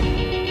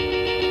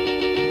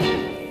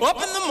 Up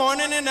in the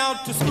morning and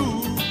out to school.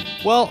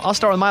 Well, I'll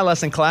start with my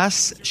lesson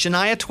class.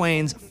 Shania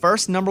Twain's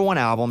first #1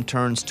 album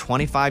turns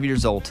 25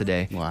 years old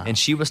today. Wow. And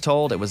she was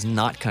told it was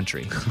not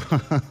country.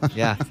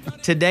 Yeah.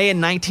 Today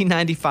in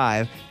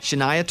 1995,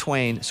 Shania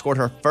Twain scored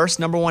her first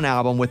 #1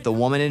 album with The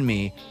Woman in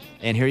Me.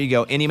 And here you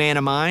go. Any Man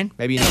of Mine.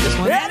 Maybe you know this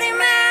one. Any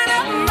man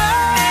of mine.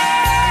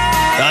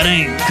 That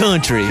ain't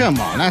country. Come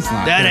on, that's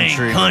not that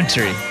country. Ain't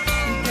country.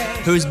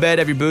 Whose bed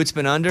have your boots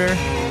been under?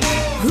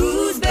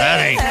 That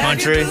ain't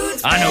country.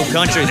 I know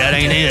country. That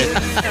ain't it.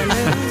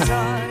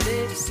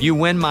 You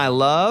Win My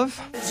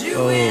Love.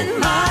 You win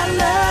my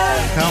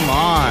love. Come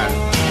on.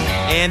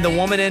 And The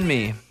Woman in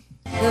Me.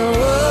 The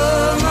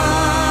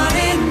woman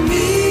in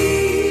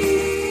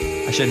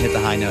me. I shouldn't hit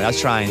the high note. I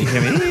was trying. You hear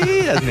me?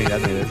 That's me.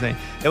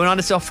 It went on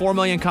to sell 4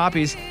 million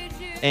copies,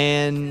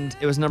 and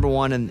it was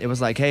 #1, and it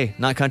was like, hey,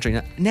 not country.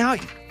 Now,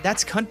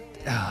 that's country.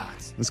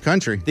 It's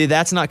country. Dude,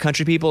 that's not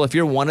country people. If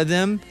you're one of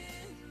them,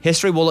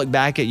 history will look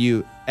back at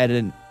you at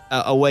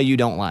a way you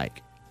don't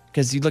like.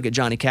 Because you look at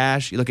Johnny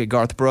Cash, you look at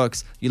Garth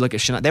Brooks, you look at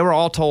Shania. They were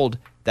all told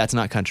that's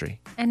not country.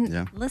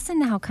 And listen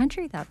to how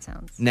country that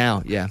sounds.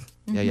 Now, yeah.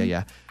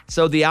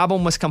 So the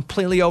album was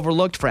completely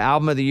overlooked for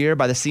Album of the Year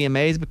by the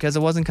CMAs because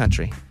it wasn't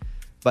country.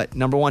 But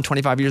 #1,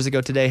 25 years ago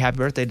today, happy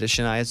birthday to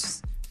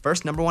Shania's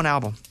first #1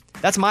 album.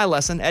 That's my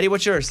lesson. Eddie,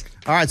 what's yours?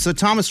 All right, so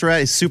Thomas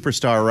Rhett is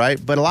superstar,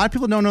 right? But a lot of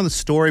people don't know the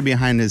story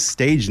behind his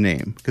stage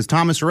name because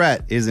Thomas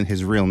Rhett isn't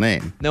his real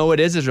name. No, it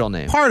is his real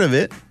name. Part of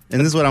it,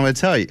 and this is what I'm going to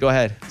tell you. Go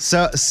ahead.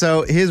 So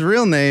his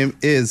real name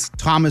is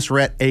Thomas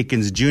Rhett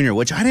Akins Jr.,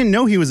 which I didn't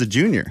know he was a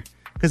junior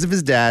because of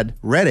his dad,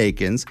 Rhett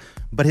Akins.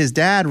 But his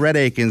dad, Rhett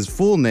Akins'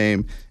 full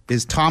name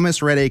is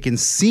Thomas Rhett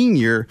Akins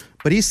Sr.,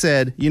 but he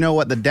said, you know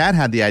what, the dad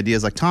had the idea.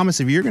 Is like,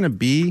 Thomas, if you're going to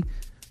be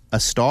a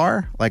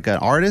star, like an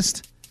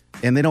artist,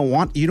 and you don't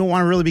want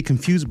to really be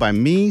confused by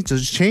me, so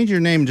just change your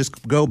name and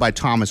just go by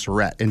Thomas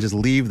Rhett and just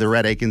leave the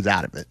Rhett Akins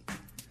out of it.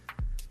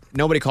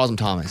 Nobody calls him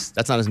Thomas.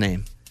 That's not his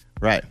name.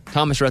 Right.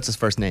 Thomas Rhett's his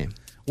first name.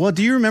 Well,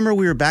 do you remember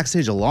we were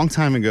backstage a long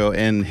time ago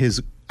and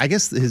his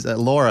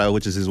Laura,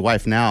 which is his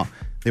wife now,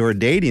 they were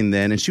dating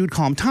then, and she would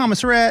call him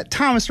Thomas Rhett.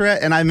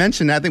 And I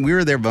mentioned that. I think we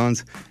were there,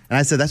 Bones. And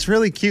I said, that's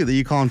really cute that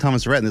you call him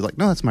Thomas Rhett. And they're like,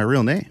 no, that's my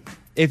real name.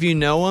 If you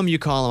know him, you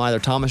call him either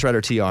Thomas Rhett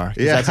or TR. Yeah,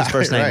 that's his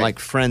first name. right. Like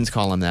friends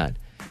call him that.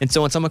 And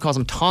so when someone calls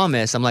him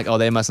Thomas, I'm like, oh,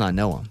 they must not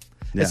know him.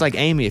 Yeah. It's like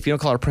Amy. If you don't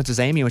call her Princess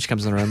Amy when she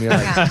comes in the room, you're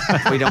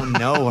like, we don't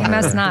know her. You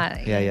must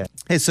not. Yeah.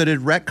 Hey, so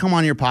did Rhett come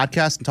on your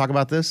podcast and talk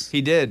about this?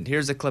 He did.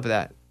 Here's a clip of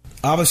that.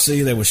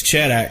 Obviously, there was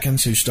Chet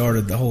Atkins who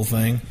started the whole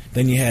thing.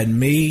 Then you had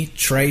me,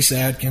 Trace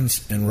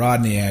Atkins, and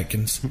Rodney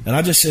Atkins. And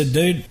I just said,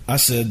 dude,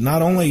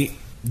 not only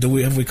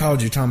have we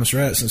called you Thomas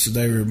Rhett since the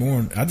day we were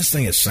born, I just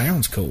think it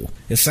sounds cool.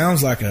 It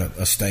sounds like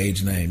a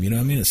stage name. You know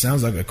what I mean? It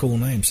sounds like a cool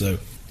name. So,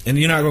 and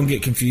you're not going to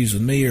get confused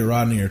with me or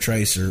Rodney or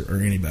Trace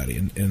or anybody.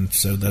 And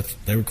so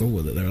they were cool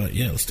with it. They were like,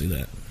 yeah, let's do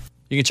that.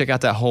 You can check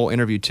out that whole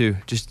interview too.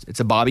 It's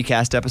a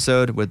Bobbycast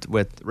episode with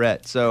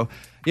Rhett. So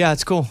yeah,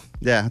 it's cool.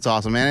 Yeah, it's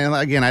awesome, man. And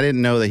again, I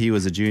didn't know that he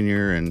was a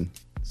junior and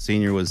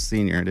senior was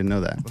senior. I didn't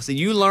know that. Well, see,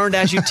 you learned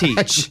as you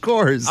teach. Of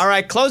course. All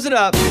right, close it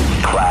up.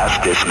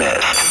 Class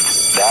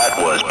dismissed. That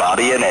was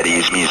Bobby and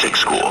Eddie's Music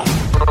School.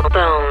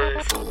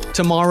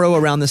 Tomorrow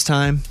around this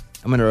time,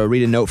 I'm going to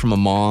read a note from a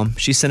mom.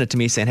 She sent it to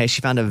me saying, hey,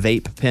 she found a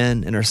vape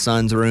pen in her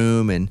son's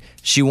room and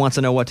she wants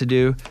to know what to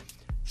do.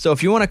 So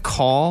if you want to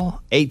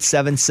call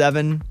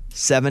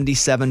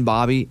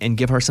 877-77-BOBBY and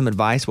give her some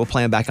advice, we'll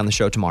play them back on the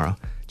show tomorrow.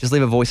 Just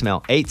leave a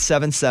voicemail,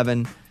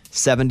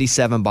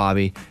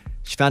 877-77-BOBBY.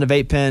 She found a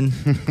vape pen.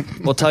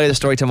 We'll tell you the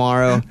story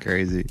tomorrow.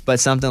 Crazy. But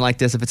something like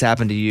this, if it's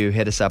happened to you,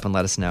 hit us up and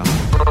let us know.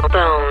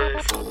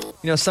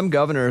 You know, some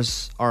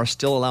governors are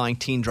still allowing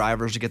teen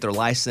drivers to get their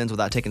license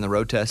without taking the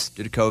road test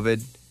due to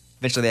COVID.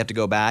 Eventually they have to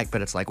go back,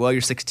 but it's like, well,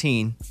 you're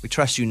 16. We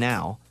trust you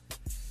now.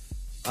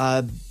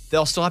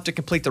 They'll still have to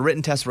complete the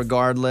written test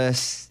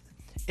regardless.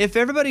 If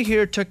everybody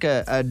here took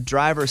a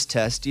driver's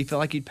test, do you feel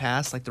like you'd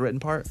pass, like the written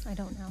part? I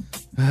don't know.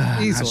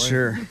 Not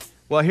sure.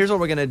 Well, here's what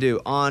we're going to do.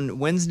 On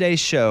Wednesday's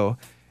show,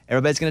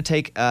 everybody's going to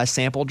take a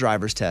sample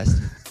driver's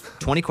test.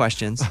 20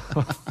 questions.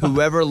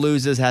 Whoever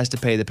loses has to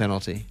pay the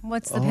penalty.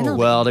 What's the penalty?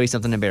 Well, it'll be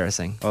something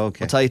embarrassing.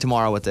 Okay. I'll tell you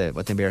tomorrow what the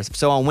embarrassing.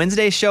 So on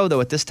Wednesday's show,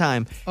 though, at this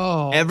time,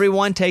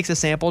 everyone takes a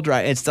sample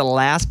drive. It's the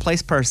last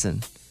place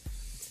person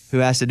who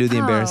has to do the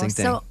embarrassing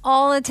thing. So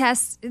all the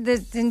tests,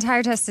 the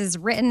entire test is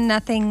written,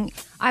 nothing.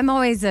 I'm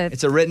always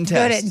It's a written good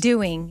test. at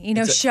doing,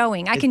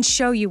 showing. I can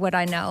show you what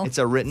I know. It's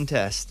a written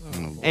test.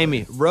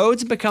 Amy,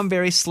 roads become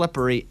very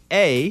slippery.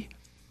 A,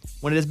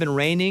 when it has been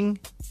raining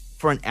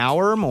for an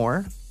hour or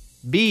more.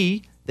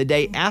 B, the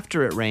day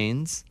after it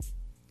rains.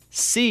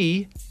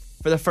 C,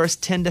 for the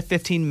first 10 to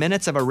 15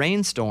 minutes of a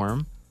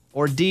rainstorm.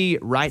 Or D,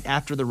 right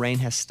after the rain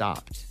has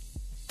stopped.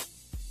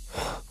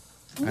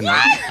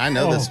 I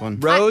know this one.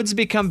 Roads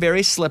become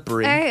very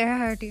slippery. I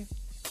heard you.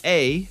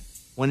 A,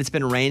 when it's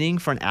been raining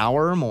for an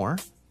hour or more.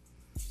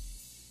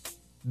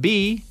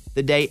 B,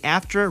 the day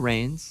after it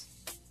rains.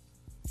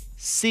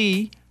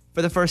 C,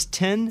 for the first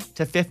 10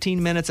 to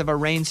 15 minutes of a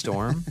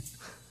rainstorm.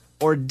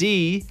 or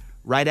D,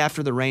 right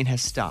after the rain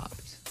has stopped?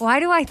 Why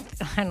do I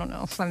don't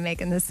know if I'm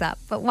making this up,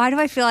 but why do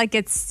I feel like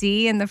it's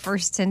C in the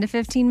first 10 to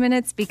 15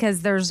 minutes?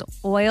 Because there's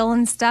oil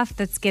and stuff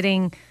that's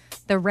getting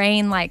the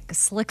rain like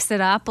slicks it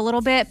up a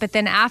little bit. But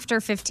then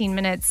after 15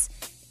 minutes,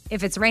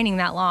 if it's raining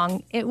that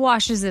long, it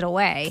washes it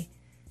away.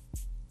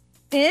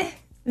 Does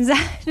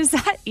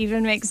that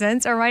even make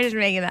sense? Or am I just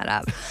making that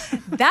up?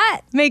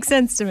 That makes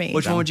sense to me.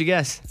 Which one would you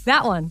guess?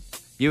 That one.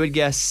 You would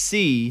guess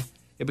C.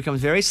 It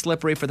becomes very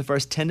slippery for the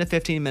first 10 to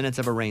 15 minutes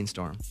of a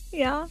rainstorm.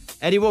 Yeah.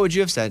 Eddie, what would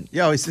you have said?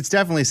 Yo, it's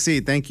definitely C.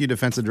 Thank you,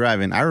 defensive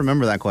driving. I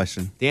remember that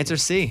question. The answer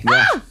is C.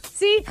 Yeah.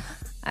 See?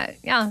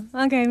 Yeah.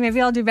 Okay. Maybe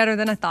I'll do better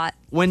than I thought.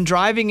 When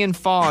driving in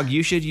fog,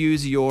 you should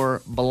use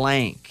your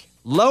blank.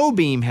 Low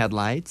beam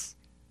headlights,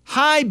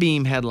 high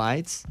beam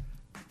headlights,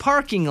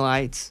 parking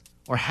lights,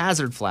 or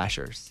hazard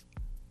flashers.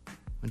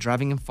 When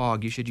driving in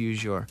fog, you should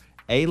use your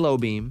A, low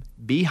beam,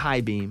 B,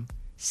 high beam,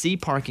 C,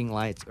 parking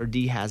lights, or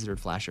D, hazard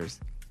flashers.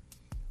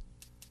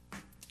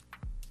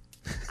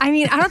 I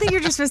mean, I don't think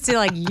you're just supposed to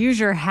like use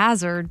your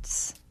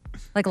hazards.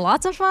 Like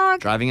lots of fog?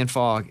 Driving in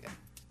fog.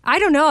 I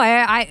don't know.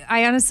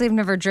 I honestly have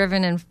never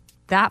driven in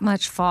that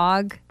much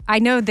fog. I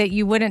know that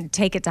you wouldn't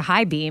take it to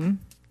high beam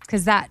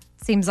because that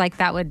seems like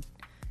that would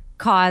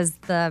cause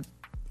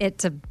it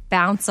to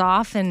bounce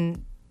off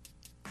and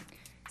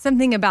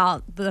something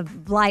about the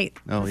light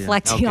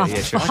reflecting off the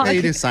fog. How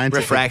you do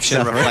scientific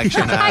refraction,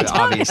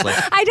 obviously.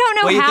 I don't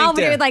know how,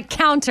 but it would like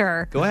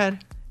counter. Go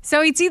ahead.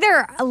 So it's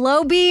either a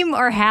low beam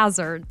or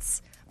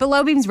hazards. But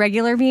low beam's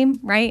regular beam,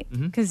 right?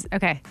 Because,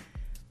 okay.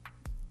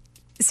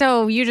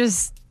 So you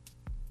just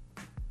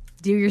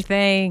do your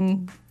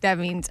thing. That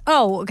means,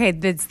 okay,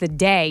 that's the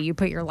day you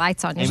put your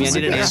lights on. Amy, I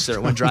need an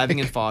answer. When driving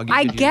in fog,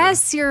 I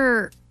guess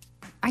you're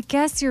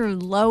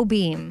low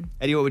beam.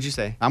 Eddie, what would you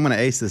say? I'm going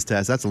to ace this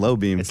test. That's low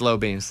beam. It's low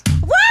beams.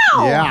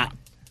 Wow! Yeah.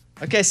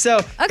 Okay,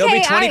 so there'll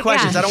be 20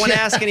 questions. I don't want to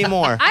ask any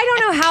more. I don't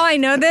know how I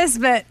know this,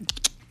 but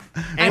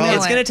Amy,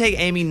 it's going to take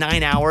Amy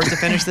 9 hours to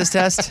finish this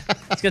test.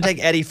 It's going to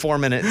take Eddie 4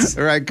 minutes.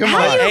 All right, come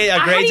on.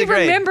 How do you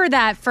remember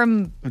that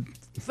from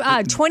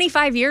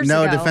 25 years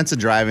ago? No, defensive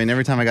driving.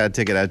 Every time I got a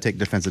ticket, I'd take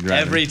defensive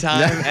driving. Every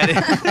time.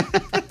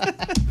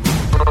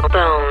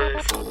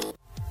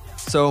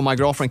 So my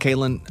girlfriend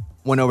Caitlin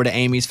went over to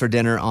Amy's for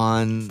dinner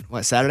on,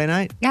 Saturday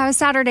night? Yeah, it was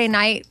Saturday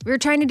night. We were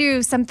trying to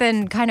do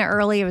something kind of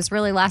early. It was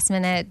really last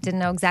minute. Didn't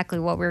know exactly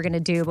what we were going to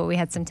do, but we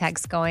had some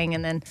texts going.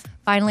 And then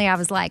finally I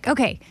was like,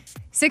 okay,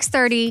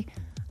 6:30,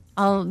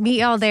 I'll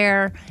meet y'all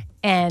there.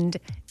 And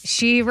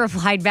she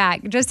replied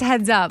back, just a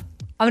heads up,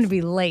 I'm going to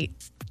be late.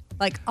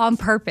 Like on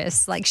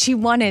purpose. Like she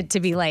wanted to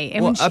be late.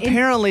 And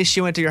apparently she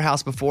went to your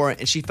house before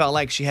and she felt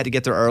like she had to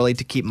get there early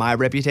to keep my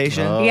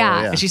reputation.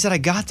 Yeah. And she said, I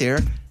got there.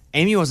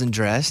 Amy wasn't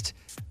dressed.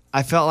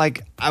 I felt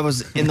like I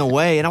was in the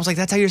way. And I was like,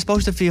 that's how you're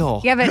supposed to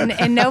feel. Yeah, but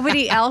and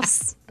nobody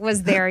else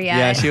was there yet.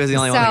 Yeah, she was the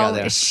only one that got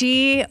there.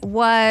 She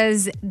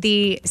was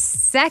the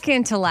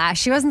second to last.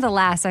 She wasn't the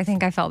last. I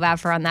think I felt bad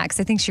for her on that because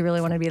I think she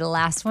really wanted to be the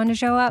last one to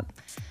show up.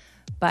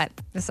 But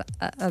this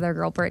other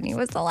girl, Brittany,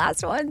 was the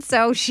last one.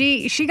 So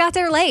she got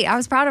there late. I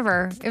was proud of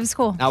her. It was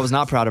cool. I was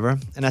not proud of her.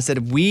 And I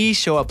said, we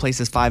show up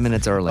places 5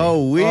 minutes early.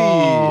 Oh, we.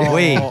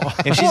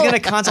 If she's going to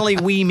constantly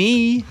we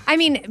me. I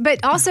mean,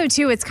 but also,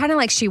 too, it's kind of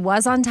like she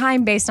was on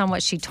time based on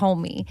what she told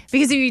me.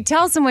 Because if you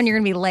tell someone you're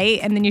going to be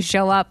late and then you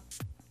show up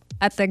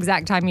at the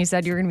exact time you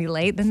said you're going to be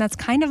late, then that's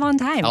kind of on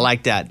time. I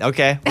like that.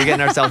 Okay. We're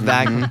getting ourselves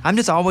back. I'm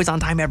just always on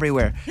time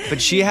everywhere. But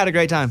she had a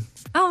great time.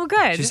 Oh,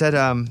 good. She said,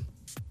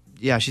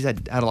 yeah, she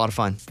said had a lot of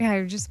fun. Yeah,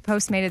 I just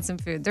Postmated some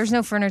food. There's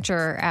no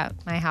furniture at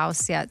my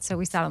house yet, so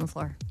we sat on the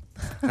floor.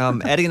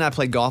 Eddie and I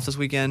played golf this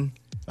weekend.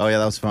 Oh yeah,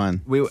 that was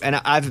fun.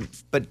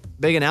 But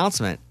big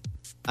announcement.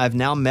 I've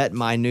now met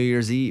my New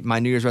Year's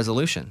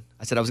resolution.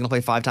 I said I was going to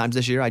play 5 times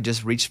this year. I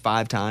just reached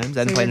 5 times.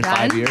 I hadn't played in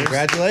 5 years.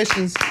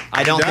 Congratulations.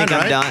 I don't think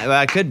I'm done. Well,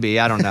 I could be.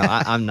 I don't know.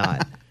 I'm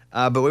not.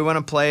 But we went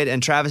and played,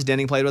 and Travis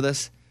Denning played with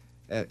us.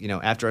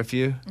 After a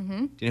few.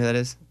 Mm-hmm. Do you know who that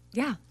is?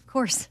 Yeah. Of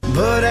course.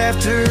 But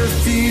after a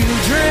few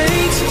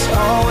drinks, it's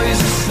always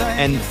the same.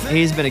 And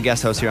he's been a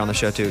guest host here on the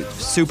show too.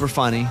 Super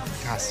funny.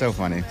 God, so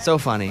funny. So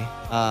funny.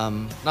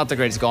 Not the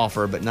greatest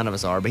golfer, but none of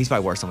us are. But he's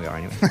probably worse than we are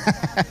anyway.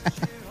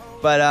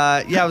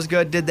 But yeah, it was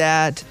good. Did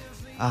that.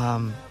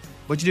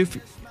 What'd you do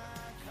for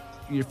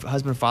your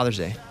husband for Father's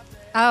Day?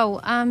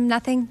 Oh,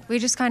 nothing. We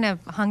just kind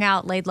of hung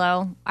out, laid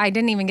low. I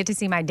didn't even get to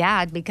see my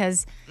dad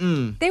because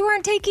they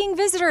weren't taking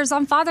visitors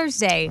on Father's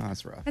Day. Oh,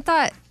 that's rough. I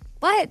thought,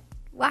 what?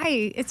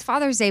 Why? It's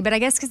Father's Day, but I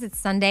guess because it's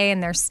Sunday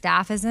and their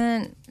staff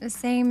isn't the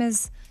same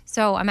as.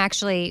 So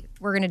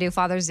we're going to do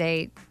Father's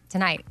Day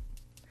tonight,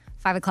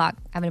 5 o'clock.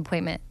 I have an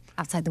appointment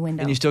outside the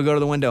window. And you still go to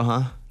the window,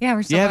 huh? Yeah,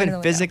 we're still You going to the haven't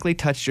window. physically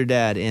touched your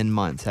dad in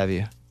months, have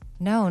you?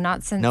 No,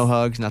 not since. No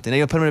hugs, nothing.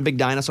 You put him in a big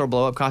dinosaur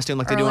blow-up costume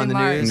like they do on the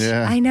March. news.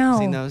 Yeah. I know.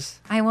 Seen those?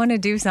 I want to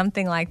do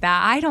something like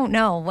that. I don't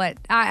know what.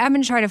 I'm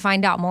going to try to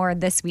find out more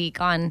this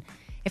week on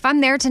if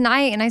I'm there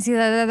tonight and I see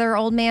that other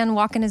old man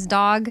walking his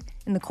dog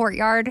in the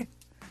courtyard.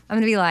 I'm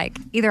going to be like,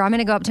 either I'm going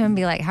to go up to him and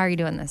be like, how are you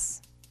doing this?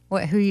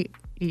 Are you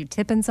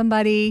tipping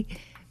somebody?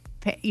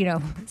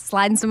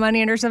 sliding some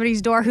money under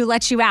somebody's door, who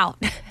lets you out?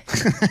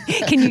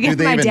 Can you get Do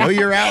they my even dad? know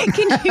you're out?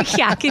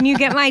 Can you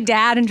get my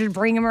dad and just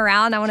bring him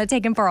around? I want to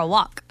take him for a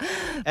walk.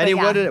 Eddie,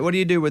 what do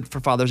you do for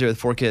Father's Day with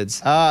 4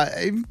 kids?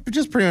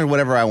 Just pretty much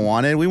whatever I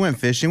wanted. We went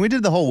fishing. We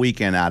did the whole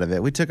weekend out of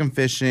it. We took them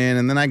fishing,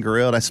 and then I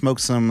grilled. I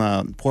smoked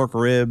some pork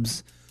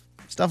ribs,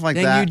 stuff like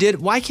that. You did.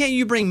 Why can't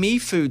you bring me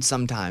food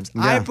sometimes?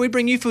 Yeah. We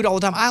bring you food all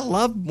the time. I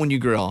love when you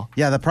grill.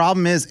 Yeah, the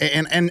problem is,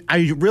 and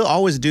I really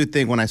always do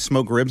think when I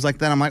smoke ribs like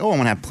that, I'm like, oh, I'm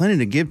going to have plenty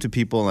to give to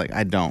people. Like,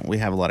 I don't. We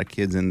have a lot of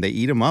kids, and they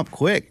eat them up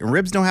quick. And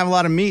ribs don't have a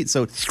lot of meat,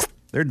 so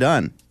they're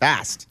done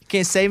fast.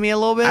 Can't save me a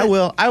little bit? I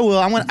will.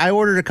 I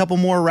ordered a couple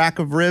more rack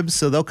of ribs,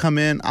 so they'll come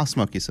in. I'll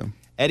smoke you some.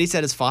 Eddie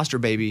said his foster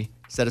baby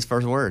said his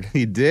first word.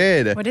 He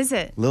did. What is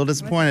it? A little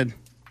disappointed.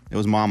 It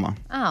was mama.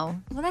 Oh,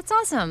 well, that's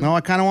awesome. No,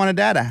 I kind of wanted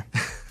dada.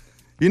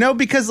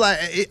 Because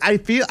I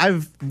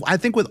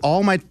think with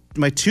all my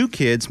 2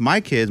 kids, my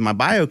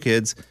bio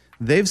kids,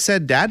 they've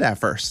said dada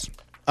first.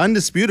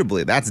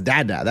 Undisputably, that's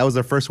dada. That was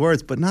their first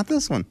words, but not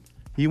this one.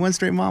 He went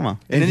straight mama.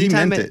 And he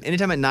meant it.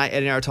 Anytime at night,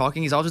 Eddie and I are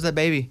talking, he's always with that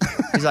baby.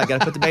 He's like,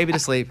 gotta put the baby to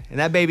sleep. And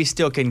that baby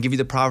still can give you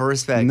the proper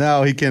respect.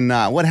 No, he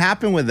cannot. What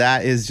happened with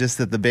that is just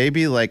that the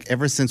baby,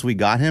 ever since we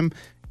got him,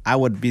 I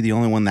would be the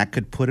only one that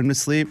could put him to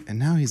sleep. And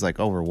now he's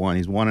over 1.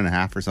 He's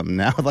 1.5 or something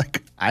now.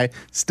 I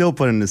still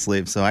put him to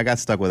sleep. So I got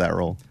stuck with that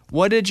role.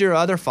 What did your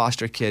other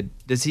foster kid,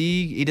 does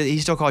he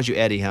still calls you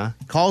Eddie, huh?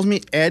 Calls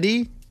me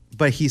Eddie,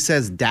 but he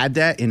says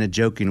dada in a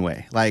joking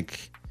way.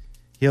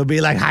 He'll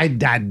be like, hi,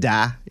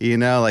 dada,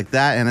 like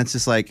that. And it's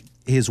just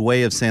his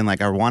way of saying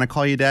I want to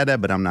call you dada,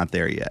 but I'm not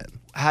there yet.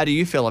 How do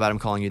you feel about him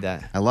calling you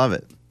that? I love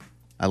it.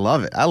 I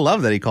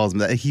love that he calls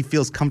me that. He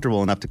feels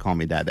comfortable enough to call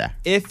me dada.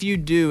 If you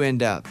do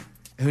end up,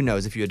 who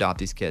knows if you adopt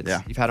these kids?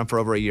 Yeah. You've had them for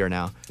over a year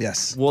now.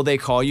 Yes. Will they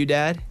call you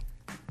dad?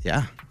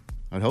 Yeah,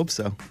 I'd hope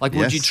so.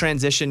 Would you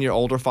transition your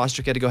older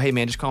foster kid to go, hey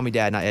man, just call me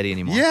dad, not Eddie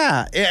anymore?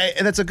 Yeah,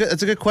 and that's a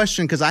good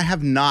question because I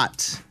have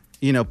not,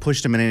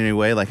 pushed him in any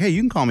way. Hey,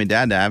 you can call me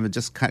dad. I've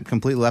just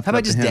completely left. How it up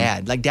about just to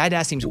him. dad?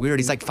 Dad seems weird.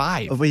 He's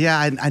 5. But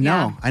yeah, I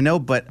know,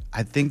 but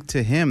I think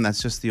to him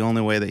that's just the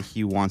only way that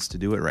he wants to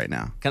do it right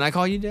now. Can I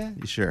call you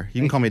dad? Sure,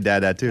 you can call me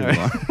dad too.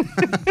 Right.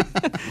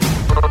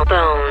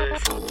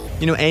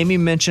 Amy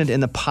mentioned in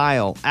the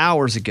pile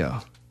hours ago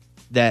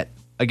that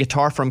a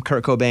guitar from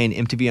Kurt Cobain,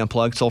 MTV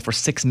Unplugged, sold for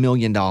 $6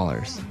 million,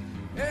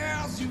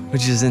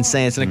 which is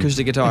insane. It's an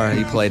acoustic guitar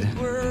he played.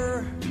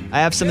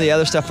 I have some of the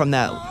other stuff from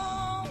that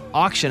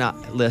auction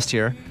list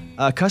here.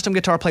 A custom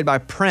guitar played by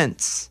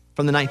Prince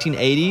from the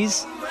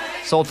 1980s,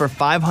 sold for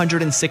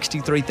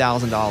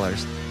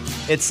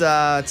 $563,000. It's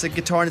a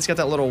guitar and it's got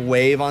that little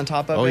wave on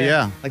top of it. Oh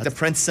yeah, the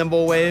Prince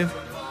symbol wave.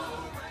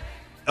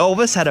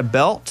 Elvis had a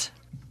belt.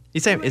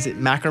 Is it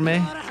macrame?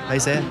 How you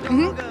say it?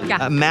 Mm-hmm.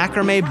 Yeah. A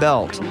macrame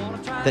belt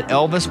that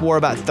Elvis wore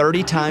about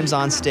 30 times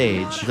on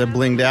stage. Is that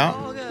blinged out?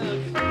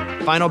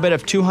 Final bid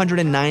of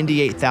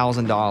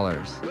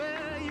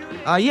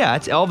 $298,000. Yeah,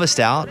 it's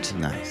Elvis'd out.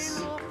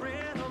 Nice.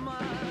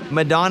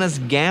 Madonna's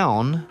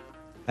gown,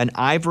 an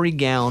ivory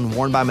gown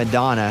worn by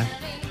Madonna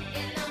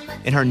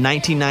in her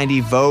 1990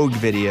 Vogue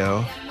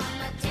video,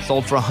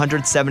 sold for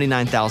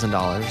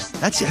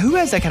 $179,000. Who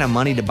has that kind of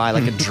money to buy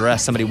a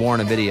dress somebody wore in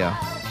a video?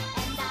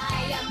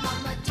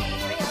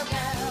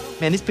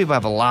 Man, these people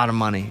have a lot of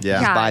money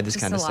to buy this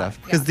kind of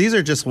stuff. Because these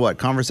are just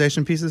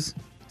conversation pieces?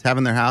 To have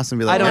in their house and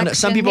be like, I don't know.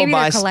 Some people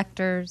buy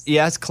collectors.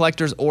 Yeah, it's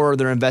collectors, or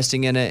they're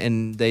investing in it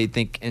and they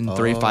think in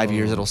 3 to 5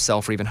 years it'll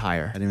sell for even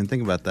higher. I didn't even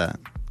think about that.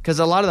 Because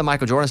a lot of the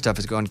Michael Jordan stuff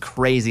is going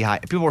crazy high.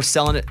 People were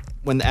selling it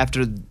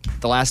after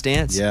The Last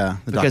Dance. Yeah,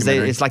 because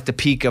it's the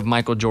peak of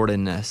Michael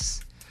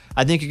Jordan-ness.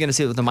 I think you're going to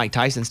see it with the Mike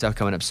Tyson stuff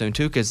coming up soon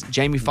too, because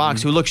Jamie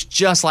Foxx, who looks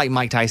just like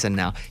Mike Tyson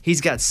now, he's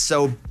got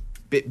so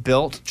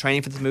built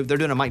training for this movie. They're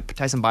doing a Mike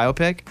Tyson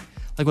biopic.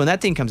 When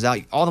that thing comes out,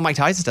 all the Mike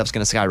Tyson stuff's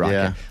going to skyrocket.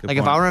 Yeah,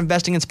 if I were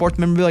investing in sports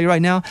memorabilia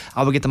right now,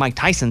 I would get the Mike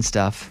Tyson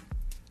stuff.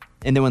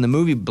 And then when the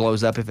movie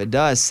blows up, if it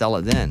does, sell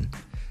it then.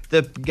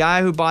 The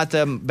guy who bought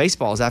the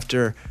baseballs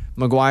after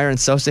McGuire and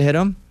Sosa hit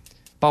him,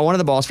 bought one of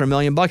the balls for $1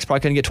 million. Probably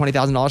couldn't get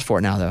 $20,000 for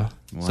it now, though.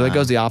 Wow. So it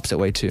goes the opposite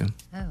way, too.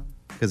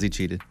 Because he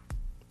cheated.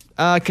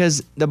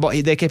 Because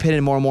they kept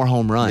hitting more and more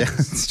home runs. Yeah,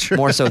 that's true.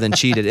 More so than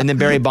cheated. And then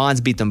Barry Bonds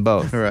beat them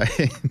both.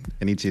 Right.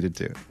 And he cheated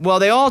too. Well,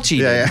 they all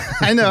cheated. Yeah.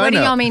 I know. What do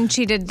y'all mean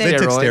cheated? They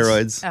took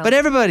steroids. Oh. But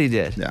everybody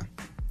did. Yeah.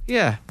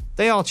 Yeah.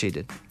 They all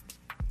cheated.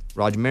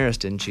 Roger Maris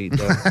didn't cheat,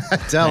 though.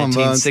 Tell him,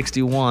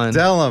 1961.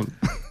 Tell him.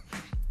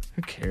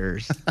 Who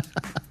cares?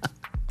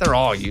 They're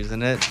all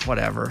using it.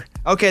 Whatever.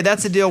 Okay,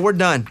 that's the deal. We're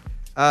done.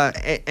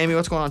 Amy,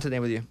 what's going on today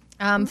with you?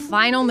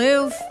 Final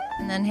move,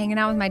 and then hanging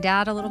out with my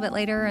dad a little bit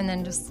later, and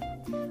then just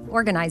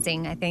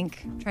organizing, I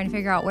think. Trying to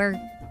figure out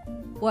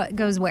what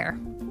goes where.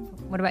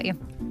 What about you?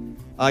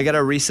 I got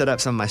to reset up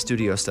some of my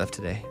studio stuff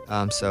today.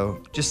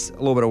 So just a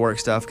little bit of work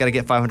stuff. Got to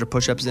get 500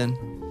 push-ups in.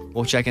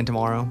 We'll check in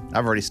tomorrow.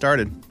 I've already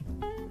started.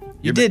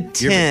 You did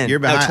 10. You're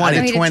behind. 20.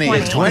 I did 20. No, he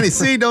did 20.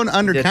 See, don't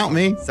undercount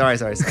me. Sorry.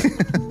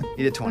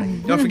 You did 20.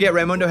 Don't forget,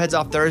 Raymundo heads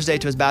off Thursday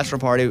to his bachelor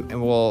party,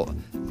 and we'll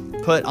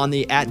put on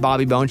the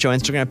 @BobbyBoneShow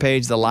Instagram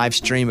page the live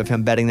stream of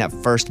him betting that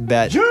first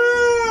bet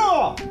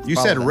You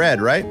said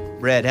red, right?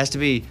 Red. Has to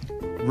be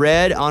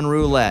red on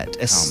roulette.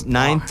 It's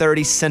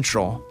 9:30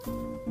 Central.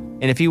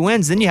 And if he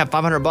wins, then you have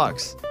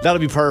 $500. That'll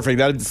be perfect.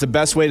 That's the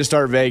best way to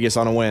start Vegas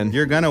on a win.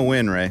 You're going to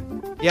win, Ray.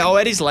 Yeah,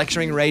 Eddie's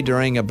lecturing Ray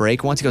during a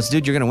break once. He goes,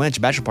 dude, you're going to win at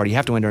your bachelor party. You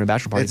have to win during a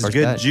bachelor party. It's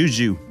good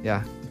juju.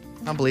 Yeah.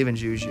 I don't believe in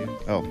juju.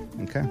 Oh,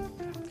 okay.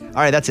 All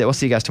right, that's it. We'll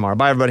see you guys tomorrow.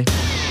 Bye, everybody.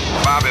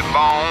 Bobby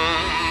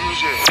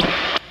Bones, yeah.